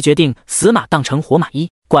当即决定死马当成活马医，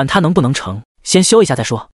管他能不能成，先修一下再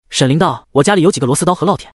说。沈林道，我家里有几个螺丝刀和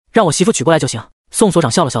烙铁，让我媳妇取过来就行。宋所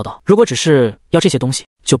长笑了笑道，如果只是要这些东西，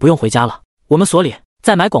就不用回家了。我们所里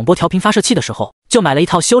在买广播调频发射器的时候，就买了一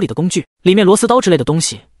套修理的工具，里面螺丝刀之类的东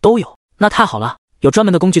西都有。那太好了，有专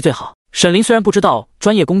门的工具最好。沈林虽然不知道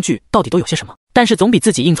专业工具到底都有些什么，但是总比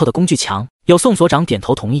自己硬凑的工具强。有宋所长点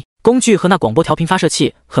头同意，工具和那广播调频发射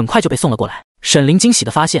器很快就被送了过来。沈林惊喜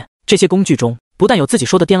地发现，这些工具中不但有自己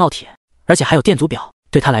说的电烙铁，而且还有电阻表。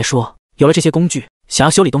对他来说，有了这些工具，想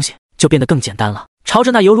要修理东西就变得更简单了。朝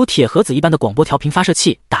着那犹如铁盒子一般的广播调频发射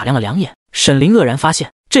器打量了2眼，沈林愕然发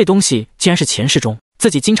现，这东西竟然是前世中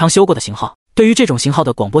自己经常修过的型号。对于这种型号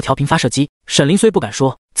的广播调频发射机，沈林虽不敢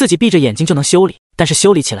说自己闭着眼睛就能修理，但是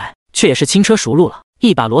修理起来却也是轻车熟路了。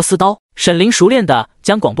一把螺丝刀，沈林熟练地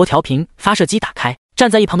将广播调频发射机打开。站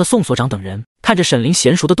在一旁的宋所长等人看着沈林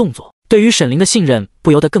娴熟的动作，对于沈林的信任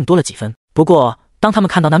不由得更多了几分。不过当他们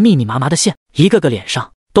看到那密密麻麻的线，一个个脸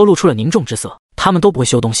上都露出了凝重之色。他们都不会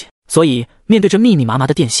修东西，所以面对着密密麻麻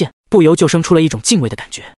的电线，不由就生出了一种敬畏的感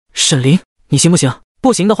觉。沈林，你行不行？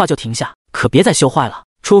不行的话就停下，可别再修坏了。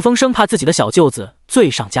楚风生怕自己的小舅子罪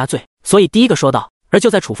上加罪，所以第一个说道。而就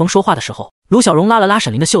在楚风说话的时候，卢小荣拉了拉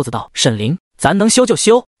沈林的袖子道，沈林，咱能修就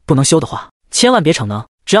修，不能修的话千万别逞能，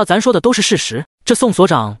只要咱说的都是事实，这宋所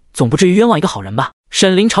长总不至于冤枉一个好人吧。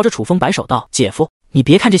沈林朝着楚风摆手道，姐夫，你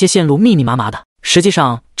别看这些线路密密麻麻的，实际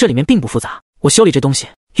上这里面并不复杂，我修理这东西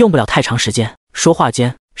用不了太长时间。说话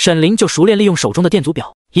间，沈林就熟练利用手中的电阻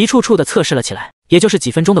表一处处的测试了起来。也就是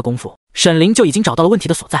几分钟的功夫，沈林就已经找到了问题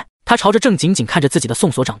的所在。他朝着正紧紧看着自己的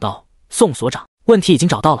宋所长道，宋所长，问题已经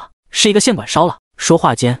找到了，是一个线管烧了，说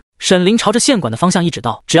话间，沈林朝着线管的方向一指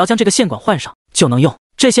道：“只要将这个线管换上，就能用。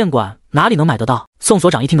这线管哪里能买得到？”宋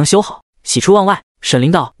所长一听能修好，喜出望外。沈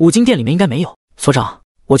林道：“五金店里面应该没有。所长，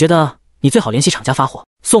我觉得你最好联系厂家发货。”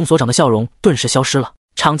宋所长的笑容顿时消失了。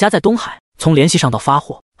厂家在东海，从联系上到发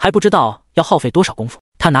货，还不知道要耗费多少功夫，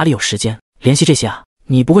他哪里有时间联系这些啊？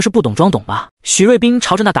你不会是不懂装懂吧？许瑞斌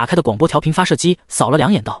朝着那打开的广播调频发射机扫了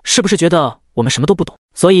两眼道：“是不是觉得我们什么都不懂，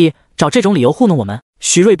所以找这种理由糊弄我们？”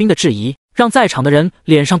许瑞斌的质疑让在场的人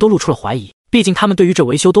脸上都露出了怀疑，毕竟他们对于这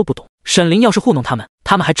维修都不懂。沈林要是糊弄他们，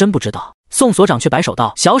他们还真不知道。宋所长却摆手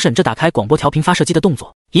道：“小沈这打开广播调频发射机的动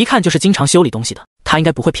作，一看就是经常修理东西的，他应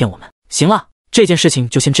该不会骗我们。行了，这件事情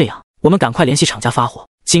就先这样，我们赶快联系厂家发货，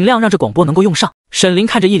尽量让这广播能够用上。”沈林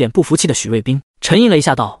看着一脸不服气的许瑞斌，沉吟了一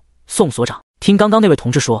下道：“宋所长，听刚刚那位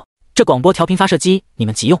同志说，这广播调频发射机你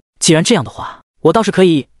们急用，既然这样的话，我倒是可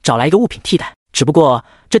以找来一个物品替代，只不过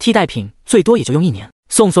这替代品最多也就用1年。”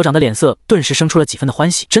宋所长的脸色顿时生出了几分的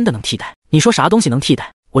欢喜，真的能替代？你说啥东西能替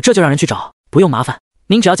代？我这就让人去找，不用麻烦，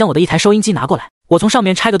您只要将我的一台收音机拿过来，我从上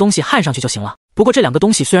面拆个东西焊上去就行了。不过这两个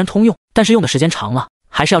东西虽然通用，但是用的时间长了，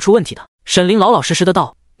还是要出问题的。沈林老老实实的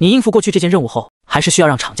道：“你应付过去这件任务后，还是需要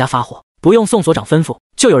让厂家发货。”不用宋所长吩咐，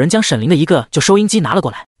就有人将沈林的一个旧收音机拿了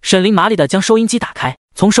过来。沈林麻利的将收音机打开，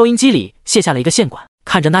从收音机里卸下了一个线管，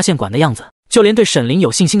看着那线管的样子，就连对沈林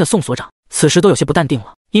有信心的宋所长此时都有些不淡定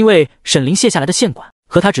了，因为沈林卸下来的线管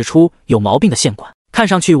和他指出有毛病的线管看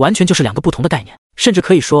上去完全就是两个不同的概念，甚至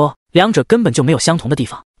可以说两者根本就没有相同的地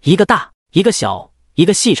方，一个大，一个小，一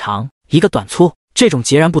个细长，一个短粗，这种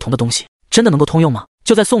截然不同的东西真的能够通用吗？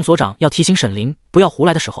就在宋所长要提醒沈林不要胡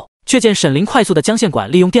来的时候，却见沈林快速的将线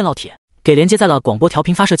管利用电烙铁给连接在了广播调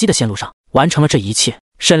频发射机的线路上。完成了这一切，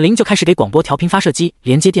沈林就开始给广播调频发射机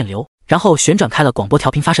连接电流，然后旋转开了广播调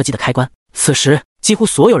频发射机的开关。此时几乎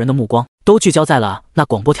所有人的目光都聚焦在了那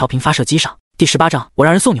广播调频发射机上。第18章，我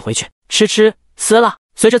让人送你回去。吃吃撕了。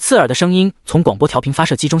随着刺耳的声音从广播调频发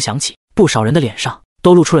射机中响起，不少人的脸上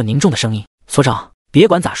都露出了凝重的声音。所长，别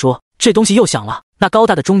管咋说，这东西又响了。那高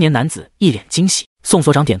大的中年男子一脸惊喜。宋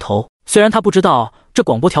所长点头，虽然他不知道这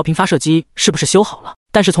广播调频发射机是不是修好了，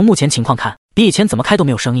但是从目前情况看，比以前怎么开都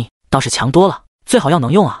没有声音，倒是强多了。最好要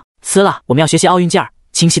能用啊！撕了，我们要学习奥运劲儿。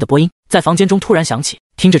清晰的播音在房间中突然响起，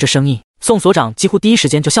听着这声音，宋所长几乎第一时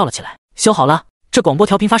间就笑了起来。修好了，这广播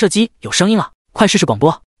调频发射机有声音了，快试试广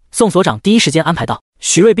播。宋所长第一时间安排道。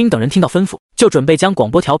许瑞斌等人听到吩咐，就准备将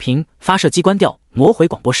广播调频发射机关掉，挪回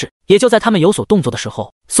广播室。也就在他们有所动作的时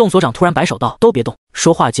候，宋所长突然摆手道：“都别动。”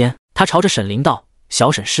说话间，他朝着沈林道：“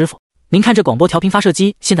小沈师傅，您看这广播调频发射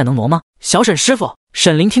机现在能挪吗？”小沈师傅。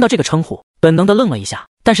沈林听到这个称呼，本能的愣了一下，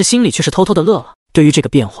但是心里却是偷偷的乐了。对于这个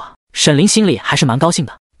变化，沈林心里还是蛮高兴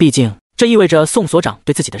的，毕竟这意味着宋所长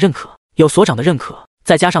对自己的认可。有所长的认可，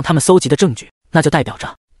再加上他们搜集的证据，那就代表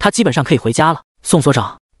着他基本上可以回家了。宋所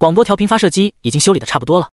长，广播调频发射机已经修理的差不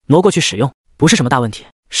多了，挪过去使用不是什么大问题。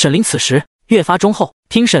沈林此时越发忠厚，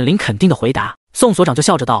听沈林肯定的回答，宋所长就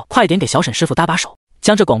笑着道：“快点给小沈师傅搭把手，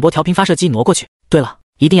将这广播调频发射机挪过去。对了，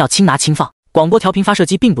一定要轻拿轻放。广播调频发射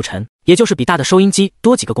机并不沉，也就是比大的收音机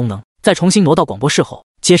多几个功能。再重新挪到广播室后，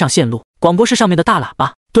接上线路，广播室上面的大喇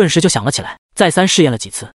叭顿时就响了起来。再三试验了几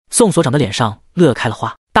次，宋所长的脸上乐开了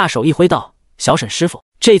花，大手一挥道：“小沈师傅，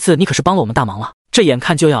这一次你可是帮了我们大忙了。这眼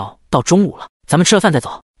看就要到中午了，咱们吃了饭再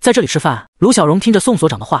走。”在这里吃饭，卢小荣听着宋所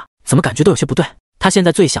长的话，怎么感觉都有些不对。他现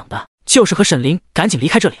在最想的就是和沈林赶紧离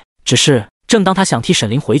开这里。只是正当他想替沈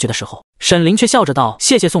林回绝的时候，沈林却笑着道：“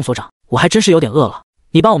谢谢宋所长，我还真是有点饿了。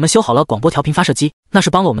你帮我们修好了广播调频发射机，那是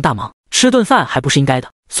帮了我们大忙，吃顿饭还不是应该的。”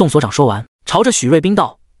宋所长说完，朝着许瑞斌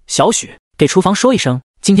道：“小许，给厨房说一声，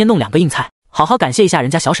今天弄2个硬菜，好好感谢一下人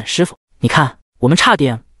家小沈师傅。你看，我们差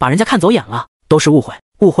点把人家看走眼了，都是误会，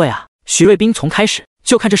误会啊！”许瑞斌从开始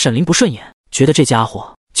就看着沈林不顺眼，觉得这家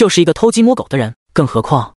伙就是一个偷鸡摸狗的人，更何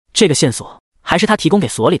况这个线索还是他提供给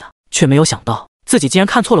所里的，却没有想到自己竟然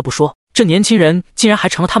看错了不说，这年轻人竟然还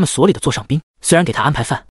成了他们所里的座上宾。虽然给他安排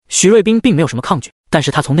饭，许瑞斌并没有什么抗拒，但是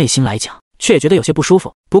他从内心来讲却也觉得有些不舒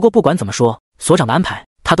服。不过不管怎么说，所长的安排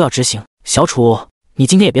他都要执行。小楚，你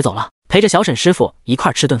今天也别走了，陪着小沈师傅一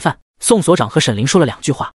块吃顿饭。宋所长和沈林说了2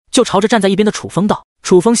句话，就朝着站在一边的楚风道。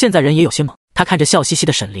楚风现在人也有些懵，他看着笑嘻嘻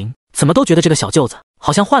的沈林，怎么都觉得这个小舅子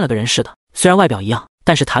好像换了个人似的，虽然外表一样，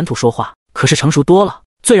但是谈吐说话可是成熟多了。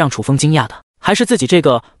最让楚风惊讶的还是自己这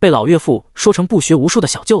个被老岳父说成不学无术的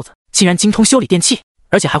小舅子，竟然精通修理电器，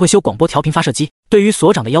而且还会修广播调频发射机。对于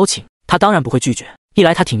所长的邀请，他当然不会拒绝，一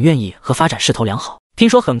来他挺愿意和发展势头良好，听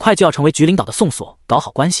说很快就要成为局领导的宋所搞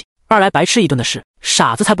好关系，二来白吃一顿的事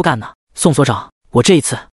傻子才不干呢。宋所长，我这一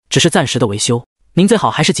次只是暂时的维修，您最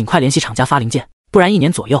好还是尽快联系厂家发零件，不然1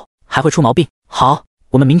年左右还会出毛病。好，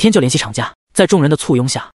我们明天就联系厂家。在众人的簇拥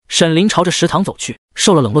下，沈林朝着食堂走去。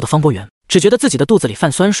受了冷落的方博元只觉得自己的肚子里泛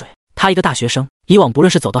酸水。他一个大学生，以往不论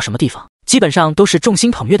是走到什么地方，基本上都是众星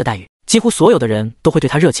捧月的待遇，几乎所有的人都会对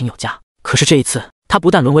他热情有加。可是这一次，他不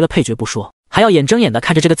但沦为了配角不说，还要眼睁眼地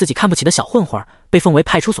看着这个自己看不起的小混混被封为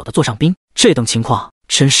派出所的座上宾，这等情况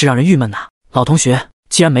真是让人郁闷呐。老同学，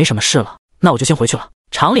既然没什么事了，那我就先回去了，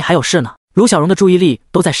厂里还有事呢。卢小荣的注意力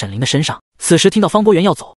都在沈林的身上，此时听到方波元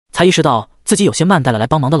要走，才意识到自己有些慢待了来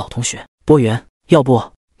帮忙的老同学。波元，要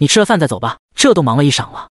不你吃了饭再走吧，这都忙了一晌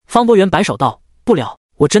了。方波元摆手道，不了，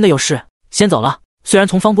我真的有事，先走了。虽然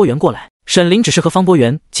从方波元过来，沈林只是和方波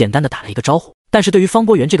元简单的打了一个招呼，但是对于方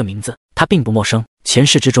波元这个名字，他并不陌生。前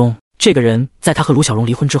世之中，这个人在他和卢小荣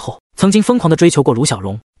离婚之后，曾经疯狂的追求过卢小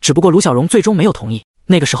荣，只不过卢小荣最终没有同意。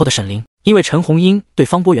那个时候的沈林，因为陈红英对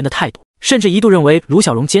方波元的态度，甚至一度认为卢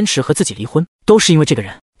小荣坚持和自己离婚，都是因为这个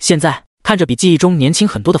人。现在看着比记忆中年轻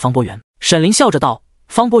很多的方波元，沈林笑着道，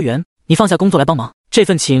方波元，你放下工作来帮忙，这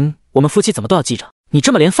份情我们夫妻怎么都要记着。你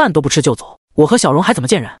这么连饭都不吃就走，我和小荣还怎么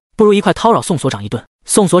见人？不如一块叨扰宋所长一顿，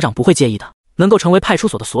宋所长不会介意的。能够成为派出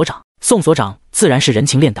所的所长，宋所长自然是人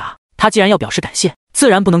情练达，他既然要表示感谢，自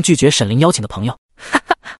然不能拒绝沈林邀请的朋友。哈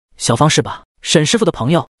哈，小方是吧？沈师傅的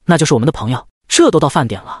朋友，那就是我们的朋友。这都到饭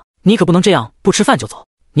点了，你可不能这样不吃饭就走。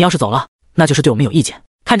你要是走了，那就是对我们有意见。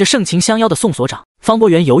看着盛情相邀的宋所长，方波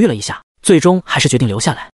元犹豫了一下，最终还是决定留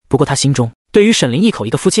下来。不过他心中对于沈林一口一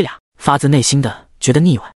个夫妻俩，发自内心的觉得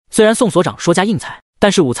腻歪。虽然宋所长说加硬菜，但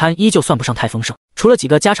是午餐依旧算不上太丰盛，除了几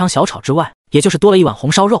个家常小炒之外，也就是多了一碗红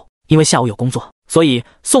烧肉。因为下午有工作，所以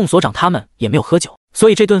宋所长他们也没有喝酒，所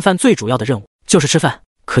以这顿饭最主要的任务就是吃饭。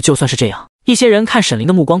可就算是这样，一些人看沈林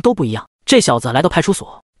的目光都不一样。这小子来到派出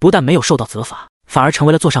所，不但没有受到责罚，反而成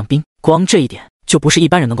为了座上宾，光这一点就不是一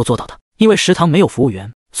般人能够做到的。因为食堂没有服务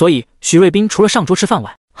员，所以许瑞斌除了上桌吃饭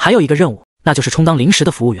外，还有一个任务，那就是充当临时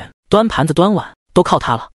的服务员，端盘子端碗都靠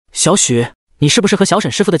他了。小许，你是不是和小沈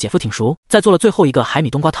师傅的姐夫挺熟？在做了最后一个海米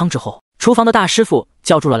冬瓜汤之后，厨房的大师傅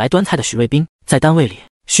叫住了来端菜的许瑞斌。在单位里，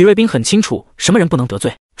许瑞斌很清楚什么人不能得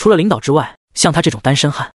罪，除了领导之外，像他这种单身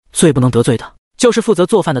汉，最不能得罪的就是负责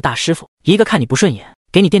做饭的大师傅。一个看你不顺眼，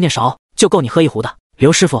给你垫垫勺，就够你喝一壶的。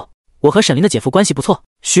刘师傅，我和沈林的姐夫关系不错。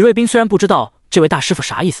许瑞斌虽然不知道这位大师傅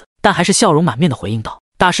啥意思，但还是笑容满面的回应道。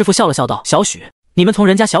大师傅笑了笑道，小许，你们从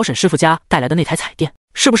人家小沈师傅家带来的那台彩电，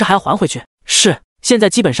是不是还要还回去？是，现在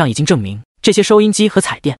基本上已经证明，这些收音机和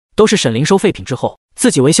彩电都是沈林收废品之后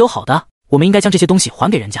自己维修好的，我们应该将这些东西还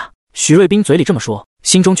给人家。许瑞斌嘴里这么说，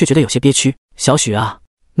心中却觉得有些憋屈。小许啊，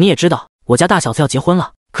你也知道我家大小子要结婚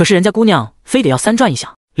了，可是人家姑娘非得要3转1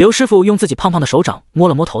响。刘师傅用自己胖胖的手掌摸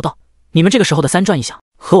了摸头道，你们这个时候的3转1响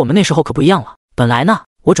和我们那时候可不一样了。本来呢，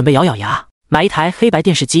我准备咬咬牙买一台黑白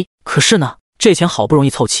电视机，可是呢，这钱好不容易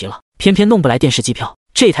凑齐了，偏偏弄不来电视机票。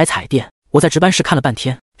这台彩电我在值班室看了半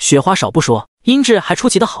天，雪花少不说，音质还出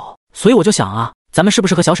奇的好，所以我就想啊，咱们是不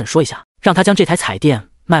是和小沈说一下，让他将这台彩电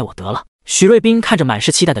卖我得了。许瑞斌看着满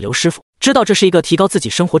是期待的刘师傅，知道这是一个提高自己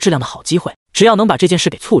生活质量的好机会，只要能把这件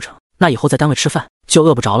事给促成，那以后在单位吃饭就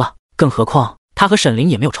饿不着了。更何况他和沈林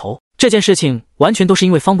也没有仇，这件事情完全都是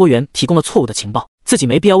因为方波元提供了错误的情报，自己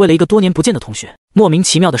没必要为了一个多年不见的同学莫名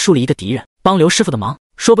其妙的树立一个敌人。帮刘师傅的忙，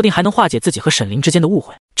说不定还能化解自己和沈林之间的误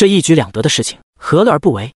会，这一举两得的事情，何乐而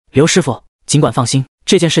不为？刘师傅尽管放心，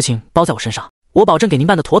这件事情包在我身上，我保证给您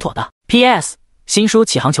办得妥妥的。 PS 新书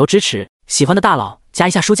起航求支持，喜欢的大佬加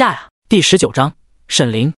一下书架呀。第19章，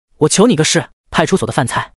沈林，我求你个事。派出所的饭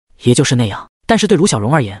菜也就是那样，但是对卢小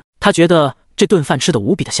荣而言，他觉得这顿饭吃得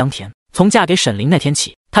无比的香甜。从嫁给沈林那天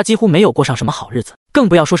起，他几乎没有过上什么好日子，更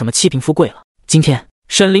不要说什么妻贫夫贵了。今天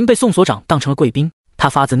沈林被宋所长当成了贵宾，他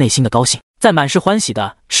发自内心的高兴。在满是欢喜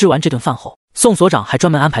的吃完这顿饭后，宋所长还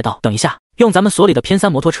专门安排到，等一下用咱们所里的偏3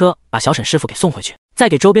摩托车把小沈师傅给送回去，再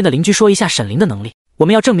给周边的邻居说一下沈林的能力，我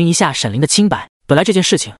们要证明一下沈林的清白。本来这件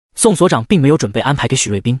事情宋所长并没有准备安排给许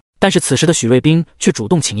瑞斌，但是此时的许瑞斌却主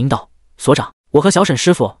动请缨道，所长，我和小沈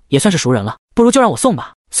师傅也算是熟人了，不如就让我送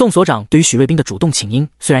吧。宋所长对于许瑞斌的主动请缨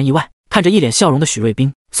虽然意外，看着一脸笑容的许瑞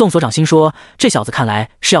斌，宋所长心说，这小子看来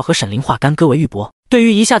是要和沈林化干戈为玉帛。对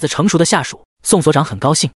于一下子成熟的下属，宋所长很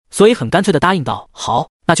高兴，所以很干脆的答应道，好，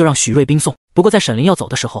那就让许瑞斌送。不过在沈林要走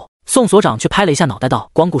的时候，宋所长却拍了一下脑袋道，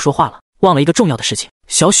光顾说话了，忘了一个重要的事情。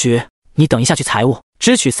小许，你等一下去财务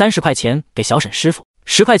支取30块钱给小沈师傅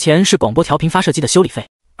，10块钱是广播调频发射机的修理费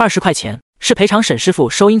，20块钱是赔偿沈师傅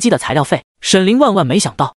收音机的材料费。沈林万万没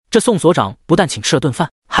想到，这宋所长不但请吃了顿饭，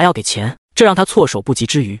还要给钱，这让他措手不及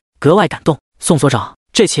之余格外感动。宋所长，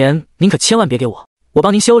这钱您可千万别给我，我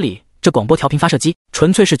帮您修理这广播调频发射机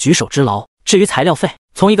纯粹是举手之劳，至于材料费，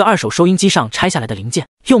从一个2手收音机上拆下来的零件，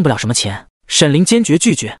用不了什么钱。沈林坚决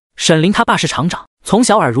拒绝。沈林他爸是厂长，从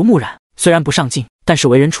小耳濡目染，虽然不上进，但是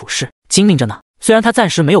为人处事精明着呢。虽然他暂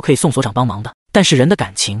时没有可以宋所长帮忙的，但是人的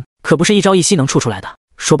感情可不是一朝一夕能处出来的，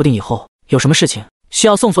说不定以后有什么事情需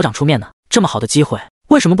要宋所长出面呢？这么好的机会，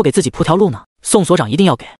为什么不给自己铺条路呢？宋所长一定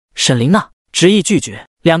要给。沈林呢？执意拒绝。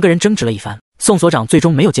两个人争执了一番，宋所长最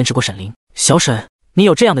终没有坚持过沈林。小沈，你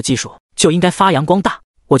有这样的技术，就应该发扬光大。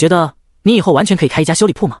我觉得你以后完全可以开一家修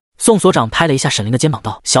理铺嘛。宋所长拍了一下沈林的肩膀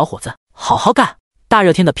道：“小伙子，好好干。”大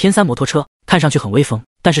热天的偏3摩托车看上去很威风，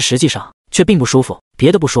但是实际上却并不舒服。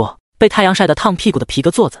别的不说，被太阳晒得烫屁股的皮革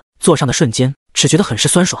座子，坐上的瞬间只觉得很是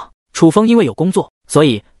酸爽。楚风因为有工作，所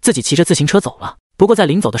以自己骑着自行车走了。不过在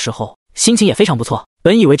临走的时候，心情也非常不错。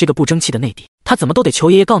本以为这个不争气的内地，他怎么都得求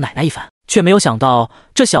爷爷告奶奶一番，却没有想到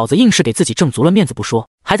这小子硬是给自己挣足了面子不说，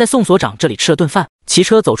还在宋所长这里吃了顿饭，骑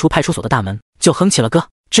车走出派出所的大门，就哼起了歌。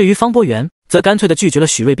至于方博元，则干脆地拒绝了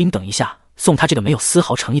许瑞斌等一下送他这个没有丝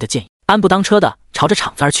毫诚意的建议，安步当车的朝着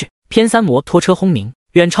厂子而去。偏3摩托车轰鸣，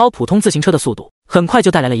远超普通自行车的速度，很快就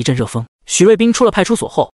带来了一阵热风。许瑞斌出了派出所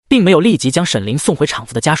后，并没有立即将沈林送回厂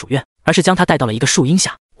子的家属院，而是将他带到了一个树荫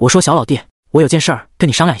下。我说小老弟，我有件事儿跟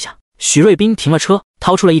你商量一下。许瑞斌停了车，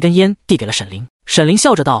掏出了一根烟递给了沈林。沈林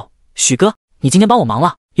笑着道：“许哥，你今天帮我忙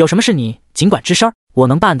了，有什么事你尽管吱声，我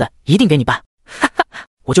能办的一定给你办。”哈哈，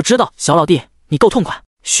我就知道小老弟你够痛快。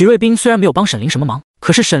许瑞斌虽然没有帮沈林什么忙，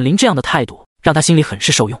可是沈林这样的态度让他心里很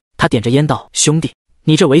是受用。他点着烟道：“兄弟，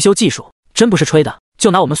你这维修技术真不是吹的。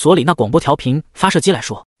就拿我们所里那广播调频发射机来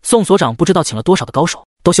说，宋所长不知道请了多少的高手，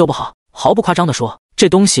都修不好。毫不夸张地说，这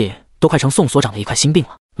东西都快成宋所长的一块心病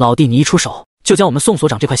了。老弟你一出手，就将我们宋所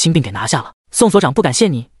长这块心病给拿下了。宋所长不感谢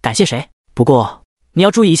你，感谢谁？不过你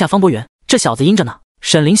要注意一下方博元，这小子阴着呢。”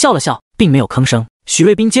沈林笑了笑，并没有吭声。许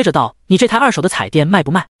瑞斌接着道：“你这台2手的彩电卖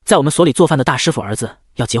不卖？在我们所里做饭的大师傅儿子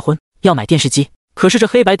要结婚，要买电视机，可是这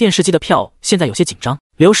黑白电视机的票现在有些紧张，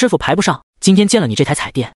刘师傅排不上。今天见了你这台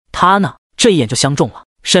彩电，他呢这一眼就相中了。”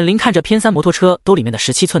沈林看着偏3摩托车兜里面的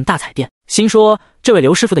17寸大彩电，心说这位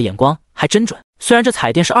刘师傅的眼光还真准。虽然这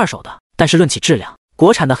彩电是2手的，但是论起质量，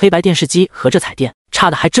国产的黑白电视机和这彩电差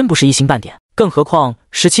的还真不是一星半点。更何况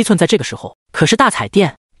17寸在这个时候可是大彩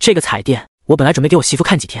电。这个彩电我本来准备给我媳妇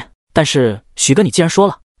看几天，但是许哥你既然说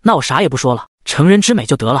了，那我啥也不说了，成人之美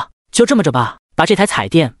就得了，就这么着吧，把这台彩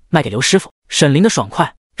电卖给刘师傅。沈林的爽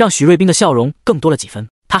快让许瑞斌的笑容更多了几分，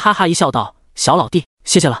他哈哈一笑道：“小老弟，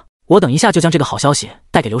谢谢了，我等一下就将这个好消息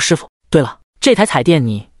带给刘师傅。对了，这台彩电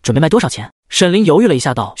你准备卖多少钱？”沈林犹豫了一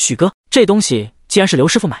下道：“许哥，这东西既然是刘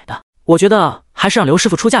师傅买的，我觉得还是让刘师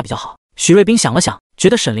傅出价比较好。”许瑞斌想了想，觉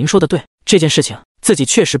得沈林说的对，这件事情自己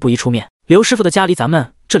确实不宜出面。刘师傅的家离咱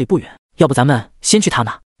们这里不远，要不咱们先去他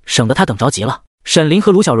那，省得他等着急了。沈林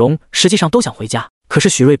和卢小荣实际上都想回家，可是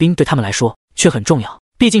许瑞斌对他们来说却很重要，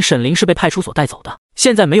毕竟沈林是被派出所带走的，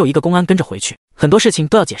现在没有一个公安跟着回去，很多事情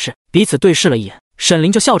都要解释。彼此对视了一眼，沈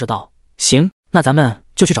林就笑着道：“行，那咱们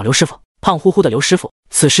就去找刘师傅。”胖乎乎的刘师傅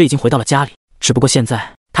此时已经回到了家里，只不过现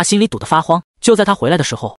在他心里堵得发慌。就在他回来的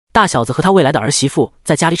时候，大小子和他未来的儿媳妇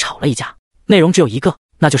在家里吵了一架，内容只有一个，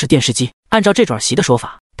那就是电视机。按照这种儿媳的说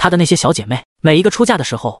法，他的那些小姐妹每一个出嫁的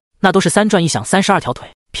时候，那都是3转1响32条腿，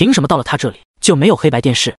凭什么到了他这里就没有黑白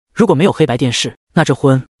电视？如果没有黑白电视，那这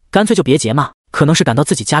婚干脆就别结嘛。可能是感到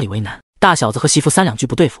自己家里为难，大小子和媳妇3两句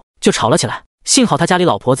不对付就吵了起来。幸好他家里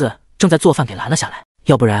老婆子正在做饭给拦了下来，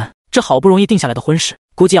要不然这好不容易定下来的婚事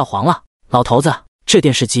估计要黄了。老头子，这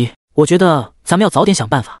电视机我觉得咱们要早点想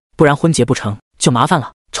办法，不然婚结不成就麻烦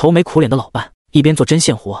了。愁眉苦脸的老伴一边做针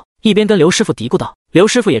线活，一边跟刘师傅嘀咕道。刘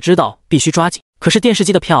师傅也知道必须抓紧，可是电视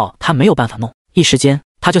机的票他没有办法弄。一时间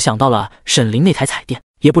他就想到了沈林那台彩电，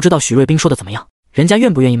也不知道许瑞斌说的怎么样，人家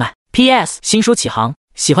愿不愿意卖。 PS 新书启航，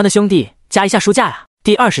喜欢的兄弟加一下书架呀。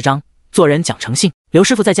第20章，做人讲诚信。刘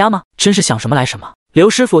师傅在家吗？真是想什么来什么。刘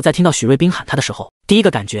师傅在听到许瑞斌喊他的时候，第一个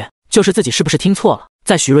感觉就是自己是不是听错了。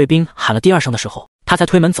在许瑞斌喊了第2声的时候，他才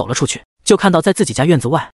推门走了出去，就看到在自己家院子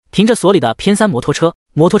外停着所里的偏3摩托车，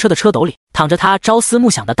摩托车的车斗里躺着他朝思暮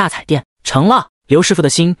想的大彩电。成了！刘师傅的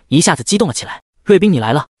心一下子激动了起来。瑞斌你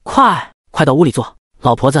来了，快到屋里坐。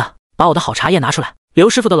老婆子，把我的好茶叶拿出来。刘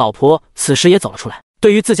师傅的老婆此时也走了出来，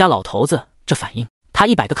对于自家老头子这反应，他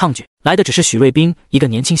100个抗拒，来的只是许瑞斌一个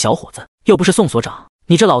年轻小伙子，又不是宋所长。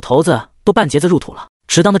你这老头子都半截子入土了，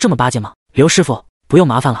值当的这么巴结吗？刘师傅，不用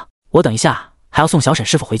麻烦了，我等一下还要送小沈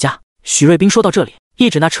师傅回家。许瑞斌说到这里，一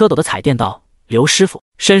指那车斗的彩电道：“刘师傅，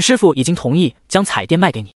沈师傅已经同意将彩电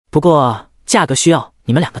卖给你，不过价格需要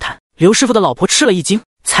你们2个谈。”刘师傅的老婆吃了一惊，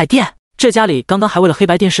彩电？这家里刚刚还为了黑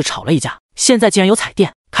白电视吵了一架，现在竟然有彩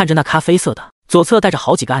电？看着那咖啡色的，左侧带着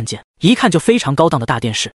好几个按键，一看就非常高档的大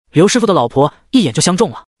电视，刘师傅的老婆一眼就相中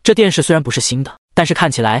了。这电视虽然不是新的，但是看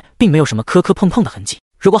起来并没有什么磕磕碰碰的痕迹，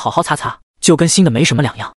如果好好擦擦，就跟新的没什么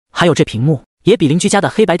两样。还有这屏幕也比邻居家的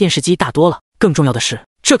黑白电视机大多了，更重要的是，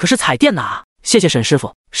这可是彩电呐！谢谢沈师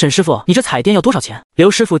傅。沈师傅，你这彩电要多少钱？刘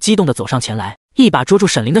师傅激动地走上前来，一把捉住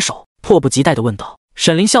沈林的手，迫不及待地问道。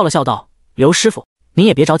沈林笑了笑道：“刘师傅，您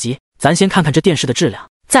也别着急，咱先看看这电视的质量，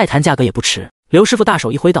再谈价格也不迟。刘师傅大手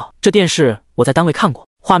一挥道：“这电视我在单位看过，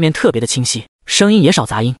画面特别的清晰，声音也少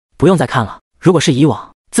杂音，不用再看了。如果是以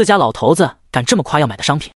往，自家老头子敢这么夸要买的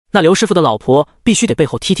商品，那刘师傅的老婆必须得背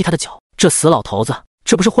后踢踢他的脚。这死老头子，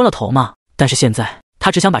这不是昏了头吗？但是现在他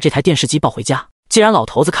只想把这台电视机抱回家。既然老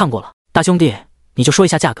头子看过了，大兄弟，你就说一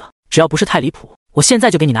下价格，只要不是太离谱，我现在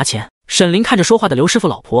就给你拿钱。”沈林看着说话的刘师傅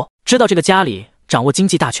老婆，知道这个家里掌握经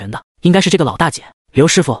济大权的应该是这个老大姐。刘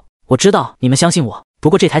师傅，我知道你们相信我，不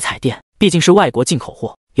过这台彩电毕竟是外国进口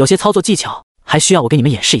货，有些操作技巧还需要我给你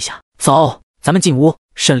们演示一下。走，咱们进屋。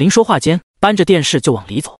沈林说话间搬着电视就往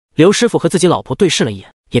里走。刘师傅和自己老婆对视了一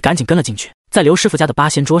眼，也赶紧跟了进去。在刘师傅家的八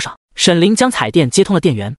仙桌上，沈林将彩电接通了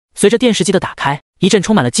电源，随着电视机的打开，一阵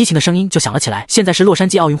充满了激情的声音就响了起来。现在是洛杉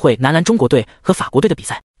矶奥运会男篮中国队和法国队的比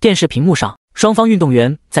赛，电视屏幕上双方运动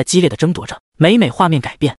员在激烈的争夺着，每画面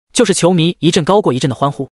改变，就是球迷一阵高过一阵的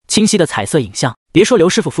欢呼。清晰的彩色影像，别说刘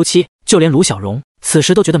师傅夫妻，就连卢小荣此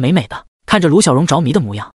时都觉得美美的。看着卢小荣着迷的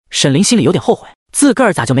模样，沈林心里有点后悔，自个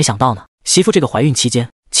儿咋就没想到呢？媳妇这个怀孕期间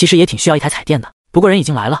其实也挺需要一台彩电的，不过人已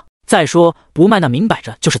经来了，再说不卖那明摆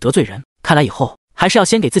着就是得罪人，看来以后还是要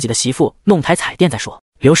先给自己的媳妇弄台彩电再说。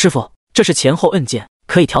刘师傅，这是前后按键，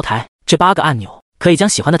可以调台，这8个按钮可以将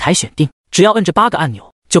喜欢的台选定，只要摁这8个按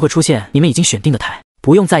钮就会出现你们已经选定的台，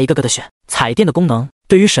不用再一个个的选。彩电的功能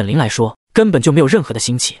对于沈林来说根本就没有任何的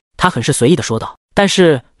新奇，他很是随意的说道。但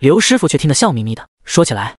是刘师傅却听得笑眯眯的。说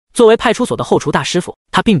起来，作为派出所的后厨大师傅，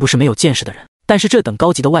他并不是没有见识的人，但是这等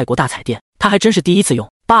高级的外国大彩电他还真是第一次用。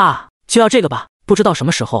爸，就要这个吧。不知道什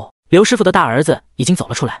么时候，刘师傅的大儿子已经走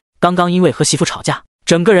了出来。刚刚因为和媳妇吵架，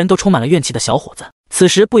整个人都充满了怨气的小伙子，此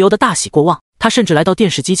时不由得大喜过望。他甚至来到电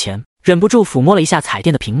视机前，忍不住抚摸了一下彩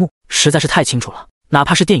电的屏幕，实在是太清楚了，哪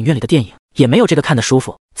怕是电影院里的电影也没有这个看得舒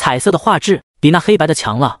服。彩色的画质比那黑白的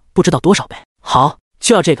强了不知道多少倍。好，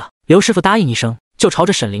就要这个。刘师傅答应一声，就朝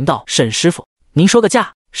着沈林道：“沈师傅，您说个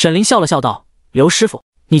价。”沈林笑了笑道：“刘师傅，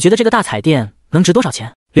你觉得这个大彩电能值多少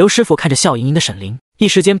钱？”刘师傅看着笑盈盈的沈林，一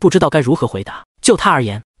时间不知道该如何回答。就他而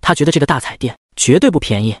言，他觉得这个大彩电绝对不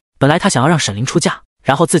便宜。本来他想要让沈林出价，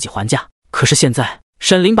然后自己还价，可是现在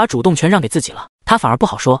沈林把主动权让给自己了，他反而不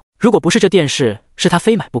好说。如果不是这电视是他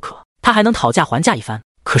非买不可，他还能讨价还价一番。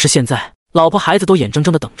可是现在老婆孩子都眼睁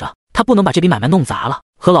睁的等着，他不能把这笔买卖弄砸了。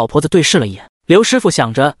和老婆子对视了一眼，刘师傅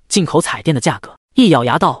想着进口彩电的价格，一咬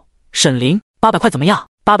牙道：“沈林，800块怎么样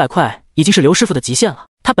？”800块已经是刘师傅的极限了。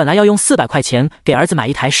他本来要用400块钱给儿子买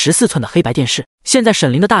一台14寸的黑白电视，现在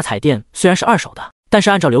沈林的大彩电虽然是二手的，但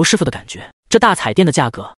是按照刘师傅的感觉，这大彩电的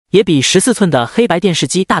价格也比14寸的黑白电视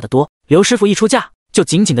机大得多。刘师傅一出价，就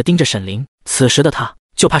紧紧地盯着沈林，此时的他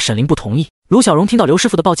就怕沈林不同意。卢小荣听到刘师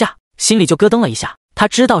傅的报价，心里就咯噔了一下，他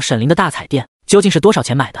知道沈林的大彩电究竟是多少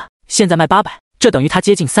钱买的，现在卖800，这等于他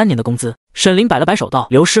接近3年的工资。沈林摆了摆手道：“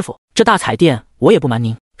刘师傅，这大彩电我也不瞒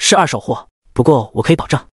您，是二手货，不过我可以保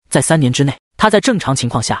证，在3年之内，它在正常情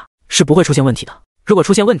况下是不会出现问题的。如果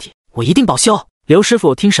出现问题，我一定报销。”刘师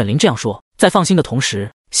傅听沈林这样说，在放心的同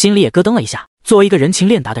时，心里也咯噔了一下。作为一个人情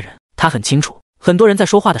练达的人，他很清楚，很多人在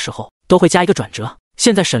说话的时候都会加一个转折。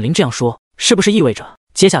现在沈林这样说，是不是意味着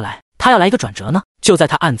接下来他要来一个转折呢？就在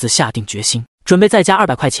他暗自下定决心，准备再加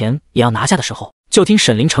200块钱也要拿下的时候，就听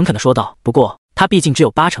沈林诚恳地说道：“不过他毕竟只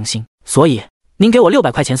有80%新，所以您给我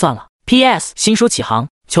600块钱算了。PS 新书起航，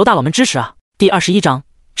求大佬们支持啊！”第21章，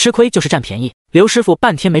吃亏就是占便宜。刘师傅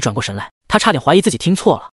半天没转过神来，他差点怀疑自己听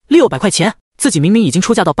错了。600块钱，自己明明已经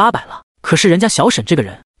出价到800了，可是人家小沈这个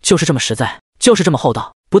人就是这么实在，就是这么厚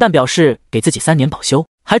道，不但表示给自己3年保修，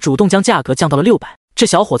还主动将价格降到了600。这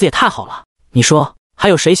小伙子也太好了。你说还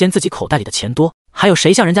有谁嫌自己口袋里的钱多？还有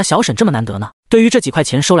谁像人家小沈这么难得呢？对于这几块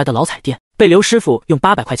钱收来的老彩电，被刘师傅用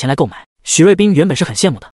800块钱来购买，许瑞斌原本是很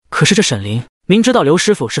羡慕的。可是这沈林明知道刘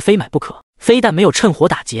师傅是非买不可，非但没有趁火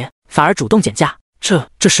打劫，反而主动减价，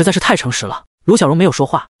这实在是太诚实了。卢小荣没有说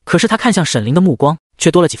话，可是他看向沈林的目光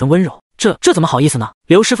却多了几分温柔。这怎么好意思呢？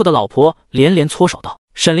刘师傅的老婆连连搓手道。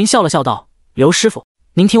沈林笑了笑道：“刘师傅，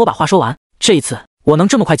您听我把话说完。这一次我能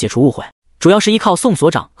这么快解除误会，主要是依靠宋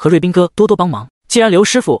所长和瑞斌哥多多帮忙。既然刘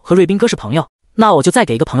师傅和瑞斌哥是朋友，那我就再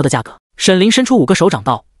给一个朋友的价格。”沈林伸出5个手掌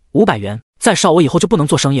道：“500元，再少我以后就不能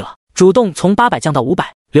做生意了。”主动从800降到500，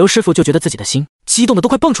刘师傅就觉得自己的心激动的都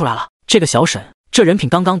快蹦出来了。这个小沈，这人品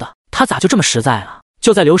刚刚的，他咋就这么实在啊？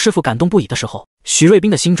就在刘师傅感动不已的时候，许瑞斌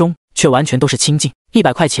的心中却完全都是清静。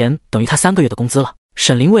100块钱等于他3个月的工资了。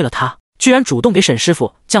沈林为了他，居然主动给沈师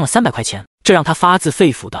傅降了300块钱，这让他发自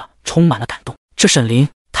肺腑的充满了感动。这沈林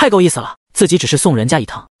太够意思了，自己只是送人家一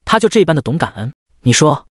趟，他就这般的懂感恩。你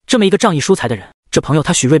说这么一个仗义疏财的人，这朋友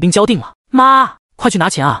他许瑞斌交定了。妈，快去拿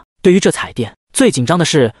钱啊！对于这彩电，最紧张的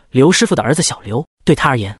是刘师傅的儿子小刘，对他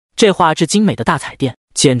而言，这画质精美的大彩电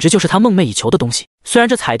简直就是他梦寐以求的东西。虽然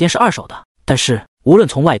这彩电是二手的，但是无论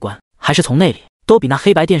从外观还是从内里，都比那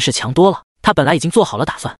黑白电视强多了。他本来已经做好了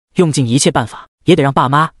打算，用尽一切办法也得让爸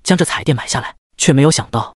妈将这彩电买下来，却没有想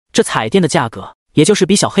到这彩电的价格也就是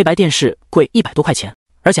比小黑白电视贵100多块钱，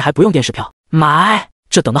而且还不用电视票。买，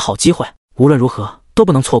这等的好机会，无论如何都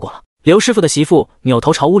不能错过了。刘师傅的媳妇扭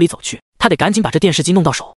头朝屋里走去，他得赶紧把这电视机弄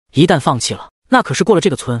到手，一旦放弃了，那可是过了这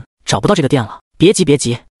个村找不到这个店了。别急别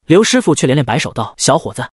急，刘师傅却连连摆手道：小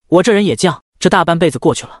伙子，我这人也犟，这大半辈子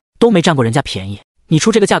过去了，都没占过人家便宜，你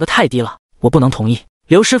出这个价格太低了，我不能同意。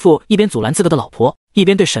刘师傅一边阻拦自个的老婆，一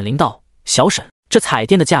边对沈林道：小沈，这彩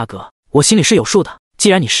电的价格我心里是有数的，既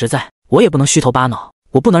然你实在，我也不能虚头巴脑，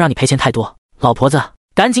我不能让你赔钱太多。老婆子，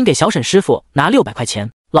赶紧给小沈师傅拿600块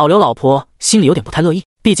钱。老刘老婆心里有点不太乐意，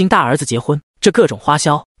毕竟大儿子结婚，这各种花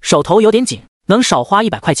销手头有点紧，能少花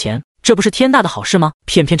100块钱，这不是天大的好事吗？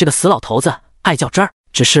偏偏这个死老头子爱较真儿，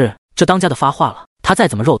只是这当家的发话了，他再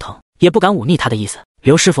怎么肉疼也不敢忤逆他的意思。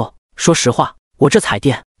刘师傅，说实话，我这彩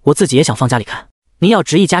电我自己也想放家里看，您要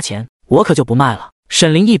执意加钱，我可就不卖了。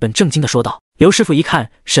沈林一本正经地说道。刘师傅一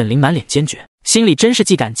看沈林满脸坚决，心里真是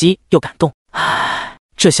既感激又感动。唉，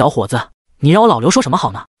这小伙子，你让我老刘说什么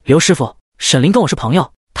好呢？刘师傅，沈林跟我是朋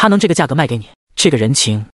友，他能这个价格卖给你，这个人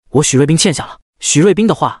情我许瑞斌欠下了。许瑞斌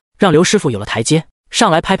的话让刘师傅有了台阶，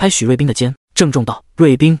上来拍拍许瑞斌的肩，郑重道：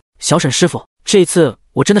瑞斌，小沈师傅，这一次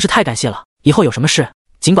我真的是太感谢了，以后有什么事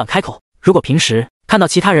尽管开口。如果平时看到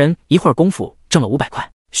其他人一会儿功夫挣了500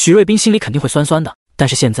块，许瑞斌心里肯定会酸酸的，但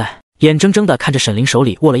是现在眼睁睁地看着沈林手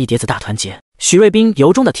里握了一叠子大团结，许瑞斌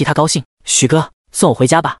由衷地替他高兴。许哥，送我回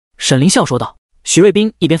家吧。沈林笑说道。许瑞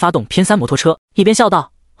斌一边发动偏3摩托车，一边笑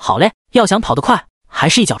道：好嘞，要想跑得快，还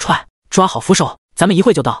是一脚踹，抓好扶手，咱们一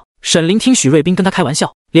会就到。沈林听许瑞斌跟他开玩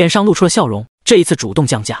笑，脸上露出了笑容。这一次主动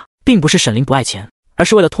降价，并不是沈林不爱钱，而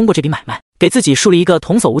是为了通过这笔买卖，给自己树立一个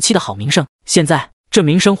童叟无欺的好名声。现在这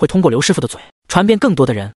名声会通过刘师傅的嘴传遍更多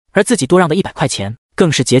的人，而自己多让的100块钱，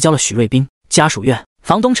更是结交了许瑞斌。家属院，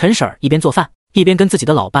房东陈婶一边做饭，一边跟自己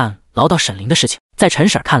的老伴唠叨沈林的事情。在陈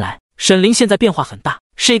婶看来，沈林现在变化很大，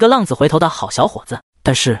是一个浪子回头的好小伙子。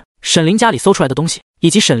但是沈林家里搜出来的东西，以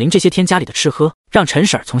及沈林这些天家里的吃喝，让陈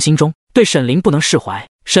婶从心中对沈林不能释怀。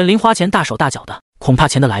沈林花钱大手大脚的，恐怕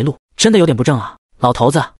钱的来路真的有点不正啊。老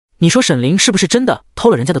头子，你说沈林是不是真的偷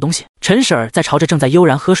了人家的东西？陈婶在朝着正在悠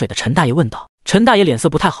然喝水的陈大爷问道。陈大爷脸色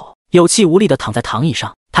不太好，有气无力地躺在躺椅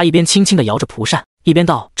上，他一边轻轻地摇着蒲扇，一边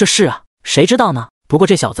道：这是啊，谁知道呢？不过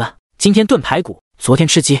这小子今天炖排骨，昨天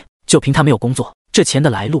吃鸡，就凭他没有工作，这钱的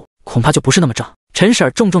来路恐怕就不是那么正。陈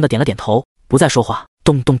婶重重地点了点头，不再说话。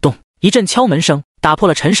咚咚咚，一阵敲门声打破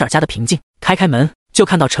了陈婶家的平静。开门，就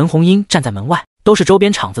看到陈红英站在门外，都是周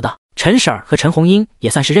边厂子的。陈婶和陈红英也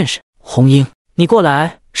算是认识。红英，你过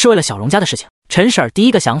来是为了小荣家的事情？陈婶第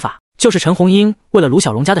一个想法就是陈红英为了卢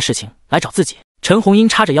小荣家的事情来找自己。陈红英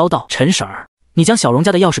叉着腰道：陈婶儿，你将小荣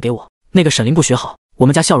家的钥匙给我，那个沈林不学好，我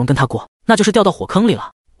们家笑荣跟他过，那就是掉到火坑里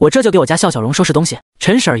了，我这就给我家笑小荣收拾东西。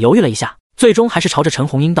陈婶犹豫了一下，最终还是朝着陈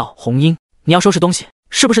红英道：红英，你要收拾东西，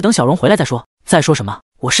是不是等小荣回来再说？再说什么？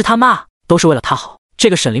我是他妈，都是为了他好，这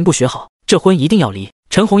个沈林不学好，这婚一定要离。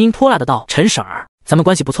陈红英泼辣的道：陈婶儿，咱们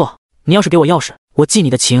关系不错，你要是给我钥匙，我记你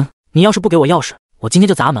的情，你要是不给我钥匙，我今天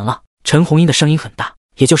就砸门了。陈红英的声音很大，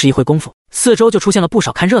也就是一回功夫，四周就出现了不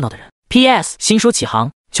少看热闹的人。PS 新书启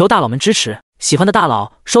航，求大佬们支持，喜欢的大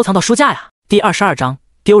佬收藏到书架呀。第22章，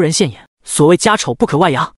丢人现眼。所谓家丑不可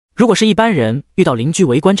外扬，如果是一般人遇到邻居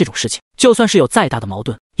围观这种事情，就算是有再大的矛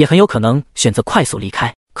盾，也很有可能选择快速离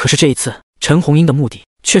开。可是这一次，陈红英的目的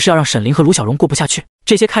却是要让沈林和卢小荣过不下去。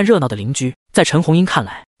这些看热闹的邻居，在陈红英看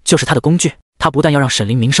来就是他的工具，他不但要让沈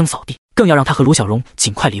林名声扫地，更要让他和卢小荣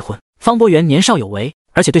尽快离婚。方博元年少有为，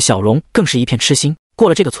而且对小荣更是一片痴心，过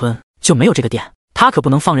了这个村就没有这个店，他可不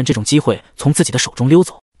能放任这种机会从自己的手中溜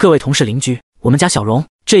走。各位同事邻居，我们家小荣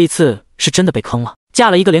这一次是真的被坑了，嫁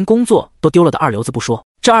了一个连工作都丢了的二流子不说，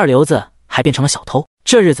这二流子还变成了小偷，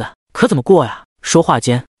这日子可怎么过呀？说话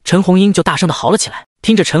间，陈红英就大声地嚎了起来。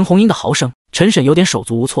听着陈红英的嚎声，陈婶有点手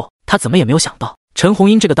足无措，她怎么也没有想到陈红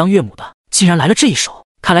英这个当岳母的竟然来了这一手。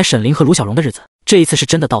看来沈林和卢小荣的日子这一次是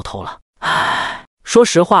真的到头了。唉，说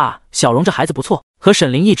实话，小荣这孩子不错，和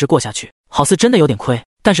沈林一直过下去好似真的有点亏，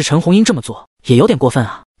但是陈红英这么做也有点过分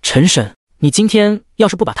啊。陈婶，你今天要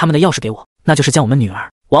是不把他们的钥匙给我，那就是将我们女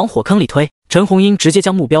儿往火坑里推。陈红英直接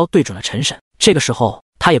将目标对准了陈婶，这个时候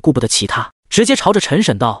她也顾不得其他，直接朝着陈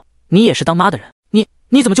婶道：你也是当妈的人，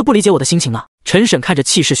你怎么就不理解我的心情呢？陈婶看着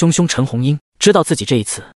气势汹汹陈红英，知道自己这一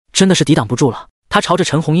次真的是抵挡不住了，她朝着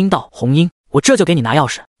陈红英道：红英，我这就给你拿钥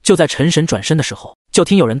匙。就在陈婶转身的时候，就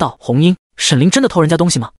听有人道：红英，沈林真的偷人家东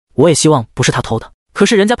西吗？我也希望不是他偷的，可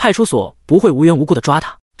是人家派出所不会无缘无故的抓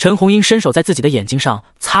他。陈红英伸手在自己的眼睛上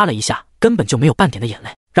擦了一下，根本就没有半点的眼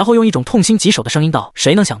泪，然后用一种痛心疾首的声音道：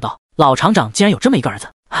谁能想到老厂长竟然有这么一个儿子？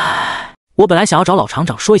唉，我本来想要找老厂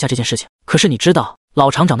长说一下这件事情，可是你知道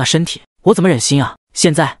老厂长那身体，我怎么忍心啊？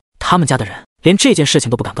现在他们家的人连这件事情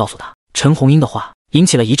都不敢告诉他。陈红英的话引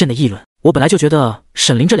起了一阵的议论。我本来就觉得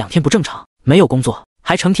沈林这2天不正常，没有工作，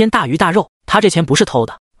还成天大鱼大肉，他这钱不是偷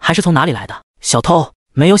的，还是从哪里来的？小偷。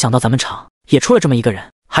没有想到咱们厂也出了这么一个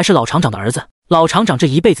人，还是老厂长的儿子。老厂长这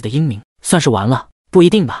一辈子的英名算是完了。不一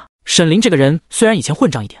定吧，沈林这个人虽然以前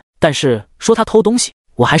混账一点，但是说他偷东西，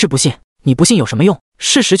我还是不信。你不信有什么用？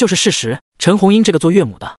事实就是事实。陈红英这个做岳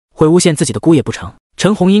母的会诬陷自己的姑爷不成？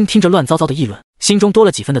陈红英听着乱糟糟的议论，心中多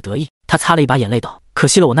了几分的得意。她擦了一把眼泪道：可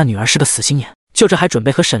惜了我那女儿是个死心眼，就这还准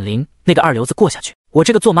备和沈林那个二流子过下去。我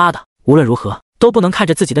这个做妈的无论如何都不能看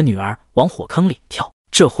着自己的女儿往火坑里跳，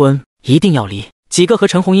这婚一定要离。几个和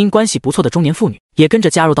陈红英关系不错的中年妇女也跟着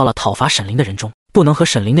加入到了讨伐沈林的人中，不能和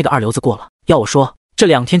沈林那个二流子过了。要我说，这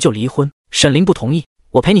2天就离婚。沈林不同意，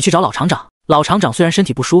我陪你去找老厂长。老厂长虽然身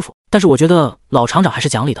体不舒服，但是我觉得老厂长还是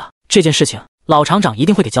讲理的，这件事情老厂长一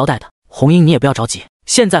定会给交代的。红英你也不要着急，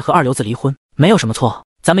现在和二流子离婚没有什么错，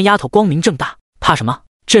咱们丫头光明正大，怕什么？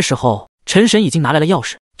这时候陈婶已经拿来了钥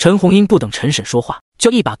匙，陈红英不等陈婶说话，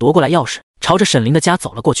就一把夺过来钥匙，朝着沈林的家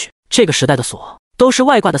走了过去。这个时代的锁都是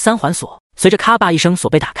外挂的3环锁，随着咔吧一声，锁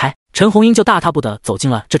被打开，陈红英就大踏步地走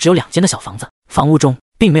进了这只有2间的小房子。房屋中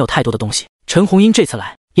并没有太多的东西，陈红英这次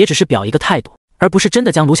来也只是表一个态度，而不是真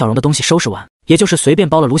的将卢小荣的东西收拾完，也就是随便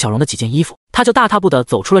包了卢小荣的几件衣服，他就大踏步地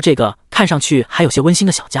走出了这个看上去还有些温馨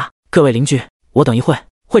的小家。各位邻居，我等一会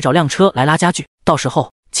找辆车来拉家具，到时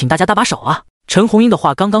候请大家搭把手啊。陈红英的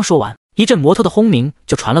话刚刚说完，一阵摩托的轰鸣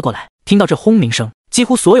就传了过来。听到这轰鸣声，几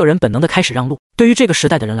乎所有人本能地开始让路。对于这个时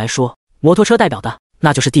代的人来说，摩托车代表的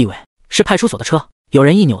那就是地位，是派出所的车。有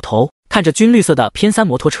人一扭头看着军绿色的偏3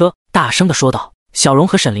摩托车，大声地说道：小荣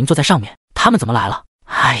和沈林坐在上面，他们怎么来了？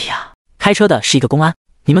哎呀，开车的是一个公安，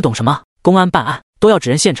你们懂什么？公安办案都要指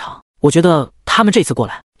认现场，我觉得他们这次过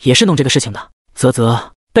来也是弄这个事情的。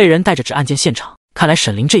被人带着指案件现场，看来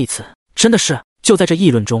沈林这一次真的是……就在这议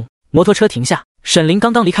论中，摩托车停下，沈林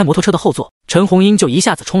刚刚离开摩托车的后座，陈红英就一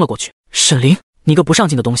下子冲了过去。沈林，你个不上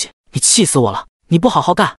进的东西，你气死我了！你不好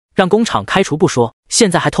好干，让工厂开除不说，现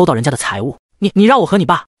在还偷到人家的财物，你让我和你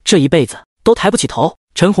爸这一辈子都抬不起头。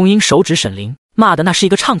陈红英手指沈林，骂的那是一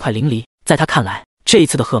个畅快淋漓。在他看来，这一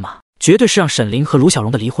次的喝马绝对是让沈林和卢小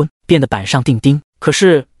荣的离婚变得板上钉钉。可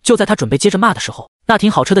是就在他准备接着骂的时候，那停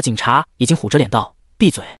好车的警察已经虎着脸道：闭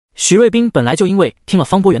嘴！许瑞斌本来就因为听了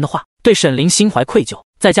方博元的话，对沈林心怀愧疚，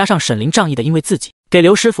再加上沈林仗义的因为自己给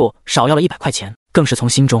刘师傅少要了100块钱，更是从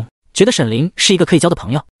心中觉得沈林是一个可以交的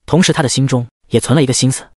朋友。同时他的心中也存了一个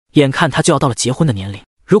心思，眼看他就要到了结婚的年龄，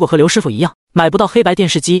如果和刘师傅一样买不到黑白电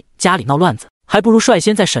视机，家里闹乱子，还不如率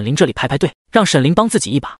先在沈林这里排队，让沈林帮自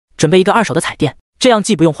己一把，准备一个2手的彩电，这样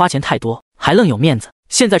既不用花钱太多，还愣有面子。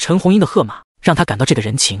现在陈红英的喝马让他感到这个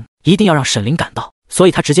人情一定要让沈林感到，所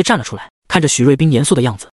以他直接站了出来。看着许瑞斌严肃的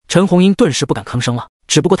样子，陈红英顿时不敢吭声了，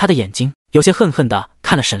只不过他的眼睛有些恨恨地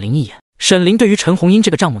看了沈林一眼。沈林对于陈红英这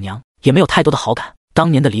个丈母娘也没有太多的好感，当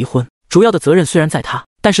年的离婚主要的责任虽然在他，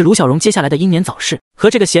但是卢小荣接下来的英年早逝和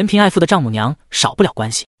这个嫌贫爱富的丈母娘少不了关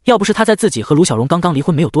系。要不是他在自己和卢小荣刚刚离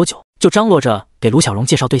婚没有多久就张罗着给卢小荣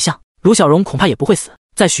介绍对象，卢小荣恐怕也不会死。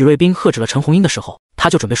在许瑞斌喝止了陈红英的时候，他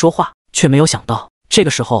就准备说话，却没有想到这个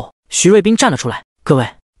时候许瑞斌站了出来：各位，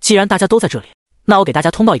既然大家都在这里，那我给大家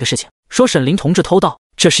通报一个事情，说沈林同志偷盗，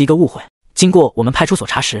这是一个误会。经过我们派出所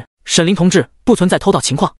查实，沈林同志不存在偷盗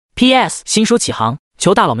情况。PS 新书起航，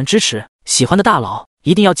求大佬们支持，喜欢的大佬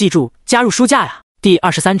一定要记住加入书架呀。第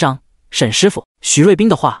23章，沈师傅。许瑞斌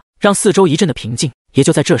的话让四周一阵的平静。也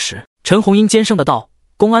就在这时，陈红英尖声的道：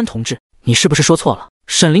公安同志，你是不是说错了？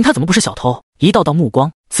沈林他怎么不是小偷？一道道目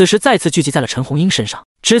光此时再次聚集在了陈红英身上。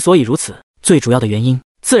之所以如此，最主要的原因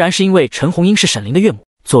自然是因为陈红英是沈林的岳母，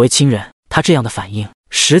作为亲人，他这样的反应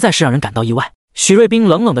实在是让人感到意外。许瑞斌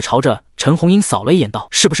冷冷地朝着陈红英扫了一眼道：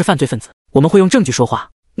是不是犯罪分子？我们会用证据说话，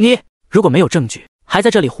你如果没有证据还在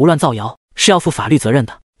这里胡乱造谣，是要负法律责任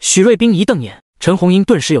的。许瑞斌一瞪眼，陈红英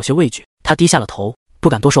顿时有些畏惧，他低下了头，不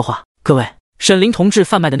敢多说话。各位，沈林同志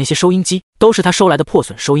贩卖的那些收音机都是他收来的破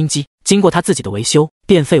损收音机，经过他自己的维修，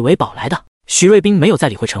电费为保来的。许瑞斌没有再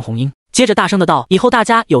理会陈红英，接着大声的道：以后大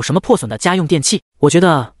家有什么破损的家用电器，我觉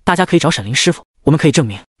得大家可以找沈林师傅，我们可以证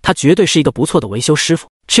明他绝对是一个不错的维修师傅。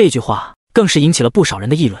这句话更是引起了不少人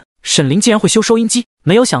的议论，沈林竟然会修收音机，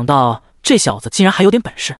没有想到这小子竟然还有点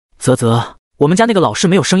本事。我们家那个老式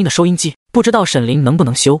没有声音的收音机，不知道沈林能不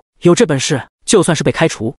能修，有这本事就算是被开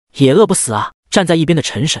除也饿不死啊。站在一边的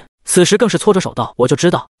陈婶此时更是搓着手道：我就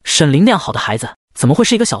知道沈林那样好的孩子怎么会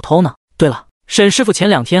是一个小偷呢？对了，沈师傅前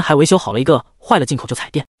2天还维修好了一个坏了进口旧彩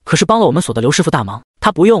电，可是帮了我们所的刘师傅大忙，他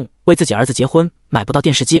不用为自己儿子结婚买不到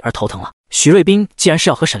电视机而头疼了。许瑞斌既然是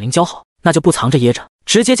要和沈林交好，那就不藏着掖着，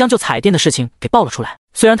直接将旧彩电的事情给爆了出来。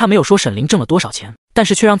虽然他没有说沈林挣了多少钱，但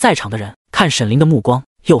是却让在场的人看沈林的目光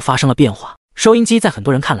又发生了变化。收音机在很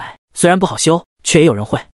多人看来虽然不好修，却也有人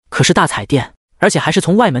会，可是大彩电，而且还是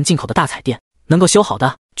从外门进口的大彩电，能够修好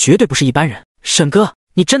的绝对不是一般人。沈哥，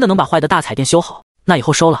你真的能把坏的大彩电修好？那以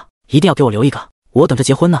后收了一定要给我留一个，我等着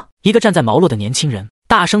结婚呢。一个站在毛落的年轻人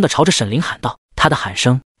大声地朝着沈林喊道，他的喊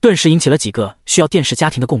声顿时引起了几个需要电视家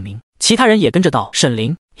庭的共鸣，其他人也跟着道，沈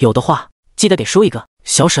林，有的话记得给说一个。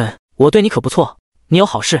小沈，我对你可不错，你有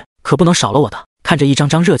好事可不能少了我的。看着一张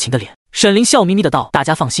张热情的脸，沈林笑眯眯的道，大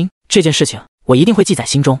家放心，这件事情我一定会记在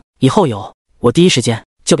心中，以后有我第一时间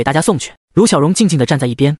就给大家送去。卢小荣静静地站在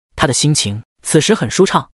一边，他的心情此时很舒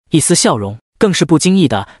畅，一丝笑容更是不经意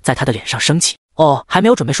的在他的脸上升起。还没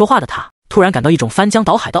有准备说话的他突然感到一种翻江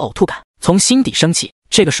倒海的呕吐感从心底升起，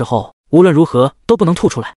这个时候无论如何都不能吐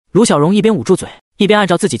出来。卢小荣一边捂住嘴，一边按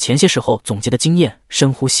照自己前些时候总结的经验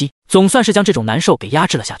深呼吸，总算是将这种难受给压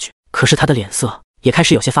制了下去。可是他的脸色也开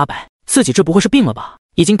始有些发白，自己这不会是病了吧？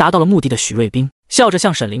已经达到了目的的许瑞斌笑着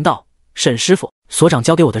向沈林道，沈师傅，所长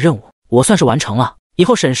交给我的任务我算是完成了，以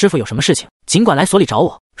后沈师傅有什么事情尽管来所里找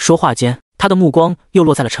我。说话间，他的目光又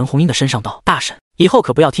落在了陈红英的身上道，大婶，以后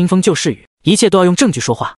可不要听风就是雨，一切都要用证据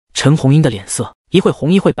说话。陈红英的脸色一会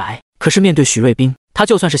红一会白，可是面对许瑞斌，他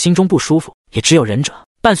就算是心中不舒服也只有忍者。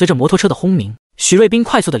伴随着摩托车的轰鸣，许瑞斌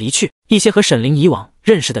快速的离去，一些和沈林以往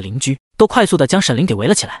认识的邻居都快速的将沈林给围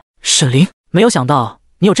了起来。沈林，没有想到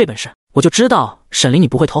你有这本事，我就知道沈林你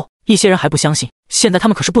不会偷。一些人还不相信，现在他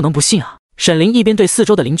们可是不能不信啊。沈林一边对四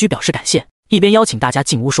周的邻居表示感谢，一边邀请大家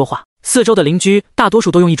进屋说话。四周的邻居大多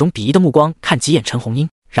数都用一种鄙夷的目光看几眼陈红英，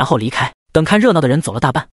然后离开。等看热闹的人走了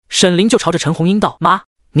大半，沈林就朝着陈红英道，妈，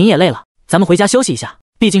您也累了，咱们回家休息一下。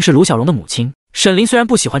毕竟是卢小荣的母亲，沈林虽然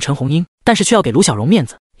不喜欢陈红英，但是却要给卢小荣面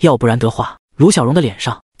子，要不然的话卢小荣的脸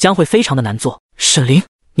上将会非常的难做。沈林，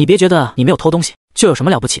你别觉得你没有偷东西就有什么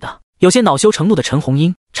了不起的。有些恼羞成怒的陈红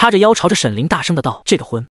英叉着腰朝着沈林大声的道，这个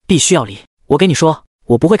婚必须要离，我跟你说，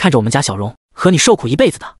我不会看着我们家小荣和你受苦一辈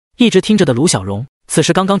子的。一直听着的卢小荣此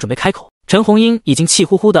时刚刚准备开口，陈红英已经气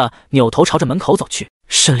呼呼的扭头朝着门口走去。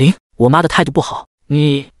沈林，我妈的态度不好，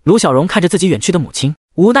你……卢小荣看着自己远去的母亲，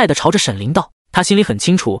无奈的朝着沈林道，他心里很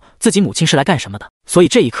清楚自己母亲是来干什么的，所以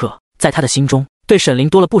这一刻在他的心中对沈林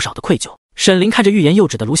多了不少的愧疚。沈林看着欲言又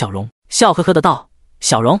止的卢小荣，笑呵呵的道，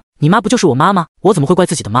小荣，你妈不就是我妈吗？我怎么会怪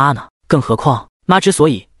自己的妈呢？更何况妈之所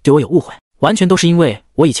以对我有误会，完全都是因为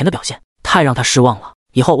我以前的表现太让她失望了，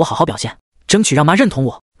以后我好好表现，争取让妈认同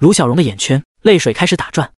我。卢小荣的眼圈泪水开始打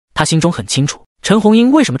转，他心中很清楚陈红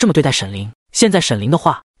英为什么这么对待沈林，现在沈林的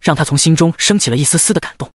话让他从心中升起了一丝丝的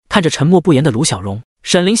感动。看着沉默不言的卢小荣，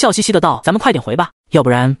沈林笑嘻嘻的道，咱们快点回吧，要不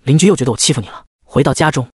然邻居又觉得我欺负你了。回到家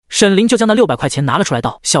中，沈林就将那600块钱拿了出来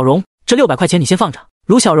道，小荣，这600块钱你先放着。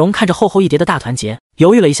卢小荣看着厚厚一叠的大团结，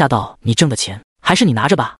犹豫了一下道，你挣的钱还是你拿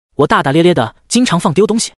着吧，我大大咧咧的经常放丢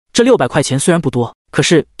东西，这600块钱虽然不多，可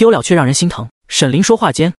是丢了却让人心疼。沈林说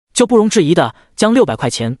话间就不容置疑的将600块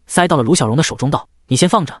钱塞到了卢小荣的手中道，你先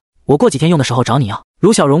放着，我过几天用的时候找你要。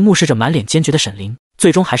卢小荣目视着满脸坚决的沈林，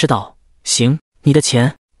最终还是道，行，你的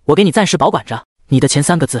钱我给你暂时保管着。你的钱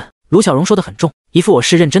3个字，卢小荣说得很重，一副我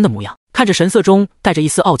是认真的模样。看着神色中带着一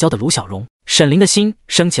丝傲娇的卢小荣，沈林的心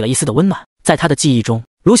升起了一丝的温暖。在他的记忆中，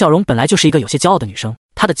卢小荣本来就是一个有些骄傲的女生，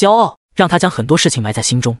她的骄傲让她将很多事情埋在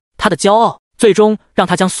心中，她的骄傲最终让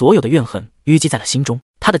她将所有的怨恨淤积在了心中，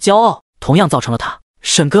她的骄傲同样造成了她。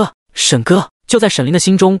沈哥，沈哥！就在沈林的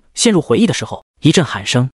心中陷入回忆的时候，一阵喊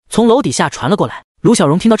声从楼底下传了过来。卢小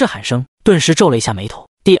荣听到这喊声，顿时皱了一下眉头。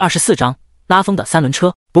第24章拉风的3轮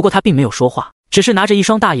车。不过他并没有说话，只是拿着一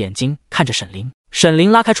双大眼睛看着沈林。沈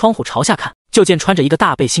林拉开窗户朝下看，就见穿着一个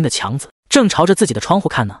大背心的强子正朝着自己的窗户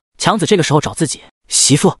看呢。强子这个时候找自己，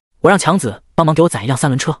媳妇，我让强子帮忙给我攒一辆3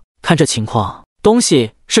轮车，看这情况东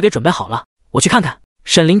西是给准备好了，我去看看。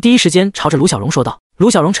沈林第一时间朝着卢小荣说道。卢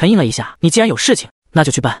小荣沉吟了一下，你既然有事情那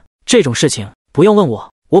就去办，这种事情不用问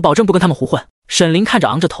我，我保证不跟他们胡混。沈林看着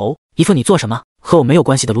昂着头一副你做什么和我没有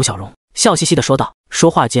关系的卢小荣，笑嘻嘻的说道。说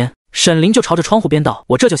话间，沈林就朝着窗户边道，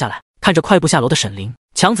我这就下来。看着快步下楼的沈林，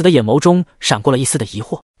强子的眼眸中闪过了一丝的疑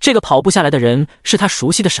惑，这个跑步下来的人是他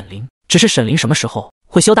熟悉的沈林，只是沈林什么时候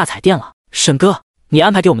会修大彩电了？沈哥，你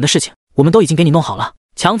安排给我们的事情我们都已经给你弄好了。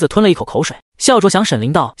强子吞了一口口水，笑着向沈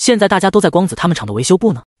林道，现在大家都在光子他们厂的维修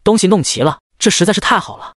部呢，东西弄齐了，这实在是太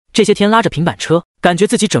好了。这些天拉着平板车，感觉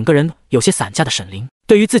自己整个人有些散架的沈林，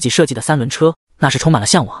对于自己设计的3轮车那是充满了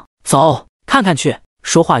向往。走，看看去。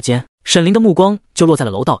说话间，沈林的目光就落在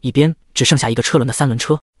了楼道一边只剩下一个车轮的3轮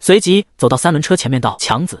车，随即走到3轮车前面道，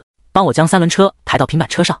强子，帮我将三轮车抬到平板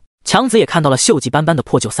车上。强子也看到了锈迹斑斑的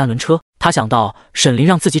破旧三轮车，他想到沈林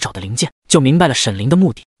让自己找的零件，就明白了沈林的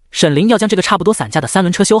目的。沈林要将这个差不多散架的三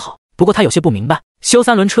轮车修好，不过他有些不明白，修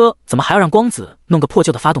三轮车怎么还要让光子弄个破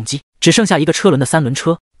旧的发动机？只剩下一个车轮的三轮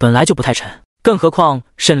车本来就不太沉，更何况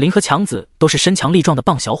沈林和强子都是身强力壮的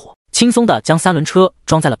棒小伙，轻松地将三轮车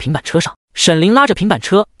装在了平板车上。沈林拉着平板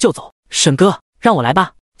车就走，沈哥，让我来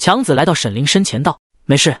吧。强子来到沈林身前道，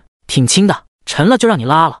没事，挺轻的，沉了就让你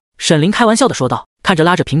拉了。沈林开玩笑地说道。看着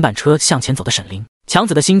拉着平板车向前走的沈林，强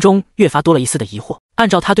子的心中越发多了一丝的疑惑。按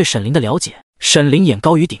照他对沈林的了解，沈林眼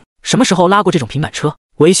高于顶，什么时候拉过这种平板车？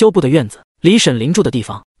维修部的院子离沈林住的地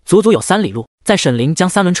方足足有3里路。在沈林将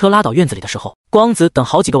三轮车拉到院子里的时候，光子等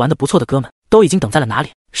好几个玩得不错的哥们都已经等在了哪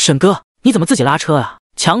里。沈哥，你怎么自己拉车啊？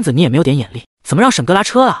强子，你也没有点眼力，怎么让沈哥拉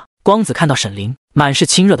车啊？光子看到沈林，满是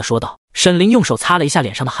亲热的说道。沈林用手擦了一下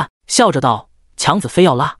脸上的汗，笑着道，强子非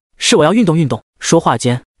要拉，是我要运动运动。说话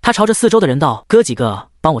间，他朝着四周的人道，哥几个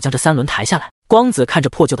帮我将这三轮抬下来。光子看着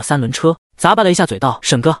破旧的三轮车，咂巴了一下嘴道，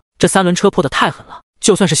沈哥，这三轮车破得太狠了，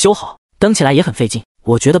就算是修好，蹬起来也很费劲。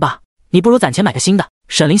我觉得吧，你不如攒钱买个新的。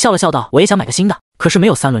沈林笑了笑道，我也想买个新的，可是没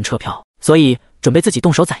有三轮车票，所以准备自己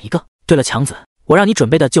动手攒一个。对了，强子，我让你准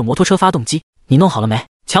备的旧摩托车发动机，你弄好了没？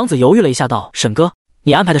强子犹豫了一下道，沈哥，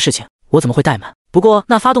你安排的事情我怎么会怠慢？不过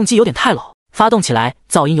那发动机有点太老，发动起来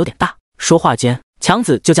噪音有点大。说话间，强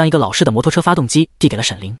子就将一个老式的摩托车发动机递给了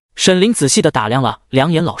沈林。沈林仔细地打量了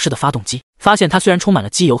两眼老式的发动机，发现它虽然充满了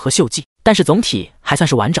机油和锈迹，但是总体还算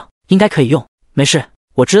是完整，应该可以用。没事，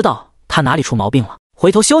我知道它哪里出毛病了，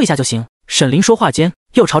回头修一下就行。沈林说话间，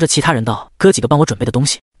又朝着其他人道，哥几个帮我准备的东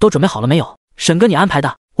西都准备好了没有？沈哥，你安排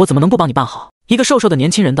的，我怎么能不帮你办好？一个瘦瘦的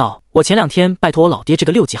年轻人道，我前2天拜托我老爹这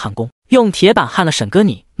个6级焊工，用铁板焊了沈哥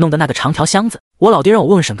你弄的那个长条箱子，我老爹让我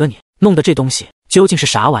问问沈哥你弄的这东西究竟是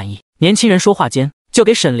啥玩意？年轻人说话间，就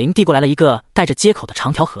给沈林递过来了一个带着接口的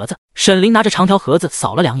长条盒子。沈林拿着长条盒子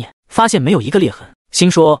扫了2眼，发现没有一个裂痕，心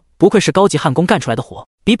说不愧是高级焊工干出来的活，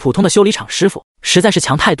比普通的修理厂师傅实在是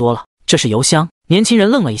强太多了。这是油箱。年轻人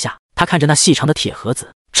愣了一下，他看着那细长的铁盒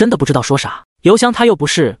子，真的不知道说啥。油箱他又不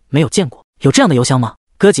是没有见过，有这样的油箱吗？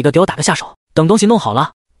哥几个给我打个下手，等东西弄好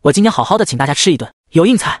了，我今天好好的请大家吃一顿，有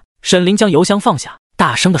硬菜。沈林将油箱放下，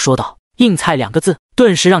大声地说道。硬菜2个字，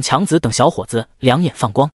顿时让强子等小伙子两眼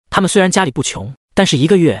放光。他们虽然家里不穷，但是1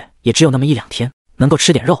个月也只有那么1-2天能够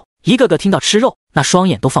吃点肉，一个个听到吃肉，那双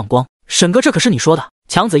眼都放光。沈哥，这可是你说的？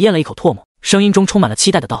强子咽了一口唾沫，声音中充满了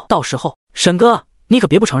期待的道，到时候沈哥你可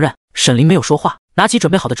别不承认。沈林没有说话，拿起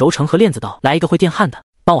准备好的轴承和链子道，来一个会电焊的，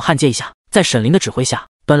帮我焊接一下。在沈林的指挥下，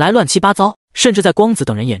本来乱七八糟，甚至在光子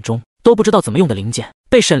等人眼中都不知道怎么用的零件，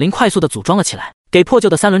被沈林快速的组装了起来。给破旧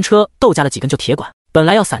的三轮车斗加了几根旧铁管，本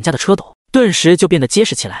来要散架的车斗顿时就变得结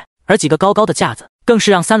实起来，而几个高高的架子更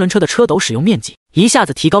是让三轮车的车斗使用面积一下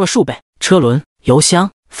子提高了数倍。车轮、油箱、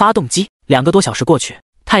发动机，2个多小时过去，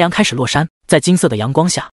太阳开始落山，在金色的阳光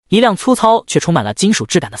下，一辆粗糙却充满了金属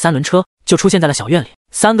质感的三轮车就出现在了小院里。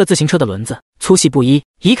3个自行车的轮子粗细不一，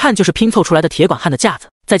一看就是拼凑出来的铁管焊的架子，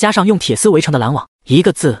再加上用铁丝围成的拦网，一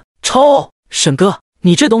个字臭。沈哥，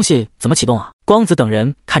你这东西怎么启动啊？光子等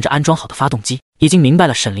人看着安装好的发动机，已经明白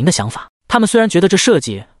了沈林的想法。他们虽然觉得这设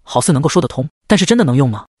计好似能够说得通，但是真的能用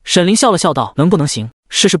吗？沈林笑了笑道，能不能行，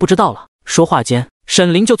试试不知道了。说话间，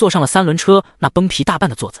沈林就坐上了三轮车那崩皮大半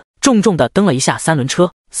的座子，重重地蹬了一下三轮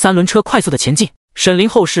车，三轮车快速地前进。沈林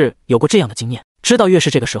后世有过这样的经验，知道越是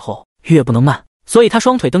这个时候越不能慢，所以他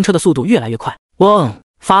双腿蹬车的速度越来越快。嗡，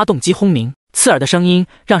发动机轰鸣，刺耳的声音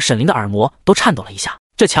让沈林的耳膜都颤抖了一下。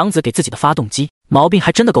这强子给自己的发动机毛病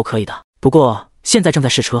还真的够可以的，不过现在正在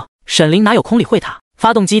试车，沈林哪有空理会他。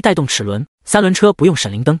发动机带动齿轮，三轮车不用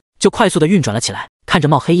沈林蹬就快速地运转了起来。看着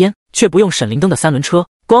冒黑烟却不用沈林蹬的三轮车，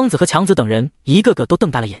光子和强子等人一个个都瞪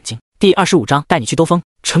大了眼睛。第25章带你去兜风，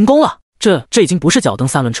成功了！这已经不是脚蹬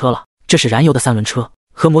三轮车了，这是燃油的三轮车，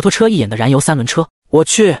和摩托车一眼的燃油三轮车。我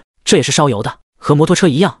去，这也是烧油的，和摩托车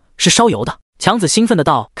一样是烧油的。强子兴奋的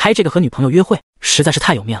道，开这个和女朋友约会实在是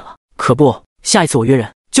太有面了，可不，下一次我约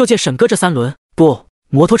人就借沈哥这三轮，不，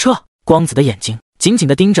摩托车。光子的眼睛紧紧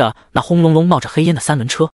地盯着那轰隆隆冒着黑烟的三轮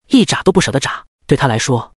车，一眨都不舍得眨。对他来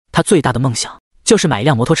说，他最大的梦想就是买一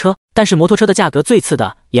辆摩托车，但是摩托车的价格最次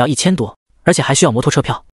的也要1000多，而且还需要摩托车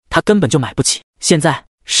票，他根本就买不起。现在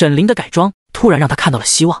沈林的改装突然让他看到了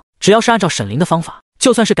希望，只要是按照沈林的方法，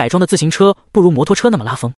就算是改装的自行车不如摩托车那么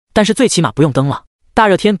拉风，但是最起码不用蹬了。大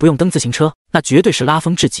热天不用蹬自行车，那绝对是拉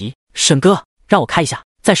风至极。沈哥，让我开一下。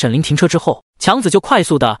在沈林停车之后，强子就快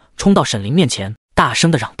速地冲到沈林面前，大声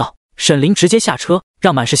地嚷道。沈林直接下车，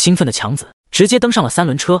让满是兴奋的强子直接登上了三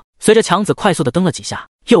轮车。随着强子快速地蹬了几下，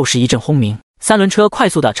又是一阵轰鸣，三轮车快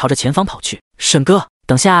速地朝着前方跑去。沈哥，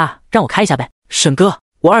等下让我开一下呗。沈哥，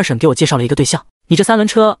我二婶给我介绍了一个对象，你这三轮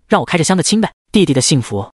车让我开着相个亲呗，弟弟的幸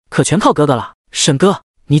福可全靠哥哥了。沈哥，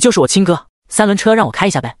你就是我亲哥，三轮车让我开一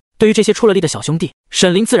下呗。对于这些出了力的小兄弟，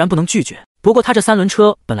沈林自然不能拒绝。不过他这三轮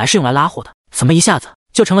车本来是用来拉货的，怎么一下子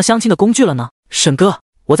就成了相亲的工具了呢？沈哥，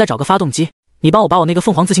我再找个发动机，你帮我把我那个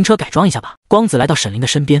凤凰自行车改装一下吧。光子来到沈林的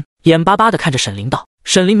身边，眼巴巴地看着沈林道。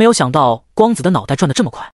沈林没有想到光子的脑袋转得这么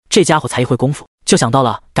快，这家伙才一会功夫就想到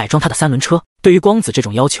了改装他的三轮车。对于光子这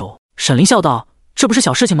种要求，沈林笑道：这不是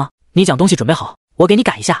小事情吗？你讲东西准备好，我给你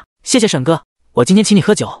改一下。谢谢沈哥，我今天请你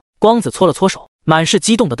喝酒。光子搓了搓手，满是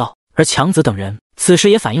激动的道。而强子等人此时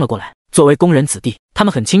也反应了过来，作为工人子弟，他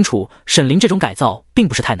们很清楚沈林这种改造并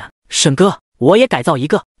不是太难。沈哥，我也改造一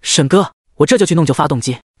个。沈哥，我这就去弄旧发动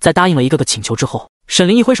机。在答应了一个个请求之后，沈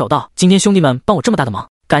林一挥手道：今天兄弟们帮我这么大的忙，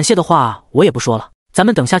感谢的话我也不说了，咱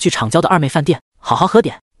们等下去厂郊的二妹饭店好好喝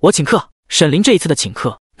点，我请客。沈林这一次的请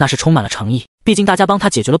客那是充满了诚意，毕竟大家帮他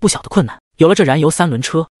解决了不小的困难。有了这燃油三轮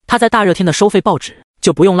车，他在大热天的收费报纸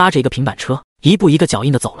就不用拉着一个平板车，一步一个脚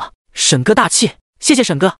印的走了。沈哥大气，谢谢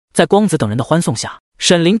沈哥。在光子等人的欢送下，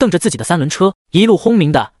沈林瞪着自己的三轮车，一路轰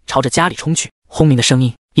鸣的朝着家里冲去。轰鸣的声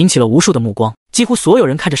音引起了无数的目光，几乎所有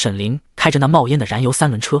人看着沈林开着那冒烟的燃油三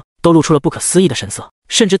轮车，都露出了不可思议的神色，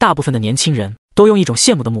甚至大部分的年轻人都用一种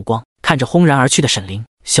羡慕的目光看着轰然而去的沈林。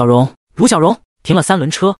小荣，卢小荣。停了三轮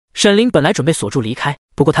车，沈林本来准备锁住离开，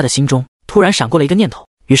不过他的心中突然闪过了一个念头，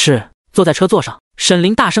于是坐在车座上，沈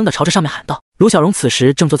林大声地朝着上面喊道。卢小荣此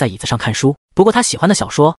时正坐在椅子上看书，不过他喜欢的小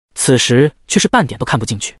说此时却是半点都看不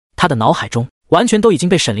进去，他的脑海中完全都已经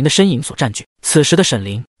被沈林的身影所占据。此时的沈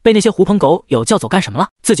林被那些狐朋狗友叫走干什么了？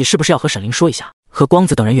自己是不是要和沈林说一下，和光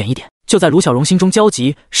子等人远一点？就在卢小荣心中焦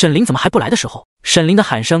急沈林怎么还不来的时候，沈林的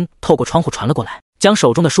喊声透过窗户传了过来，将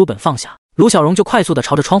手中的书本放下，卢小荣就快速地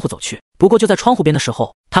朝着窗户走去。不过就在窗户边的时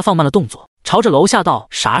候，他放慢了动作，朝着楼下道：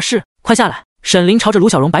啥事？快下来。沈林朝着卢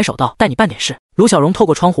小荣摆手道：带你办点事。卢小荣透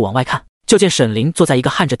过窗户往外看，就见沈林坐在一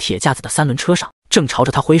个焊着铁架子的三轮车上，正朝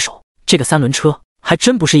着他挥手。这个三轮车还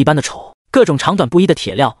真不是一般的丑，各种长短不一的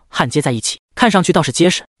铁料焊接在一起，看上去倒是结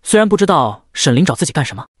实。虽然不知道沈林找自己干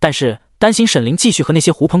什么，但是担心沈林继续和那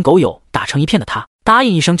些狐朋狗友打成一片的他，答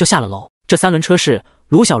应一声就下了楼。这三轮车是？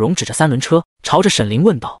卢小荣指着三轮车，朝着沈林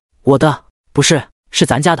问道。我的，不是，是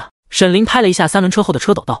咱家的。沈林拍了一下三轮车后的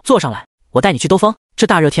车斗道：坐上来，我带你去兜风。这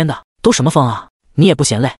大热天的，兜什么风啊？你也不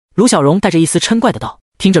嫌累？卢小荣带着一丝嗔怪的道。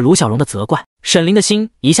听着卢小荣的责怪，沈林的心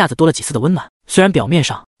一下子多了几丝的温暖。虽然表面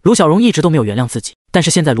上卢小荣一直都没有原谅自己，但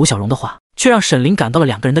是现在卢小荣的话却让沈林感到了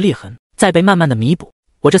两个人的裂痕在被慢慢的弥补。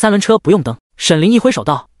我这三轮车不用蹬。沈林一挥手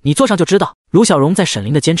道：你坐上就知道。卢小荣在沈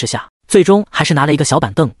林的坚持下，最终还是拿了一个小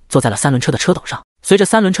板凳坐在了三轮车的车斗上。随着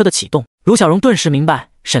三轮车的启动，卢小荣顿时明白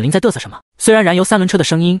沈林在嘚瑟什么。虽然燃油三轮车的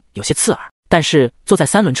声音有些刺耳，但是坐在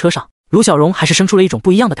三轮车上，卢小荣还是生出了一种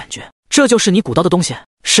不一样的感觉。这就是你鼓捣的东西？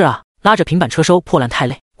是啊，拉着平板车收破烂太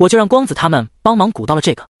累，我就让光子他们帮忙鼓捣了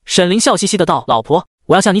这个。沈林笑嘻嘻的道：老婆，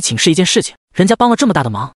我要向你请示一件事情，人家帮了这么大的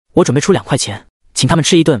忙，我准备出2块钱请他们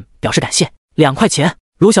吃一顿表示感谢。2块钱？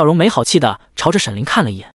卢小荣没好气的朝着沈林看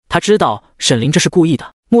了一眼，他知道沈林这是故意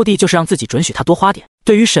的，目的就是让自己准许他多花点。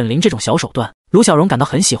对于沈林这种小手段，卢小荣感到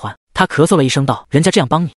很喜欢。他咳嗽了一声道：人家这样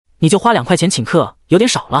帮你，你就花2块钱请客有点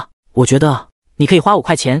少了，我觉得你可以花5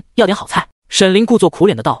块钱要点好菜。沈林故作苦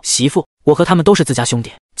脸的道：媳妇，我和他们都是自家兄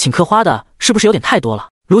弟，请客花的是不是有点太多了？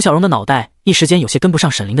卢小荣的脑袋一时间有些跟不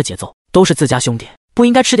上沈林的节奏，都是自家兄弟，不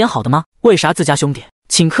应该吃点好的吗？为啥自家兄弟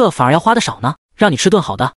请客反而要花的少呢？让你吃顿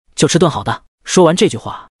好的就吃顿好的。说完这句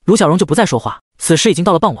话，卢小荣就不再说话。此时已经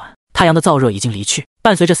到了傍晚，太阳的燥热已经离去，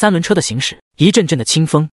伴随着三轮车的行驶，一阵阵的清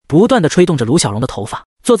风不断的吹动着卢小荣的头发。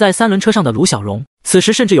坐在三轮车上的卢小荣此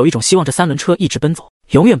时甚至有一种希望这三轮车一直奔走，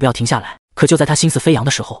永远不要停下来。可就在他心思飞扬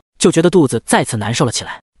的时候，就觉得肚子再次难受了起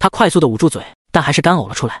来。他快速的捂住嘴，但还是干呕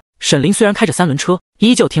了出来。沈林虽然开着三轮车，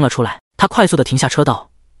依旧听了出来，他快速的停下车道：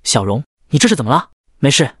小荣，你这是怎么了？没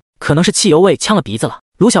事，可能是汽油味呛了鼻子了。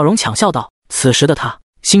卢小荣抢笑道。此时的他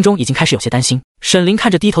心中已经开始有些担心。沈林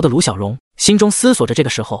看着低头的卢小荣，心中思索着这个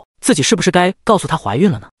时候自己是不是该告诉她怀孕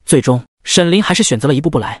了呢？最终沈林还是选择了一步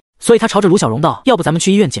不来，所以他朝着卢小荣道：要不咱们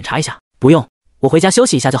去医院检查一下？不用，我回家休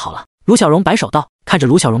息一下就好了。卢小荣摆手道。看着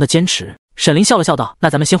卢小荣的坚持，沈林笑了笑道：那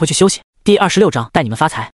咱们先回去休息。第26章带你们发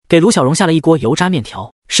财。给卢小荣下了一锅油炸面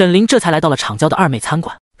条，沈林这才来到了厂郊的二妹餐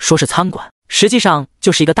馆。说是餐馆，实际上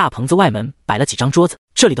就是一个大棚子，外门摆了几张桌子。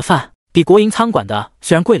这里的饭比国营餐馆的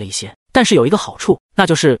虽然贵了一些，但是有一个好处，那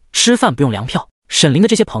就是吃饭不用粮票。沈林的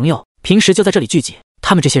这些朋友平时就在这里聚集，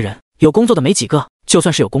他们这些人有工作的没几个，就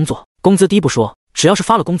算是有工作，工资低不说，只要是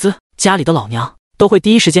发了工资，家里的老娘都会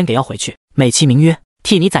第一时间给要回去，美其名曰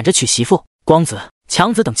替你攒着娶媳妇。光子、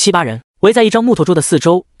强子等7、8人围在一张木头桌的四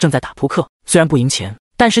周，正在打扑克。虽然不赢钱，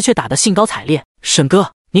但是却打得兴高采烈。沈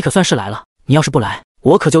哥，你可算是来了，你要是不来，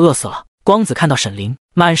我可就饿死了。光子看到沈林，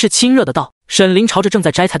满是亲热的道。沈林朝着正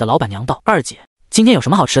在摘菜的老板娘道：“二姐，今天有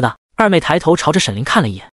什么好吃的？”二妹抬头朝着沈林看了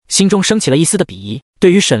一眼，心中升起了一丝的鄙夷。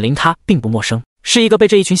对于沈林，她并不陌生，是一个被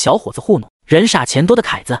这一群小伙子糊弄、人傻钱多的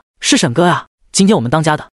凯子。是沈哥啊，今天我们当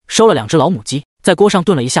家的收了2只老母鸡，在锅上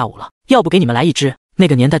炖了一下午了，要不给你们来1只？那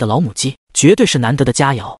个年代的老母鸡绝对是难得的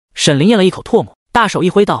佳肴。沈林咽了一口唾沫，大手一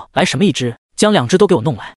挥道：“来什么1只？将2只都给我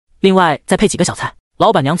弄来，另外再配几个小菜。”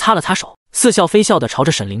老板娘擦了擦手，似笑非笑的朝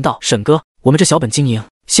着沈林道：“沈哥，我们这小本经营，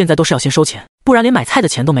现在都是要先收钱，不然连买菜的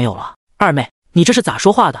钱都没有了。二妹，你这是咋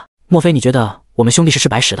说话的？莫非你觉得我们兄弟是吃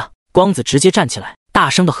白食的？”光子直接站起来，大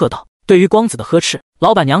声的喝道。对于光子的呵斥，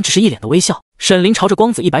老板娘只是一脸的微笑。沈林朝着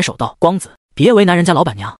光子一摆手道：“光子，别为难人家老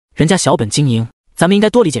板娘，人家小本经营，咱们应该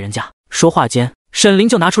多理解人家。”说话间，沈林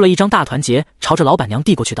就拿出了一张大团结，朝着老板娘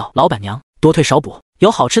递过去道：“老板娘，多退少补，有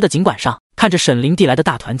好吃的尽管上。”看着沈林递来的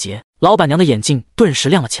大团结，老板娘的眼睛顿时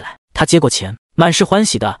亮了起来。她接过钱，满是欢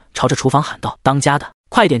喜的朝着厨房喊道：“当家的，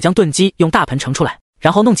快点将炖鸡用大盆盛出来，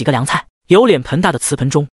然后弄几个凉菜。”有脸盆大的瓷盆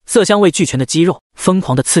中，色香味俱全的鸡肉疯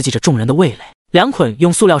狂地刺激着众人的味蕾。2捆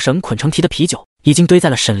用塑料绳捆成提的啤酒已经堆在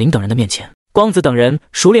了沈林等人的面前。光子等人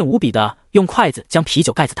熟练无比的用筷子将啤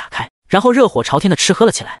酒盖子打开，然后热火朝天的吃喝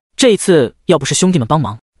了起来。这一次要不是兄弟们帮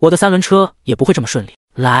忙，我的3轮车也不会这么顺利。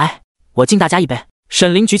来，我敬大家一杯。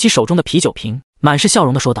沈林举起手中的啤酒瓶，满是笑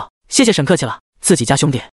容的说道：“谢谢沈客气了，自己家兄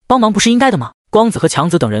弟帮忙不是应该的吗？”光子和强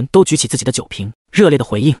子等人都举起自己的酒瓶，热烈的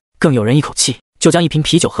回应，更有人一口气就将1瓶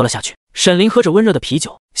啤酒喝了下去。沈林喝着温热的啤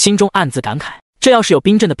酒，心中暗自感慨，这要是有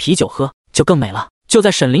冰镇的啤酒喝就更美了。就在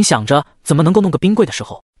沈林想着怎么能够弄个冰柜的时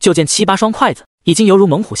候，就见7、8双筷子已经犹如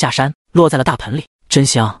猛虎下山，落在了大盆里，真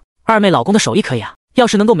香。二妹老公的手艺可以啊，要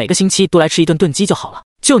是能够每个星期都来吃一顿炖鸡就好了。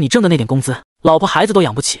就你挣的那点工资，老婆孩子都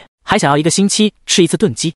养不起，还想要1个星期吃1次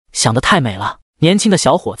炖鸡，想得太美了。年轻的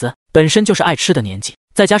小伙子本身就是爱吃的年纪，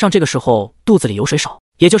再加上这个时候肚子里油水少，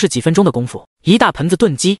也就是几分钟的功夫，一大盆子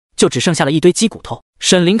炖鸡就只剩下了一堆鸡骨头。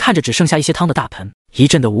沈林看着只剩下一些汤的大盆，一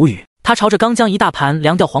阵的无语。他朝着刚将一大盘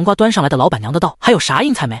凉掉黄瓜端上来的老板娘的道：“还有啥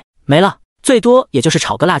硬菜没？”“没了，最多也就是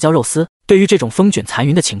炒个辣椒肉丝。”对于这种风卷残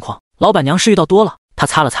云的情况，老板娘是遇到多了。她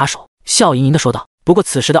擦了擦手，笑盈盈的说道。不过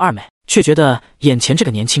此时的二妹却觉得眼前这个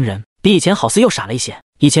年轻人比以前好似又傻了一些。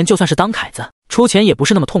以前就算是当凯子出钱也不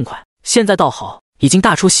是那么痛快，现在倒好，已经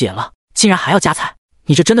大出血了，竟然还要加菜。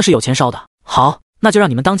你这真的是有钱烧的。好，那就让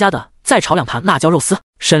你们当家的再炒2盘辣椒肉丝。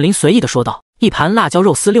沈林随意的说道。1盘辣椒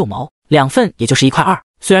肉丝6毛，2份也就是1块2。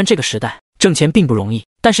虽然这个时代挣钱并不容易，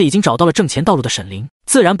但是已经找到了挣钱道路的沈林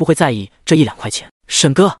自然不会在意这1、2块钱。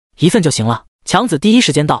沈哥，1份就行了。强子第一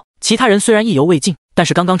时间道。其他人虽然意犹未尽，但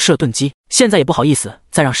是刚刚吃了炖鸡，现在也不好意思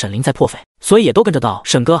再让沈林再破费，所以也都跟着道：“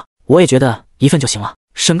沈哥，我也觉得1份就行了。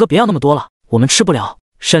沈哥别要那么多了，我们吃不了。”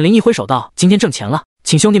沈林一挥手道：“今天挣钱了，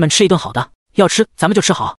请兄弟们吃一顿好的，要吃咱们就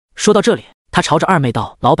吃好。”说到这里，他朝着二妹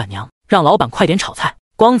道：“老板娘，让老板快点炒菜。”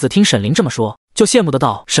光子听沈林这么说，就羡慕的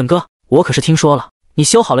道：“沈哥，我可是听说了，你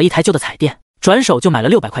修好了一台旧的彩电，转手就买了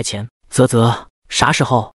600块钱。啥时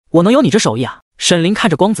候我能有你这手艺啊？”沈林看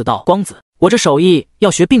着光子道：“光子，我这手艺要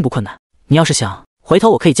学并不困难，你要是想，回头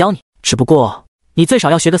我可以教你，只不过你最少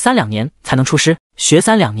要学个3、2年才能出师。学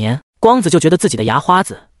3、2年。”光子就觉得自己的牙花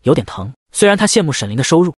子有点疼，虽然他羡慕沈林的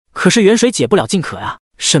收入，可是远水解不了近渴呀。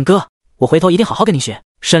沈哥，我回头一定好好跟你学。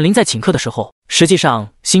沈林在请客的时候，实际上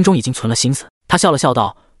心中已经存了心思，他笑了笑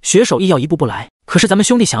道：“学手艺要一步步来，可是咱们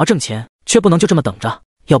兄弟想要挣钱，却不能就这么等着，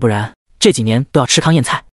要不然这几年都要吃糠咽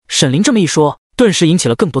菜。”沈林这么一说，顿时引起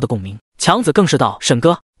了更多的共鸣。强子更是道：“沈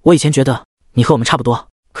哥，我以前觉得你和我们差不多，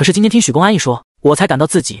可是今天听许公安一说，我才感到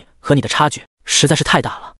自己和你的差距实在是太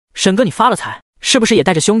大了。沈哥，你发了财，是不是也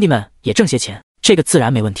带着兄弟们也挣些钱？”这个自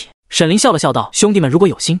然没问题。沈林笑了笑道：“兄弟们如果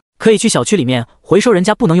有心，可以去小区里面回收人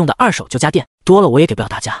家不能用的2手旧家电，多了我也给不了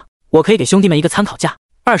大家。我可以给兄弟们一个参考价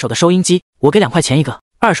，2手的收音机我给2块钱一个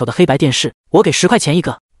，2手的黑白电视我给10块钱一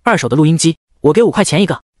个，2手的录音机我给5块钱一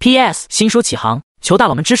个。PS 新书起航，求大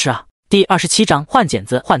佬们支持啊！”第27章换剪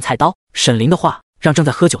子换菜刀。沈林的话让正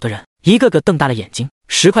在喝酒的人一个个瞪大了眼睛。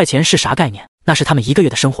10块钱是啥概念？那是他们1个月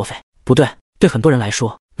的生活费。不对，对很多人来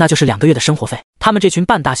说，那就是2个月的生活费。他们这群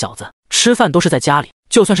半大小子吃饭都是在家里，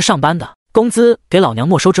就算是上班的，工资给老娘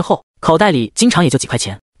没收之后，口袋里经常也就几块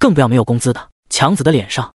钱，更不要没有工资的。强子的脸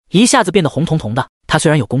上一下子变得红彤彤的。他虽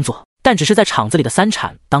然有工作，但只是在厂子里的3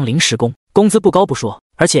产当临时工，工资不高不说，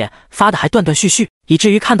而且发的还断断续续，以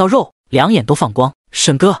至于看到肉2眼都放光。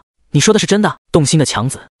沈哥，你说的是真的？动心的强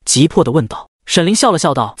子急迫地问道。沈林笑了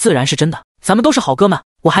笑道：“自然是真的，咱们都是好哥们，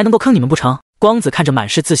我还能够坑你们不成？”光子看着满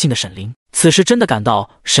是自信的沈林，此时真的感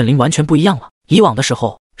到沈林完全不一样了。以往的时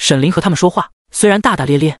候，沈林和他们说话虽然大大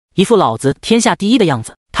咧咧，一副老子天下第一的样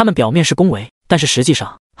子，他们表面是恭维，但是实际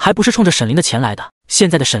上还不是冲着沈林的钱来的。现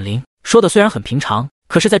在的沈林说的虽然很平常，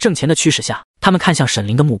可是在挣钱的驱使下，他们看向沈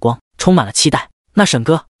林的目光充满了期待。那沈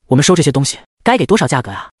哥，我们收这些东西该给多少价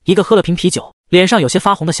格啊？一个喝了瓶啤酒，脸上有些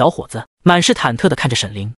发红的小伙子满是忐忑地看着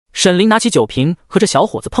沈林。沈林拿起酒瓶和这小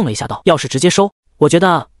伙子碰了一下，道：“要是直接收，我觉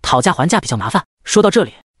得讨价还价比较麻烦。”说到这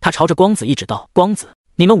里，他朝着光子一指道：“光子，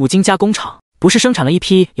你们五金加工厂不是生产了一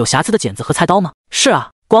批有瑕疵的剪子和菜刀吗？”“是啊。”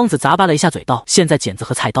光子咂巴了一下嘴道：“现在剪子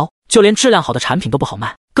和菜刀就连质量好的产品都不好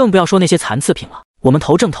卖，更不要说那些残次品了。我们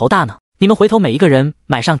头正头大呢，你们回头每一个人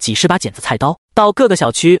买上几十把剪子菜刀，到各个小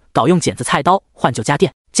区搞用剪子菜刀换旧家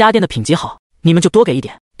电，家电的品级好，你们就多给一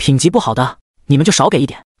点；品级不好的，你们就少给一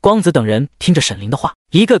点。”光子等人听着沈林的话，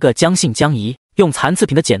一个个将信将疑。用残次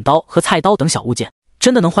品的剪刀和菜刀等小物件，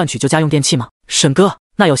真的能换取旧家用电器吗？沈哥，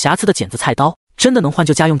那有瑕疵的剪子菜刀，真的能换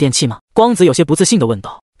旧家用电器吗？光子有些不自信地问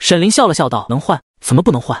道。沈林笑了笑道：“能换，怎么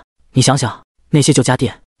不能换？你想想，那些旧家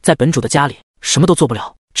电在本主的家里什么都做不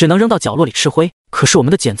了，只能扔到角落里吃灰。可是我们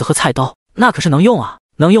的剪子和菜刀，那可是能用啊！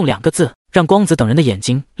能用2个字，让光子等人的眼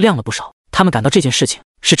睛亮了不少。他们感到这件事情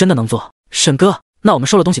是真的能做。沈哥，那我们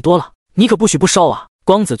收了东西多了，你可不许不收啊！”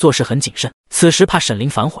光子做事很谨慎，此时怕沈林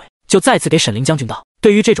反悔，就再次给沈林将军道：“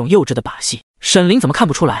对于这种幼稚的把戏，沈林怎么看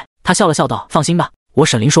不出来？”他笑了笑道：“放心吧，我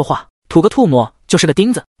沈林说话，吐个唾沫就是个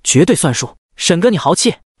钉子，绝对算数。沈哥你豪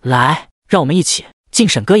气，来，让我们一起敬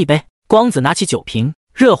沈哥一杯。”光子拿起酒瓶，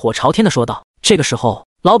热火朝天地说道。这个时候，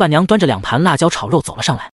老板娘端着2盘辣椒炒肉走了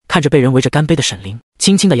上来，看着被人围着干杯的沈林，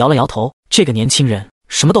轻轻地摇了摇头。这个年轻人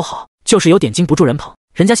什么都好，就是有点经不住人捧。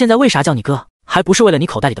人家现在为啥叫你哥，还不是为了你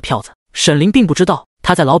口袋里的票子？沈林并不知道，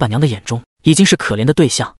他在老板娘的眼中已经是可怜的对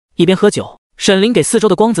象。一边喝酒，沈林给四周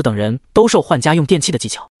的光子等人兜售换家用电器的技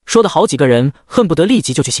巧，说的好几个人恨不得立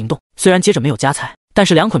即就去行动。虽然接着没有加菜，但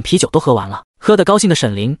是2捆啤酒都喝完了。喝得高兴的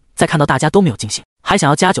沈林在看到大家都没有尽兴，还想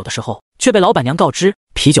要加酒的时候，却被老板娘告知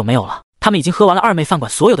啤酒没有了，他们已经喝完了二妹饭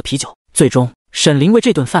馆所有的啤酒。最终，沈林为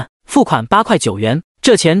这顿饭付款8块9元，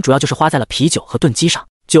这钱主要就是花在了啤酒和炖鸡上。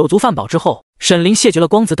酒足饭饱之后，沈林谢绝了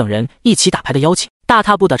光子等人一起打牌的邀请，大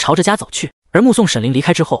踏步地朝着家走去。而目送沈林离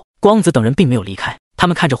开之后，光子等人并没有离开，他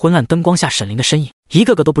们看着昏暗灯光下沈林的身影，一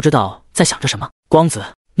个个都不知道在想着什么。光子，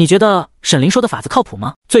你觉得沈林说的法子靠谱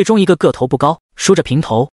吗？最终一个个头不高，梳着平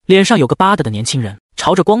头，脸上有个疤的年轻人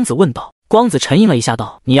朝着光子问道。光子沉吟了一下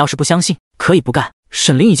道：“你要是不相信，可以不干。”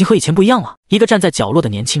沈林已经和以前不一样了。一个站在角落的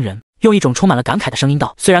年轻人用一种充满了感慨的声音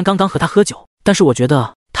道：“虽然刚刚和他喝酒，但是我觉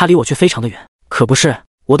得他离我却非常的远。可不是，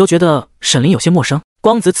我都觉得沈林有些陌生。”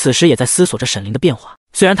光子此时也在思索着沈林的变化，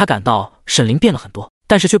虽然他感到沈林变了很多，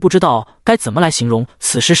但是却不知道该怎么来形容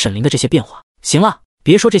此时沈林的这些变化。行了，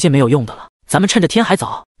别说这些没有用的了，咱们趁着天还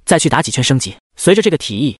早，再去打几圈升级。随着这个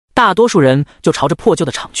提议，大多数人就朝着破旧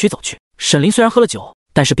的厂区走去。沈林虽然喝了酒，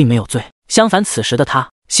但是并没有醉，相反，此时的他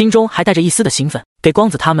心中还带着一丝的兴奋，给光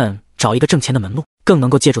子他们找一个挣钱的门路，更能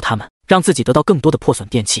够借助他们让自己得到更多的破损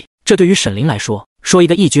电器。这对于沈林来说，说一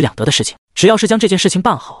个一举两得的事情，只要是将这件事情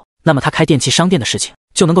办好，那么他开电器商店的事情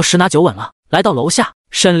就能够十拿九稳了。来到楼下，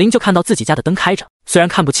沈林就看到自己家的灯开着，虽然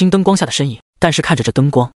看不清灯光下的身影，但是看着这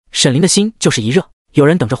灯光，沈林的心就是一热，有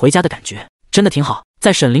人等着回家的感觉，真的挺好。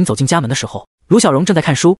在沈林走进家门的时候，卢小荣正在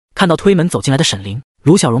看书，看到推门走进来的沈林，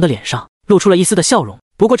卢小荣的脸上露出了一丝的笑容，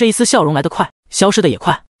不过这一丝笑容来得快，消失的也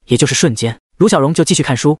快，也就是瞬间，卢小荣就继续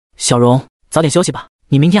看书。小荣，早点休息吧，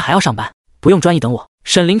你明天还要上班，不用专一等我。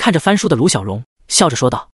沈林看着翻书的卢小荣，笑着说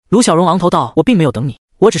道。卢小荣昂头道，我并没有等你，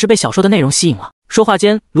我只是被小说的内容吸引了。说话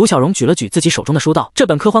间，卢小荣举了举自己手中的书道，这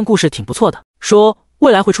本科幻故事挺不错的，说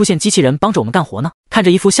未来会出现机器人帮着我们干活呢。看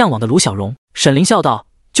着一副向往的卢小荣，沈林笑道，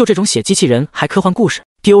就这种写机器人还科幻故事，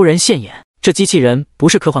丢人现眼，这机器人不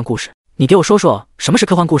是科幻故事，你给我说说什么是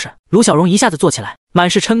科幻故事。卢小荣一下子坐起来，满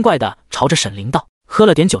是嗔怪的朝着沈林道。喝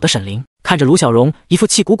了点酒的沈林看着卢小荣一副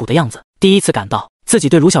气鼓鼓的样子，第一次感到自己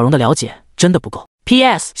对卢小荣的了解真的不够。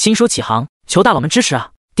 PS 新书启航，求大佬们支持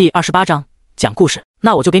啊。第28章讲故事，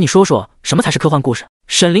那我就给你说说什么才是科幻故事。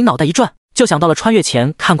沈林脑袋一转，就想到了穿越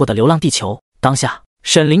前看过的《流浪地球》，当下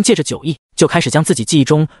沈林借着酒意就开始将自己记忆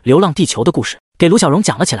中《流浪地球》的故事给卢小荣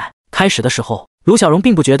讲了起来。开始的时候，卢小荣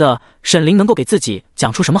并不觉得沈林能够给自己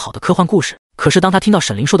讲出什么好的科幻故事，可是当他听到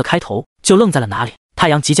沈林说的开头，就愣在了哪里。太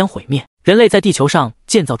阳即将毁灭，人类在地球上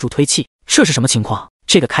建造助推器，这是什么情况？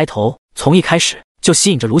这个开头从一开始就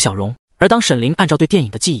吸引着卢小荣，而当沈林按照对电影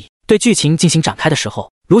的记忆对剧情进行展开的时候，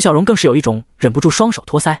卢小荣更是有一种忍不住双手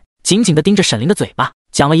托腮，紧紧地盯着沈林的嘴巴。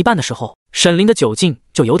讲了一半的时候，沈林的酒劲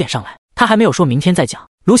就有点上来，他还没有说明天再讲，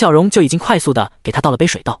卢小荣就已经快速地给他倒了杯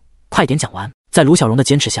水，道快点讲完。在卢小荣的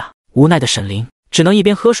坚持下，无奈的沈林只能一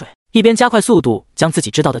边喝水一边加快速度将自己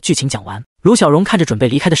知道的剧情讲完。卢小荣看着准备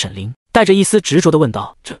离开的沈林，带着一丝执着地问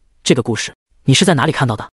道，这个故事你是在哪里看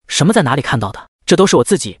到的？什么在哪里看到的？这都是我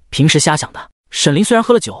自己平时瞎想的。沈林虽然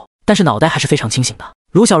喝了酒，但是脑袋还是非常清醒的。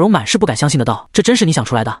卢小荣满是不敢相信的道：“这真是你想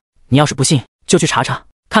出来的？你要是不信，就去查查，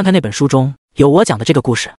看看那本书中有我讲的这个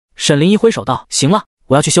故事。”沈林一挥手道：“行了，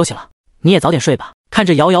我要去休息了，你也早点睡吧。”看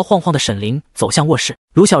着摇摇晃晃的沈林走向卧室，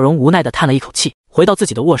卢小荣无奈地叹了一口气。回到自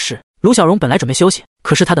己的卧室，卢小荣本来准备休息，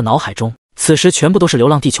可是他的脑海中此时全部都是《流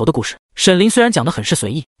浪地球》的故事。沈林虽然讲得很是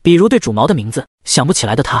随意，比如对主毛的名字想不起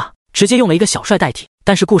来的他，直接用了一个小帅代替，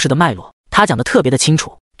但是故事的脉络他讲得特别的清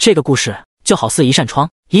楚。这个故事就好似一扇窗，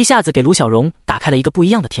一下子给卢小荣打开了一个不一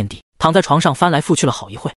样的天地。躺在床上翻来覆去了好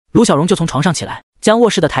一会，卢小荣就从床上起来，将卧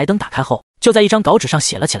室的台灯打开后，就在一张稿纸上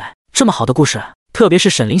写了起来。这么好的故事，特别是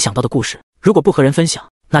沈林想到的故事，如果不和人分享，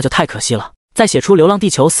那就太可惜了。在写出《流浪地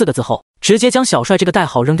球》4个字后，直接将小帅这个代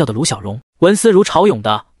号扔掉的卢小荣，文思如潮涌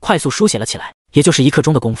的快速书写了起来。也就是1刻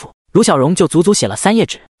钟的功夫，卢小荣就足足写了3页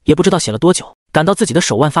纸，也不知道写了多久。感到自己的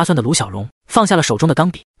手腕发酸的卢小荣放下了手中的钢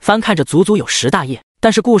笔，翻看着足足有10大页，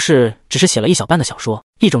但是故事只是写了1小半的小说，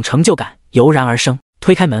一种成就感油然而生。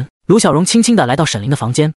推开门，卢小荣轻轻地来到沈林的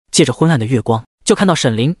房间，借着昏暗的月光，就看到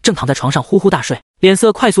沈林正躺在床上呼呼大睡。脸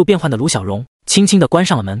色快速变换的卢小荣轻轻地关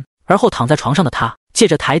上了门，而后躺在床上的他借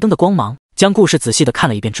着台灯的光芒，将故事仔细地看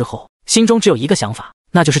了一遍之后，心中只有一个想法，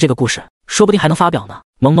那就是这个故事说不定还能发表呢。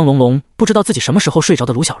朦朦胧胧不知道自己什么时候睡着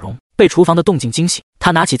的卢小荣被厨房的动静惊醒，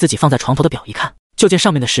他拿起自己放在床头的表一看，就见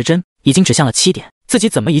上面的时针已经指向了7点。自己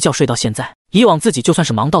怎么一觉睡到现在？以往自己就算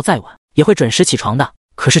是忙到再晚也会准时起床的，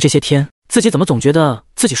可是这些天自己怎么总觉得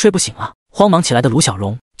自己睡不醒啊？慌忙起来的卢小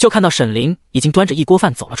荣就看到沈林已经端着一锅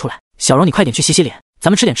饭走了出来。小荣，你快点去洗洗脸，咱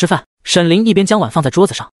们吃点吃饭。沈林一边将碗放在桌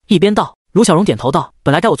子上，一边道。卢小荣点头道：“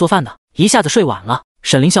本来该我做饭的，一下子睡晚了。”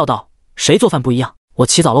沈林笑道：“谁做饭不一样？我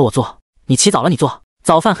起早了我做，你起早了你做。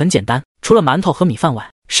早饭很简单，除了馒头和米饭外，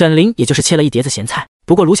沈林也就是切了一碟子咸菜。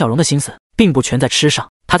不过卢小荣的心思并不全在吃上，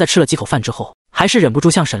他在吃了几口饭之后，还是忍不住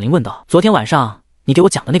向沈林问道：“昨天晚上你给我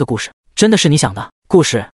讲的那个故事，真的是你想的故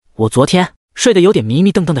事？”我昨天睡得有点迷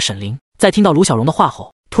迷瞪瞪的沈林，在听到卢小荣的话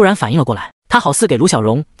后，突然反应了过来，他好似给卢小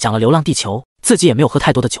荣讲了《流浪地球》，自己也没有喝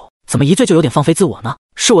太多的酒，怎么一醉就有点放飞自我呢？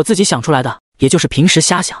是我自己想出来的，也就是平时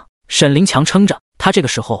瞎想。沈林强撑着，他这个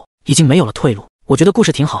时候已经没有了退路。我觉得故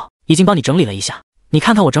事挺好，已经帮你整理了一下，你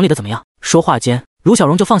看看我整理的怎么样？说话间，卢小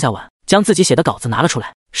荣就放下碗，将自己写的稿子拿了出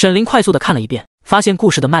来。沈林快速的看了一遍，发现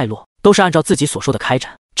故事的脉络都是按照自己所说的开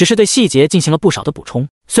展，只是对细节进行了不少的补充。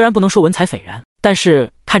虽然不能说文采斐然，但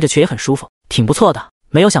是看着却也很舒服，挺不错的。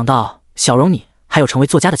没有想到小荣你还有成为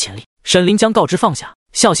作家的潜力。沈林将告知放下，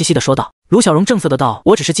笑嘻嘻的说道。卢小荣正色的道：“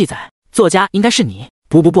我只是记载，作家应该是你。”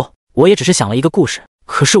不，我也只是想了一个故事，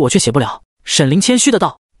可是我却写不了。沈林谦虚的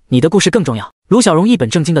道：“你的故事更重要。”卢小荣一本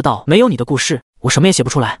正经的道：“没有你的故事，我什么也写不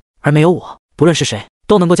出来，而没有我，不论是谁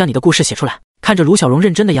都能够将你的故事写出来。”看着卢小荣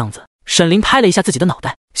认真的样子，沈林拍了一下自己的脑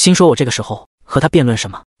袋，心说我这个时候和他辩论什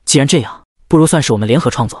么？既然这样，不如算是我们联合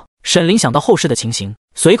创作。沈林想到后世的情形，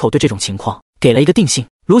随口对这种情况给了一个定性。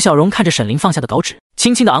卢小荣看着沈林放下的稿纸，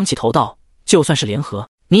轻轻的昂起头道：“就算是联合，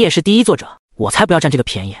你也是第一作者，我才不要占这个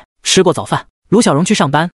便宜。”吃过早饭，卢小荣去上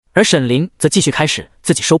班，而沈林则继续开始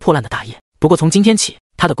自己收破烂的大业。不过从今天起，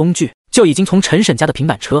他的工具就已经从陈沈家的平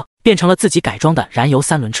板车变成了自己改装的燃油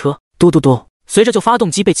3轮车。嘟嘟嘟，随着就发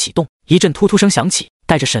动机被启动，一阵突突声响起，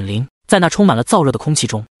带着沈林在那充满了燥热的空气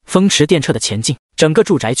中风驰电掣的前进。整个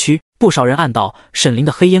住宅区，不少人按到沈林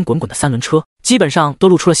的黑烟滚滚的3轮车，基本上都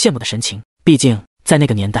露出了羡慕的神情。毕竟在那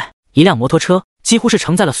个年代，一辆摩托车几乎是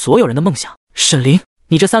承载了所有人的梦想。沈林，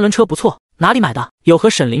你这3轮车不错，哪里买的？有和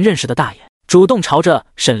沈林认识的大爷主动朝着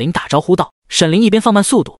沈林打招呼道。沈林一边放慢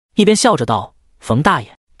速度，一边笑着道：“冯大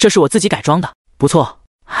爷，这是我自己改装的，不错。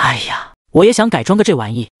哎呀，我也想改装个这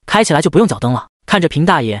玩意，开起来就不用脚蹬了。”看着平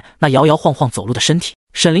大爷那摇摇晃晃走路的身体，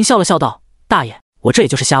沈林笑了笑道：“大爷，我这也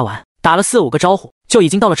就是瞎玩。”打了4、5个招呼，就已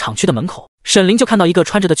经到了厂区的门口。沈林就看到一个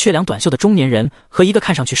穿着的缺凉短袖的中年人和一个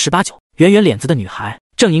看上去18、19、圆圆脸子的女孩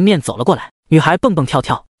正迎面走了过来。女孩蹦蹦跳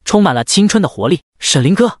跳，充满了青春的活力。沈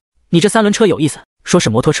林哥，你这3轮车有意思，说是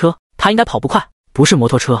摩托车，它应该跑不快。不是摩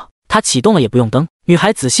托车，它启动了也不用蹬。女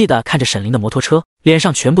孩仔细地看着沈林的摩托车，脸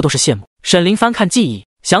上全部都是羡慕。沈林翻看记忆，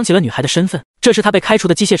想起了女孩的身份，这是他被开除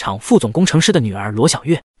的机械厂副总工程师的女儿罗小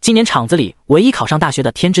月，今年厂子里唯一考上大学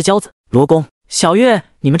的天之骄子。罗工，小月，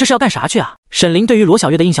你们这是要干啥去啊？沈林对于罗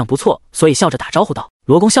小月的印象不错，所以笑着打招呼道。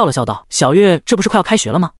罗工笑了笑道：“小月这不是快要开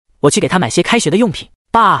学了吗？我去给她买些开学的用品。”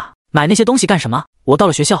爸，买那些东西干什么？我到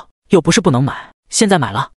了学校又不是不能买，现在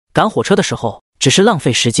买了，赶火车的时候只是浪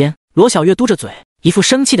费时间。罗小月嘟着嘴，一副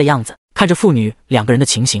生气的样子。看着父女2个人的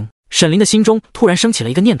情形，沈林的心中突然升起了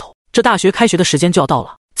一个念头，这大学开学的时间就要到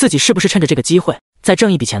了，自己是不是趁着这个机会再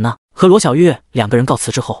挣一笔钱呢？和罗小月2个人告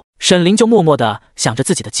辞之后，沈林就默默地想着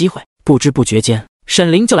自己的机会。不知不觉间，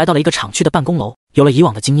沈林就来到了一个厂区的办公楼。有了以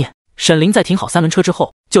往的经验，沈林在停好三轮车之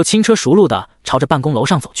后，就轻车熟路地朝着办公楼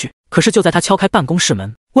上走去。可是就在他敲开办公室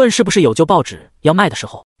门，问是不是有旧报纸要卖的时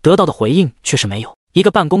候，得到的回应却是没有。一个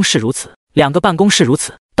办公室如此，两个办公室如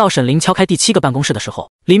此。到沈林敲开第7个办公室的时候，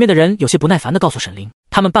里面的人有些不耐烦地告诉沈林，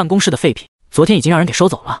他们办公室的废品昨天已经让人给收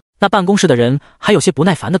走了。那办公室的人还有些不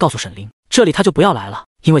耐烦地告诉沈林，这里他就不要来了，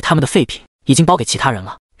因为他们的废品已经包给其他人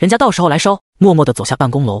了，人家到时候来收。默默地走下办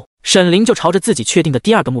公楼，沈林就朝着自己确定的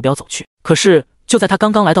第2个目标走去。可是就在他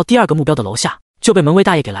刚刚来到第2个目标的楼下，就被门卫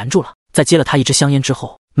大爷给拦住了。在接了他一支香烟之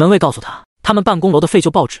后，门卫告诉他，他们办公楼的废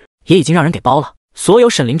旧报纸也已经让人给包了，所有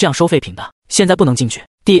沈林这样收废品的现在不能进去。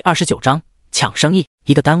第29章抢生意。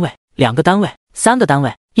1个单位，2个单位，3个单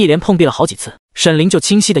位，一连碰壁了好几次，沈林就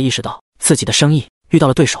清晰地意识到自己的生意遇到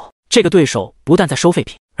了对手。这个对手不但在收废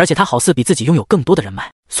品，而且他好似比自己拥有更多的人脉，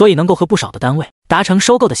所以能够和不少的单位达成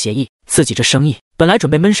收购的协议。自己这生意本来准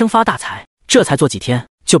备闷声发大财，这才做几天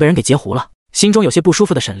就被人给截胡了。心中有些不舒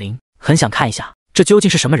服的沈林很想看一下，这究竟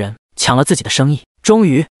是什么人抢了自己的生意。终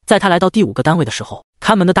于在他来到第5个单位的时候，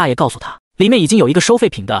看门的大爷告诉他，里面已经有一个收废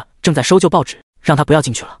品的正在收旧报纸，让他不要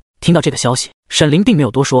进去了。听到这个消息，沈林并没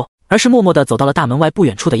有多说，而是默默地走到了大门外不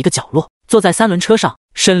远处的一个角落，坐在3轮车上。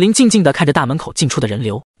沈林静静地看着大门口进出的人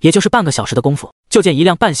流，也就是半个小时的功夫，就见一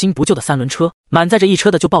辆半新不旧的3轮车满载着一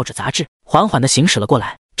车的旧报纸杂志，缓缓地行驶了过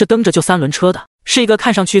来。这蹬着旧3轮车的是一个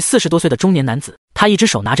看上去40多岁的中年男子，他一只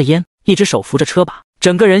手拿着烟，一只手扶着车把，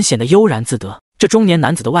整个人显得悠然自得。这中年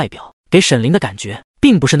男子的外表给沈林的感觉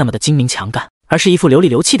并不是那么的精明强干，而是一副流里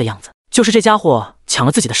流气的样子。就是这家伙抢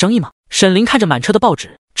了自己的生意吗？沈林看着满车的报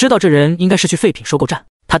纸，知道这人应该是去废品收购站。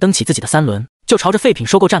他蹬起自己的3轮，就朝着废品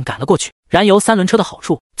收购站赶了过去。燃油3轮车的好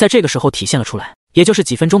处在这个时候体现了出来，也就是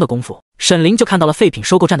几分钟的功夫，沈林就看到了废品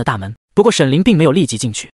收购站的大门。不过沈林并没有立即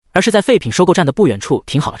进去，而是在废品收购站的不远处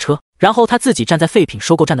停好了车，然后他自己站在废品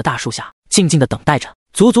收购站的大树下，静静地等待着。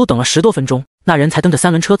足足等了10多分钟，那人才蹬着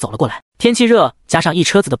3轮车走了过来。天气热，加上一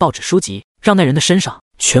车子的报纸书籍，让那人的身上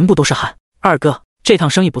全部都是汗。二哥，这趟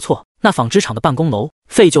生意不错。那纺织厂的办公楼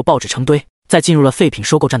废旧报纸成堆。在进入了废品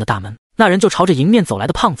收购站的大门，那人就朝着迎面走来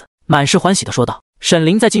的胖子满是欢喜地说道。沈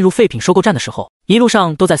林在进入废品收购站的时候，一路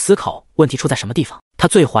上都在思考问题出在什么地方。他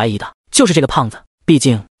最怀疑的就是这个胖子，毕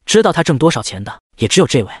竟知道他挣多少钱的也只有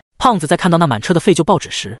这位。胖子在看到那满车的废旧报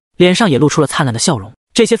纸时，脸上也露出了灿烂的笑容。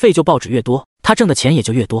这些废旧报纸越多，他挣的钱也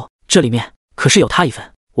就越多，这里面可是有他一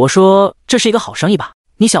份。我说这是一个好生意吧，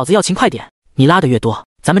你小子要勤快点，你拉的越多，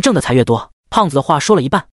咱们挣的才越多。胖子的话说了一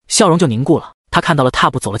半，笑容就凝固了。他看到了踏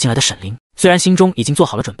步走了进来的沈林，虽然心中已经做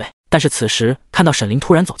好了准备，但是此时看到沈林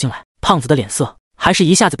突然走进来，胖子的脸色还是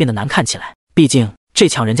一下子变得难看起来。毕竟这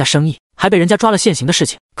抢人家生意还被人家抓了现行的事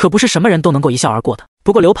情，可不是什么人都能够一笑而过的。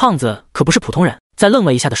不过刘胖子可不是普通人，在愣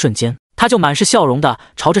了一下的瞬间，他就满是笑容的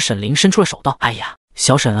朝着沈林伸出了手道：哎呀，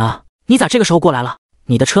小沈啊，你咋这个时候过来了？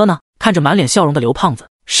你的车呢？看着满脸笑容的刘胖子，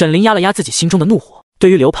沈林压了压自己心中的怒火。对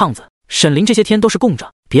于刘胖子，沈林这些天都是供着，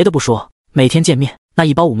别的不说，每天见面那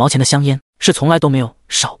1包5毛钱的香烟是从来都没有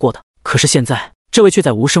少过的。可是现在这位却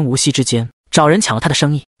在无声无息之间找人抢了他的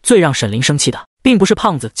生意。最让沈林生气的并不是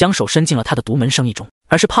胖子将手伸进了他的独门生意中，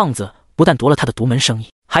而是胖子不但夺了他的独门生意，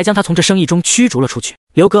还将他从这生意中驱逐了出去。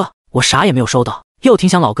刘哥，我啥也没有收到，又挺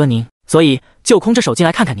想老哥您，所以就空着手进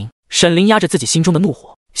来看看您。沈林压着自己心中的怒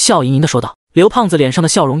火，笑盈盈地说道。刘胖子脸上的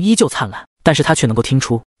笑容依旧灿烂，但是他却能够听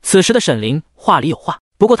出此时的沈林话里有话。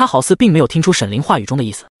不过他好似并没有听出沈林话语中的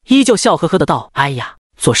意思，依旧笑呵呵的道：哎呀，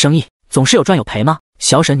做生意总是有赚有赔吗？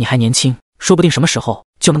小沈你还年轻，说不定什么时候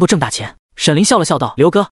就能够挣大钱。沈林笑了笑道：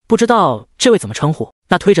刘哥，不知道这位怎么称呼？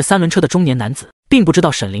那推着3轮车的中年男子并不知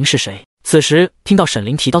道沈林是谁，此时听到沈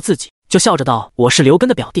林提到自己，就笑着道：我是刘根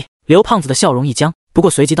的表弟。刘胖子的笑容一僵，不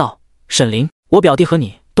过随即道：沈林，我表弟和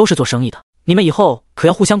你都是做生意的，你们以后可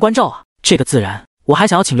要互相关照啊。这个自然，我还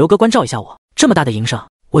想要请刘哥关照一下我，这么大的营生，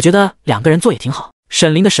我觉得2个人做也挺好。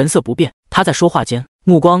沈林的神色不变，他在说话间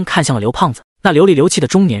目光看向了刘胖子，那流里流气的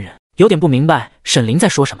中年人有点不明白沈林在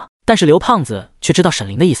说什么，但是刘胖子却知道沈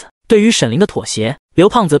林的意思。对于沈林的妥协，刘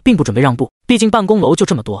胖子并不准备让步，毕竟办公楼就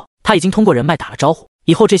这么多，他已经通过人脉打了招呼，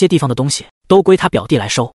以后这些地方的东西都归他表弟来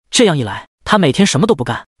收。这样一来，他每天什么都不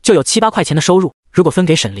干，就有7、8块钱的收入，如果分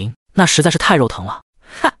给沈林，那实在是太肉疼了。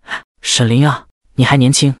哈，沈林啊，你还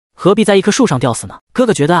年轻，何必在一棵树上吊死呢？哥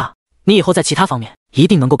哥觉得啊，你以后在其他方面一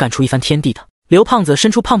定能够干出一番天地的。刘胖子伸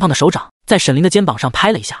出胖胖的手掌，在沈林的肩膀上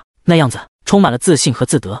拍了一下，那样子充满了自信和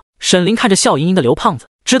自得。沈林看着笑盈盈的刘胖子，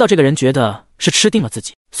知道这个人觉得是吃定了自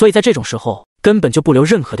己，所以在这种时候根本就不留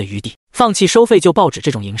任何的余地，放弃收废旧报纸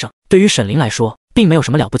这种营生，对于沈林来说并没有什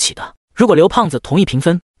么了不起的。如果刘胖子同意平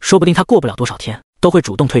分，说不定他过不了多少天都会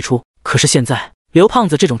主动退出。可是现在刘胖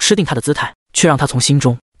子这种吃定他的姿态，却让他从心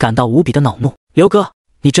中感到无比的恼怒。刘哥，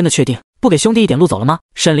你真的确定不给兄弟一点路走了吗？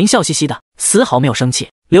沈林笑嘻嘻的，丝毫没有生气。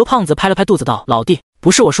刘胖子拍了拍肚子道：老弟，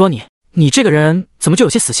不是我说你，你这个人怎么就有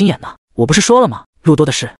些死心眼呢？我不是说了吗？路多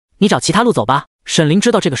的是，你找其他路走吧。沈林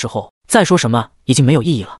知道这个时候再说什么已经没有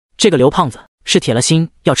意义了。这个刘胖子是铁了心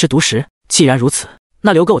要吃独食，既然如此，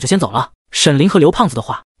那刘哥我就先走了。沈林和刘胖子的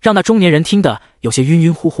话让那中年人听得有些晕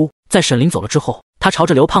晕乎乎。在沈林走了之后，他朝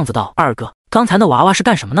着刘胖子道：二哥，刚才那娃娃是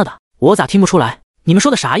干什么呢的？我咋听不出来？你们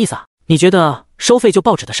说的啥意思啊？你觉得收废旧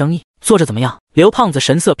报纸的生意做着怎么样？刘胖子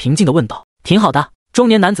神色平静地问道。挺好的。中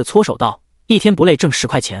年男子搓手道，一天不累挣10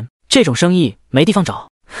块钱，这种生意没地方找。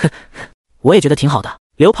呵呵，我也觉得挺好的。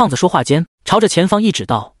刘胖子说话间朝着前方一指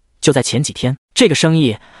道，就在前几天，这个生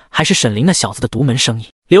意还是沈林那小子的独门生意。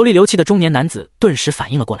流里流气的中年男子顿时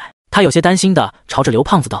反应了过来，他有些担心的朝着刘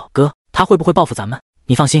胖子道：哥，他会不会报复咱们？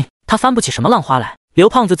你放心，他翻不起什么浪花来。刘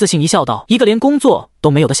胖子自信一笑道：一个连工作都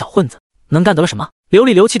没有的小混子，能干得了什么？流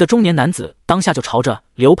里流气的中年男子当下就朝着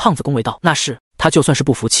刘胖子恭维道：那是，他就算是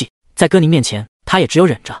不服气，在哥您面前他也只有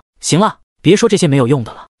忍着。行了，别说这些没有用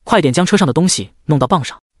的了，快点将车上的东西弄到磅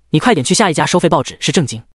上，你快点去下一家收废报纸是正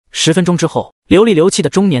经。10分钟之后，流里流气的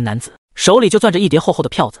中年男子手里就攥着一叠厚厚的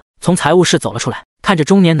票子，从财务室走了出来。看着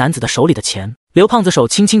中年男子的手里的钱，刘胖子手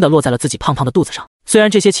轻轻地落在了自己胖胖的肚子上。虽然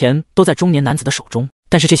这些钱都在中年男子的手中，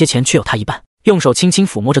但是这些钱却有他一半。用手轻轻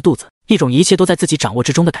抚摸着肚子，一种一切都在自己掌握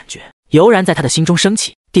之中的感觉油然在他的心中升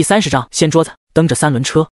起。第30章掀桌子。蹬着3轮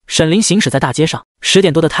车，沈林行驶在大街上。10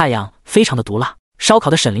点多的太阳非常的毒辣，烧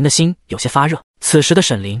烤的沈林的心有些发热。此时的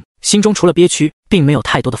沈林心中除了憋屈，并没有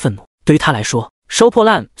太多的愤怒。对于他来说，收破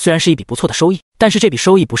烂虽然是一笔不错的收益，但是这笔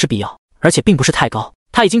收益不是必要，而且并不是太高。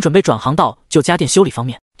他已经准备转行到旧家电修理方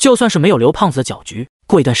面，就算是没有刘胖子的搅局，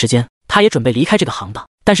过一段时间他也准备离开这个行当。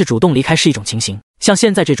但是主动离开是一种情形，像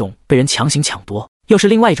现在这种被人强行抢夺又是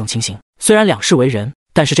另外一种情形。虽然两世为人，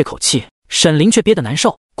但是这口气沈林却憋得难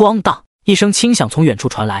受。咣当一声轻响从远处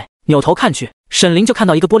传来，扭头看去，沈林就看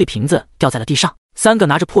到一个玻璃瓶子掉在了地上，3个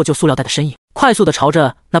拿着破旧塑料袋的身影快速地朝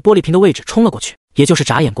着那玻璃瓶的位置冲了过去。也就是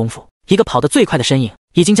眨眼功夫，一个跑得最快的身影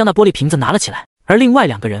已经将那玻璃瓶子拿了起来，而另外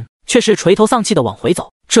2个人却是垂头丧气地往回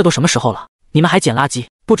走。这都什么时候了，你们还捡垃圾？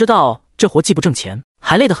不知道这活既不挣钱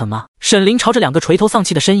还累得很吗？沈林朝着2个垂头丧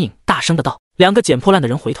气的身影大声的道。2个捡破烂的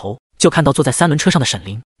人回头就看到坐在3轮车上的沈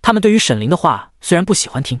林，他们对于沈林的话虽然不喜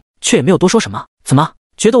欢听，却也没有多说什么。怎么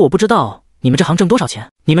觉得我不知道你们这行挣多少钱？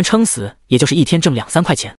你们撑死也就是一天挣2-3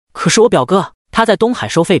块钱，可是我表哥他在东海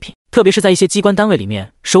收废品，特别是在一些机关单位里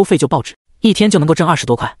面收废旧报纸，一天就能够挣20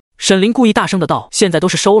多块。沈林故意大声的道：现在都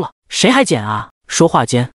是收了，谁还捡啊？说话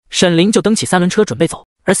间，沈林就蹬起3轮车准备走，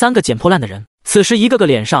而3个捡破烂的人此时一个个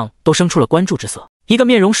脸上都生出了关注之色。一个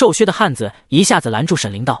面容瘦削的汉子一下子拦住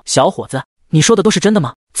沈林道：小伙子，你说的都是真的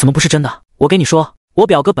吗？怎么不是真的？我跟你说，我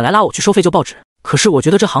表哥本来拉我去收废旧报纸，可是我觉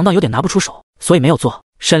得这行当有点拿不出手，所以没有做。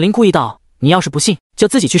沈林故意道：你要是不信就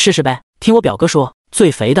自己去试试呗。听我表哥说，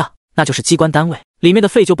最肥的那就是机关单位里面的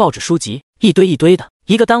废旧报纸书籍，一堆一堆的，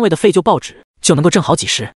一个单位的废旧报纸就能够挣好几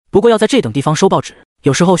十。不过要在这等地方收报纸，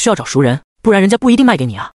有时候需要找熟人，不然人家不一定卖给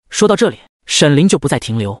你啊。说到这里，沈林就不再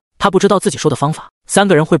停留，他不知道自己说的方法3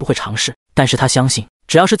个人会不会尝试，但是他相信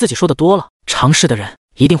只要是自己说的多了，尝试的人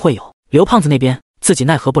一定会有。刘胖子那边自己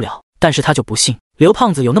奈何不了，但是他就不信刘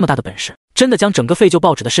胖子有那么大的本事，真的将整个废旧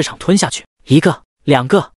报纸的市场吞下去。1个、2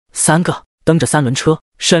个、3个，蹬着3轮车，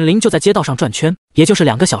沈林就在街道上转圈。也就是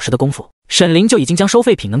2个小时的功夫，沈林就已经将收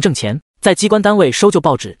废品能挣钱，在机关单位收旧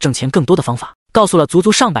报纸挣钱更多的方法告诉了足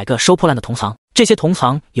足上百个收破烂的同行。这些同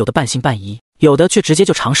行有的半信半疑，有的却直接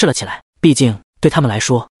就尝试了起来。毕竟对他们来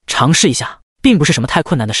说，尝试一下并不是什么太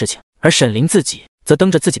困难的事情。而沈林自己则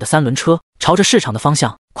蹬着自己的3轮车，朝着市场的方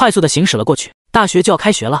向快速的行驶了过去。大学就要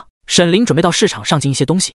开学了，沈林准备到市场上进一些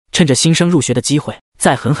东西，趁着新生入学的机会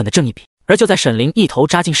再狠狠的挣一笔。而就在沈林一头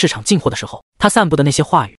扎进市场进货的时候，他散布的那些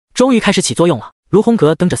话语终于开始起作用了。卢洪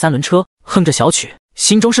格蹬着3轮车，哼着小曲，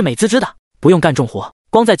心中是美滋滋的。不用干重活，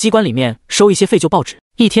光在机关里面收一些废旧报纸，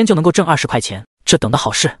一天就能够挣20块钱。这等的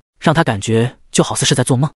好事让他感觉就好似是在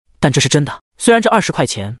做梦，但这是真的。虽然这20块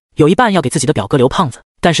钱有一半要给自己的表哥刘胖子，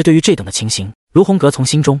但是对于这等的情形，卢洪格从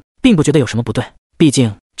心中并不觉得有什么不对。毕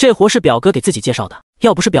竟这活是表哥给自己介绍的，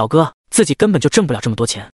要不是表哥，自己根本就挣不了这么多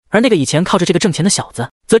钱。而那个以前靠着这个挣钱的小子，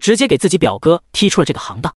则直接给自己表哥踢出了这个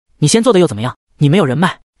行当。你先做的又怎么样？你没有人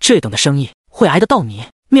脉，这等的生意会挨得到你？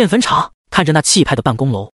面粉厂看着那气派的办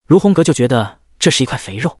公楼，卢洪格就觉得这是一块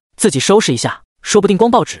肥肉，自己收拾一下，说不定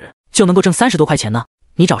光报纸就能够挣30多块钱呢。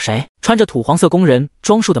你找谁？穿着土黄色工人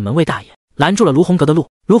装束的门卫大爷拦住了卢洪格的路。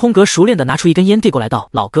卢洪格熟练地拿出一根烟递过来道：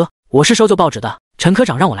老哥，我是收旧报纸的，陈科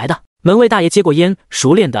长让我来的。门卫大爷接过烟，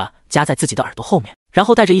熟练地夹在自己的耳朵后面，然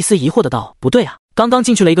后带着一丝疑惑的道：不对啊，刚刚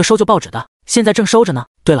进去了一个收旧报纸的，现在正收着呢。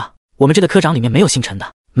对了，我们这个科长里面没有姓陈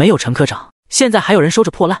的，没有陈科长，现在还有人收着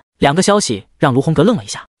破烂。2个消息让卢洪格愣了一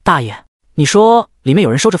下。大爷，你说里面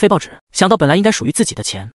有人收着废报纸，想到本来应该属于自己的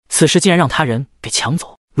钱，此时竟然让他人给抢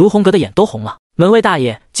走。卢洪格的眼都红了。门卫大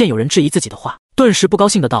爷见有人质疑自己的话，顿时不高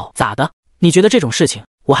兴的道：咋的？你觉得这种事情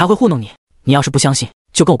我还会糊弄你？你要是不相信，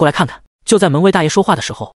就跟我过来看看。就在门卫大爷说话的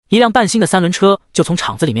时候，一辆半新的3轮车就从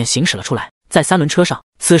厂子里面行驶了出来。在3轮车上，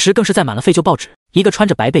此时更是载满了废旧报纸。一个穿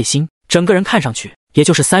着白背心，整个人看上去也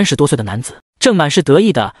就是30多岁的男子，正满是得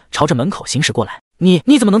意的朝着门口行驶过来。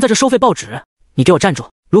你怎么能在这收废报纸？你给我站住！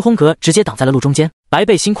卢洪格直接挡在了路中间。白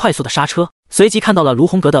背心快速的刹车，随即看到了卢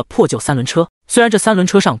洪格的破旧3轮车。虽然这3轮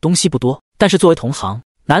车上东西不多，但是作为同行，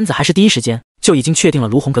男子还是第一时间就已经确定了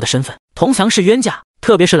卢洪格的身份。同行是冤家，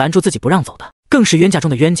特别是拦住自己不让走的，更是冤家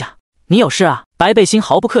中的冤家。你有事啊？白背心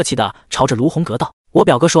毫不客气的朝着卢洪格道：我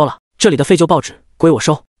表哥说了，这里的废旧报纸归我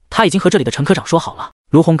收，他已经和这里的陈科长说好了。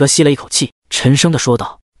卢洪格吸了一口气，沉声的说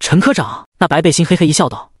道：陈科长？那白背心嘿嘿一笑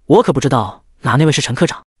道：我可不知道哪那位是陈科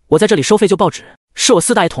长，我在这里收废旧报纸是我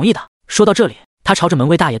4大爷同意的。说到这里，他朝着门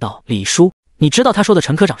卫大爷道：李叔，你知道他说的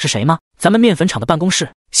陈科长是谁吗？咱们面粉厂的办公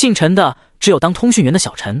室，姓陈的只有当通讯员的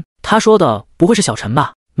小陈。他说的不会是小陈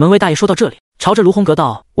吧？门卫大爷说到这里，朝着卢洪格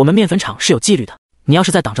道：我们面粉厂是有纪律的，你要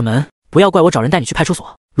是再挡着门，不要怪我找人带你去派出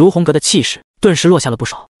所。卢洪格的气势顿时落下了不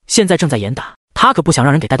少，现在正在严打，他可不想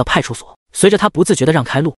让人给带到派出所。随着他不自觉地让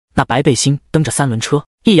开路，那白背心蹬着3轮车，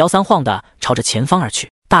一摇3晃的朝着前方而去。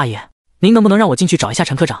大爷，您能不能让我进去找一下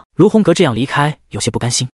陈科长？卢洪格这样离开有些不甘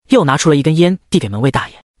心，又拿出了一根烟递给门卫大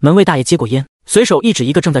爷。门卫大爷接过烟，随手一指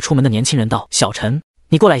一个正在出门的年轻人道：小陈，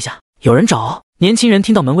你过来一下，有人找。年轻人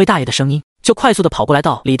听到门卫大爷的声音，就快速的跑过来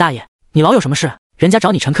道：李大爷，你老有什么事？人家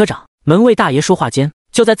找你陈科长。门卫大爷说话间，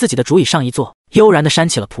就在自己的主椅上一坐，悠然的扇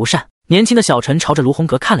起了蒲扇。年轻的小陈朝着卢洪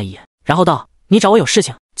格看了一眼，然后道：你找我有事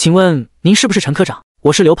情，请问您是不是陈科长？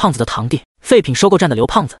我是刘胖子的堂弟，废品收购站的刘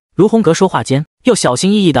胖子。卢洪格说话间，又小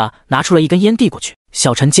心翼翼的拿出了一根烟递过去。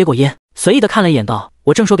小陈接过烟，随意的看了一眼道：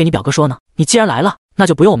我正说给你表哥说呢，你既然来了，那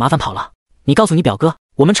就不用我麻烦跑了。你告诉你表哥，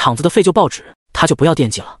我们厂子的废旧报纸他就不要惦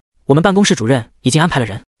记了，我们办公室主任已经安排了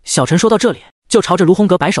人。小陈说到这里，就朝着卢洪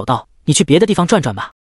格摆手道：你去别的地方转转吧，